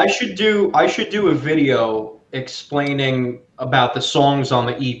 I love. I should do a video explaining about the songs on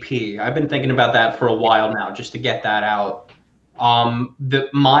the EP. I've been thinking about that for a while now, just to get that out.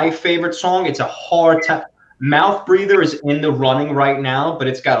 My favorite song, it's a hard tie. Mouth Breather is in the running right now, but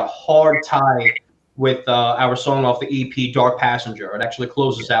it's got a hard tie with our song off the EP, Dark Passenger. It actually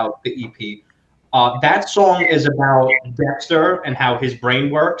closes out the EP. That song is about Dexter and how his brain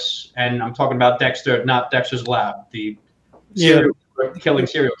works, and I'm talking about Dexter, not Dexter's Lab, the killing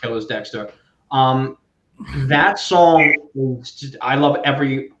serial killers Dexter. That song is just, I love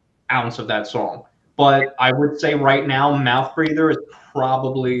every ounce of that song. But I would say right now, Mouth Breather is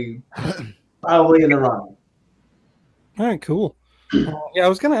probably in the running. All right, cool. Yeah, I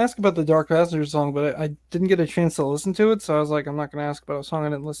was gonna ask about the Dark Passenger song, but I didn't get a chance to listen to it, so I was like, I'm not gonna ask about a song I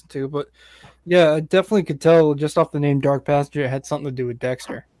didn't listen to. But yeah, I definitely could tell just off the name Dark Passenger it had something to do with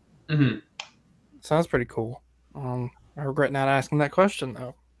Dexter. Mm-hmm. Sounds pretty cool. I regret not asking that question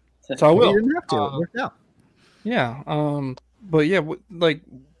though, so I will. You didn't have to. It worked out. Yeah. But yeah,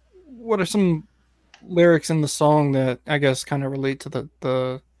 what are some lyrics in the song that I guess kind of relate to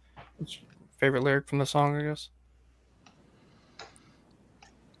the favorite lyric from the song? I guess.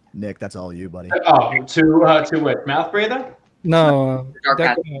 Nick, that's all you, buddy. Oh, to what? Mouth Breather? No,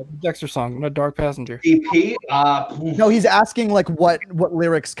 Dark Dexter song, no Dark Passenger. EP? No, he's asking like what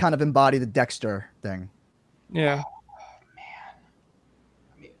lyrics kind of embody the Dexter thing. Yeah.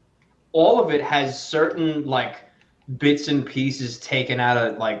 All of it has certain like bits and pieces taken out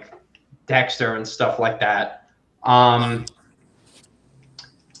of like Dexter and stuff like that. I'm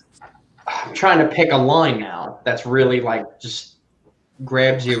trying to pick a line now that's really like just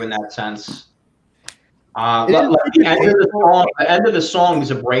grabs you in that sense. The end of the song is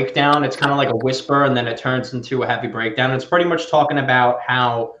a breakdown. It's kind of like a whisper, and then it turns into a heavy breakdown. It's pretty much talking about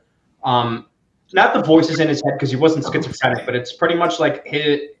how, not the voices in his head because he wasn't schizophrenic, but it's pretty much like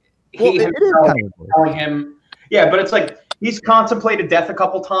he himself telling him, yeah. But it's like he's contemplated death a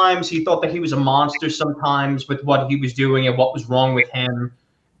couple times. He thought that he was a monster sometimes with what he was doing and what was wrong with him,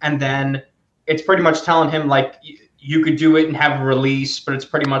 and then it's pretty much telling him like, you could do it and have a release, but it's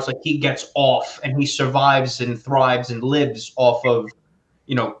pretty much like he gets off and he survives and thrives and lives off of,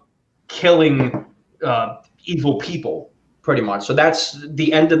 killing evil people, pretty much. So that's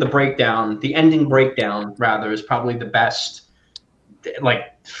the end of the breakdown. The ending breakdown, rather, is probably the best,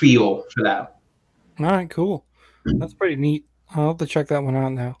 like, feel for that. All right, cool. That's pretty neat. I'll have to check that one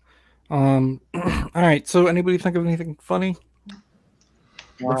out now. All right, so anybody think of anything funny?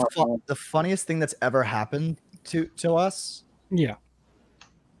 The funniest thing that's ever happened to us? Yeah.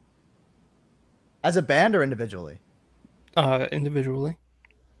 As a band or individually? Individually.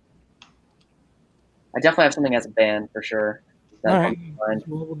 I definitely have something as a band for sure. All right.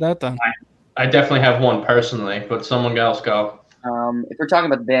 Well, with that then. I definitely have one personally, but someone else go. If we're talking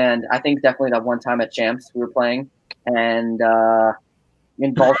about the band, I think definitely that one time at Champs we were playing and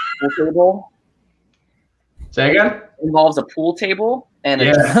involved a pool table. Say again? Involves a pool table and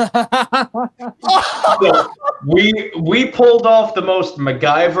we pulled off the most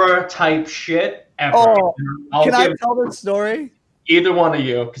MacGyver type shit ever. Oh, can I tell this story? Either one of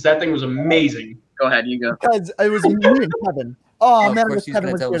you, because that thing was amazing. Go ahead, you go. Because it was me and Kevin. Oh man,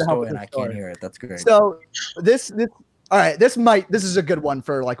 Kevin was here to help with and the I story. can't hear it. That's great. So this all right. This is a good one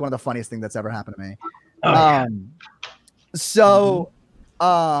for like one of the funniest things that's ever happened to me. So,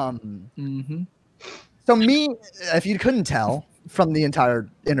 Mm-hmm. so me, if you couldn't tell from the entire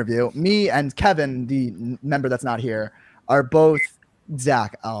interview, me and Kevin, the member that's not here, are both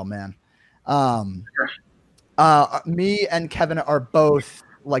Zach. Oh man. Me and Kevin are both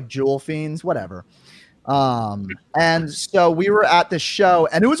like Jewel fiends, whatever. And so we were at the show,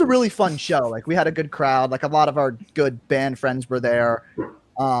 and it was a really fun show. Like, we had a good crowd. Like, a lot of our good band friends were there.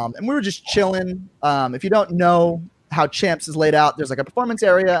 And we were just chilling. If you don't know how Champs is laid out, there's like a performance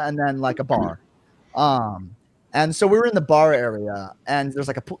area and then like a bar. And so we were in the bar area, and there's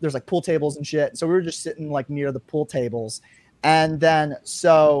like pool tables and shit. So we were just sitting like near the pool tables. And then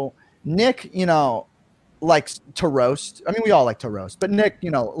so Nick, you know, likes to roast. I mean, we all like to roast, but Nick,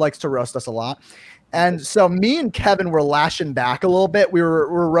 you know, likes to roast us a lot. And so me and Kevin were lashing back a little bit. We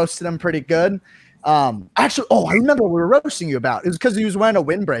were roasting him pretty good. Actually, I remember what we were roasting you about. It was because he was wearing a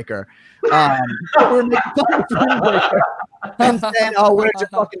windbreaker. We were making fun of his windbreaker and saying, "Oh, where's your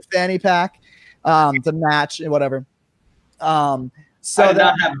fucking fanny pack to match and whatever." So I did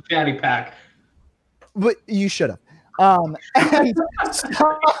not have a fanny pack. But you should have. And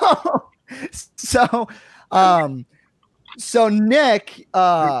so Nick,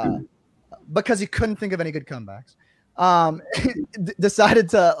 because he couldn't think of any good comebacks, decided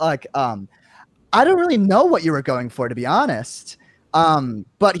to like, I don't really know what you were going for, to be honest.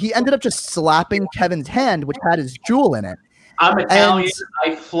 But he ended up just slapping Kevin's hand, which had his jewel in it. I'm Italian.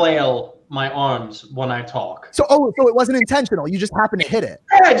 I flail my arms when I talk. So it wasn't intentional. You just happened to hit it.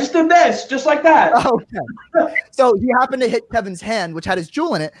 Yeah, just did this, just like that. Okay. So he happened to hit Kevin's hand, which had his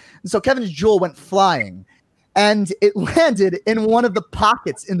jewel in it. And so Kevin's jewel went flying. And it landed in one of the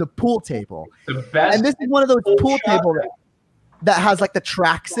pockets in the pool table. The best. And this is one of those pool tables that has like the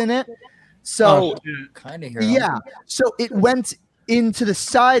tracks in it. So Kind of. yeah. So it went into the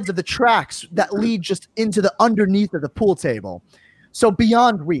sides of the tracks that lead just into the underneath of the pool table. So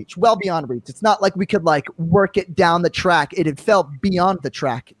beyond reach, well beyond reach. It's not like we could like work it down the track. It had fell beyond the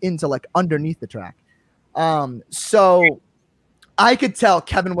track into like underneath the track. So I could tell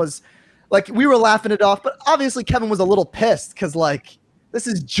Kevin was like, we were laughing it off, but obviously Kevin was a little pissed because like, this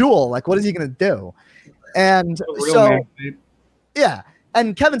is Jewel. Like, what is he going to do? And so, yeah.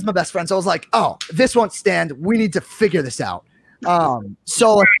 And Kevin's my best friend. So I was like, oh, this won't stand. We need to figure this out.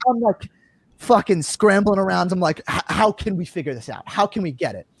 So like, I'm like fucking scrambling around. I'm like, how can we figure this out? How can we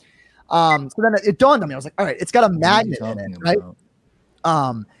get it? So then it dawned on me. I was like, all right, it's got a magnet in it, right?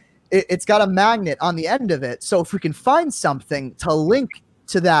 It's got a magnet on the end of it. So if we can find something to link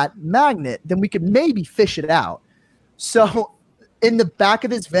to that magnet, then we could maybe fish it out. So in the back of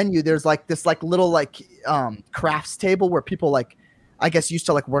this venue, there's like this like little like crafts table where people like, I guess, used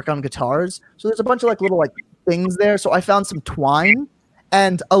to like work on guitars. So there's a bunch of like little like things there. So I found some twine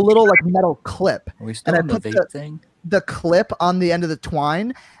and a little like metal clip. Are we still on the vape thing? The clip on the end of the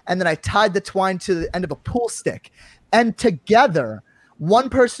twine, and then I tied the twine to the end of a pool stick. And together, one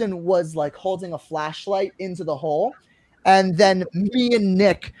person was like holding a flashlight into the hole, and then me and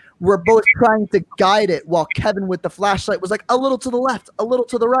Nick were both trying to guide it while Kevin with the flashlight was like a little to the left, a little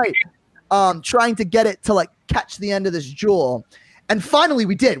to the right, trying to get it to like catch the end of this jewel. And finally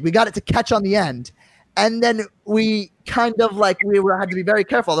we did. We got it to catch on the end. And then we kind of like, had to be very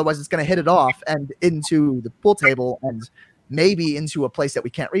careful. Otherwise it's going to hit it off and into the pool table and maybe into a place that we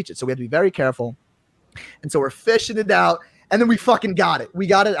can't reach it. So we had to be very careful. And so we're fishing it out. And then we fucking got it. We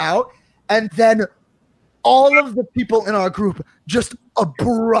got it out. And then all of the people in our group just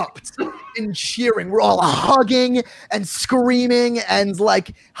erupt in cheering. We're all hugging and screaming and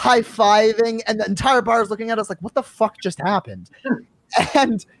like high-fiving. And the entire bar is looking at us like, what the fuck just happened?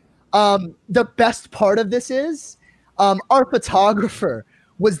 And the best part of this is our photographer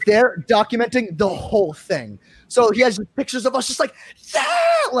was there documenting the whole thing. So he has pictures of us just like, yeah!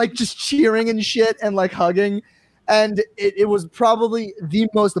 Like just cheering and shit and like hugging. And it was probably the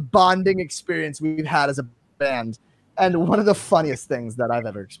most bonding experience we've had as a band. And one of the funniest things that I've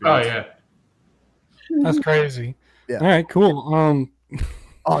ever experienced. Oh, yeah. That's crazy. Yeah. All right, cool.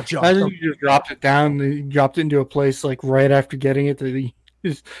 Oh, Joe. Imagine you just dropped it down, you dropped it into a place like right after getting it that you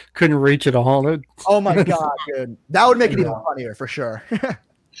just couldn't reach it all. Oh my god, dude. That would make it even funnier for sure.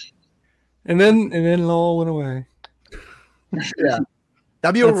 and then it all went away. Yeah.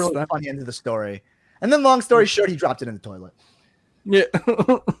 That'd be a really funny end to the story. And then long story short, he dropped it in the toilet. Yeah.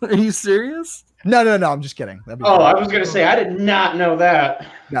 Are you serious? No. I'm just kidding. I was going to say, I did not know that.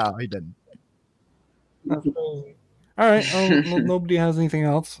 No, he didn't. That's crazy. All right. Nobody has anything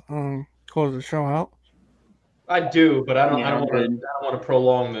else. Close the show out. I do, but I don't want to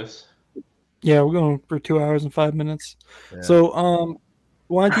prolong this. Yeah, we're going for 2 hours and 5 minutes. Yeah. So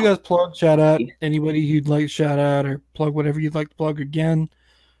Why don't you guys plug, shout out anybody you'd like to shout out, or plug whatever you'd like to plug again?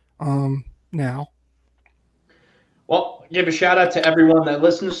 Now. Well, give a shout out to everyone that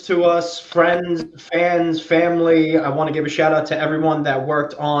listens to us, friends, fans, family. I want to give a shout out to everyone that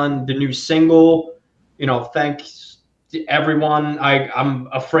worked on the new single. Thanks to everyone. I'm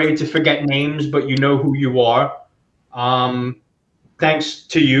afraid to forget names, but you know who you are. Thanks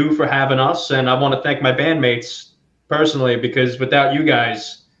to you for having us, and I want to thank my bandmates personally, because without you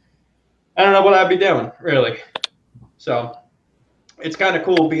guys, I don't know what I'd be doing, really. So it's kind of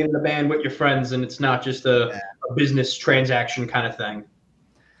cool being in the band with your friends, and it's not just a business transaction kind of thing.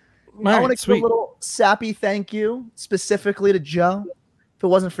 I want to give a little sappy thank you specifically to Joe. If it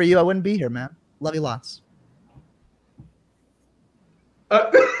wasn't for you, I wouldn't be here, man. Love you lots. I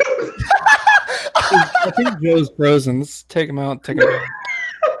think Joe's frozen. Let's take him out. Take him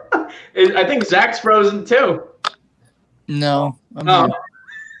out. I think Zach's frozen too. No.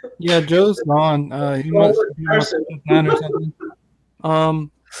 Yeah, Joe's gone. He must be down or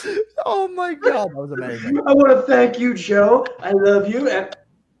something. Oh my God, that was amazing. I want to thank you, Joe. I love you.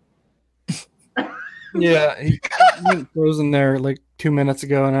 Yeah, he went frozen there like 2 minutes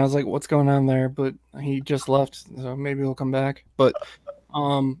ago, and I was like, "What's going on there?" But he just left, so maybe he'll come back. But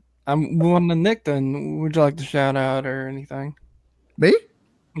I'm moving on to Nick. Then, would you like to shout out or anything? Me?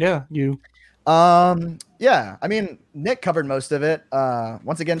 Yeah, you. Yeah. I mean, Nick covered most of it.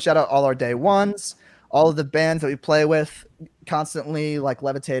 Once again, shout out all our day ones, all of the bands that we play with constantly, like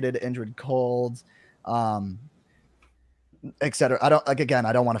Levitated, Injured Cold, etc. I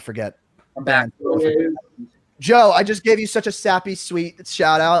don't want to forget. Joe, I just gave you such a sappy, sweet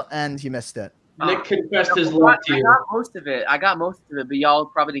shout out, and you missed it. Nick confessed his love to you. I got most of it, but y'all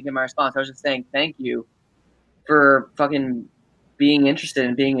probably didn't get my response. I was just saying thank you for fucking being interested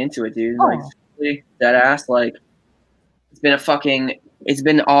and being into it, dude. Like, really, dead ass. Like, it's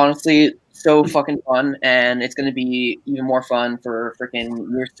been honestly so fucking fun, and it's gonna be even more fun for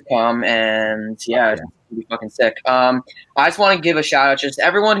freaking years to come. And yeah, it's gonna be fucking sick. I just want to give a shout out to just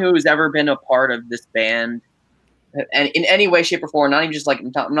everyone who's ever been a part of this band, and in any way, shape, or form. Not even just like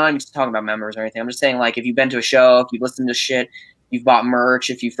I'm not even just talking about members or anything. I'm just saying, like, if you've been to a show, if you've listened to shit, you've bought merch,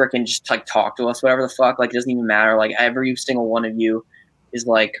 if you freaking just like talk to us, whatever the fuck, like, it doesn't even matter. Like, every single one of you is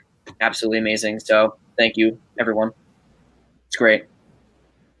like absolutely amazing. So thank you, everyone. It's great.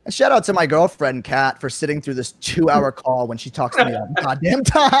 A shout out to my girlfriend, Kat, for sitting through this 2-hour call when she talks to me all the goddamn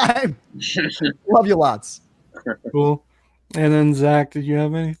time. Love you lots. Cool. And then Zach, did you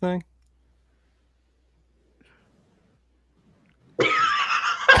have anything?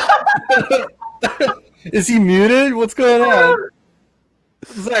 Is he muted? What's going on?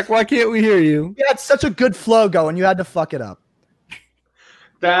 Zach, why can't we hear you? You had such a good flow going. You had to fuck it up.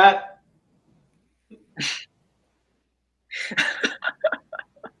 That.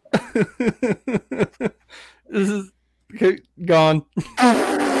 This is okay, gone.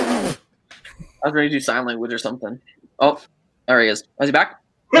 I was ready to do sign language or something. Oh, there he is. Is he back?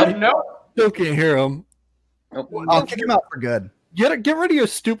 No. Still can't hear him. Nope. I'll kick him out for good. Get rid of your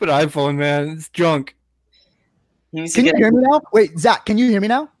stupid iPhone, man. It's junk. Can you hear me now? Wait, Zach, can you hear me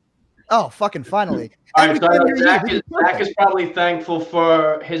now? Oh, fucking finally. All right, so Zach is probably thankful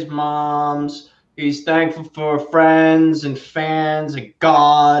for his moms. He's thankful for friends and fans and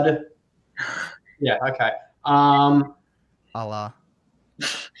God. Yeah, okay. Allah.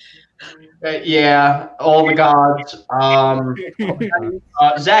 Yeah, all the gods.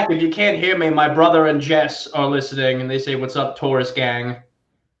 Zach, if you can't hear me, my brother and Jess are listening, and they say, "What's up, Taurus gang?"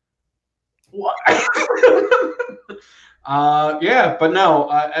 What? Yeah, but no.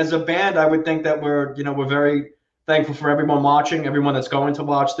 As a band, I would think that we're very thankful for everyone watching, everyone that's going to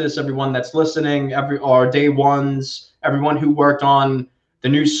watch this, everyone that's listening, our day ones, everyone who worked on the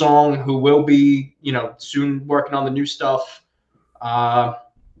new song, who will be, soon working on the new stuff.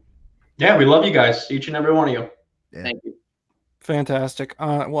 Yeah, we love you guys, each and every one of you. Yeah. Thank you. Fantastic.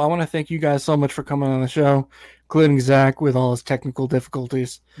 Well, I want to thank you guys so much for coming on the show, including Zach with all his technical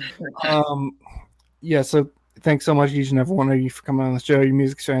difficulties. Yeah, so thanks so much, each and every one of you, for coming on the show. Your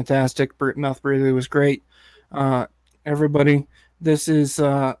music's fantastic. Mouth Breather was great. Everybody, this is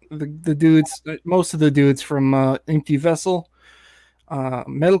the dudes, most of the dudes from Empty Vessel,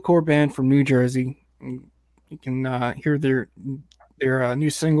 metalcore band from New Jersey. You can hear their new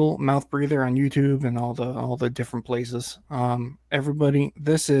single "Mouth Breather" on YouTube and all the different places. Everybody,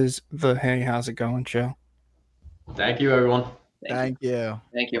 this is the Hey How's It Going show. Thank you, everyone. Thank you.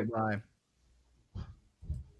 Thank you. Bye.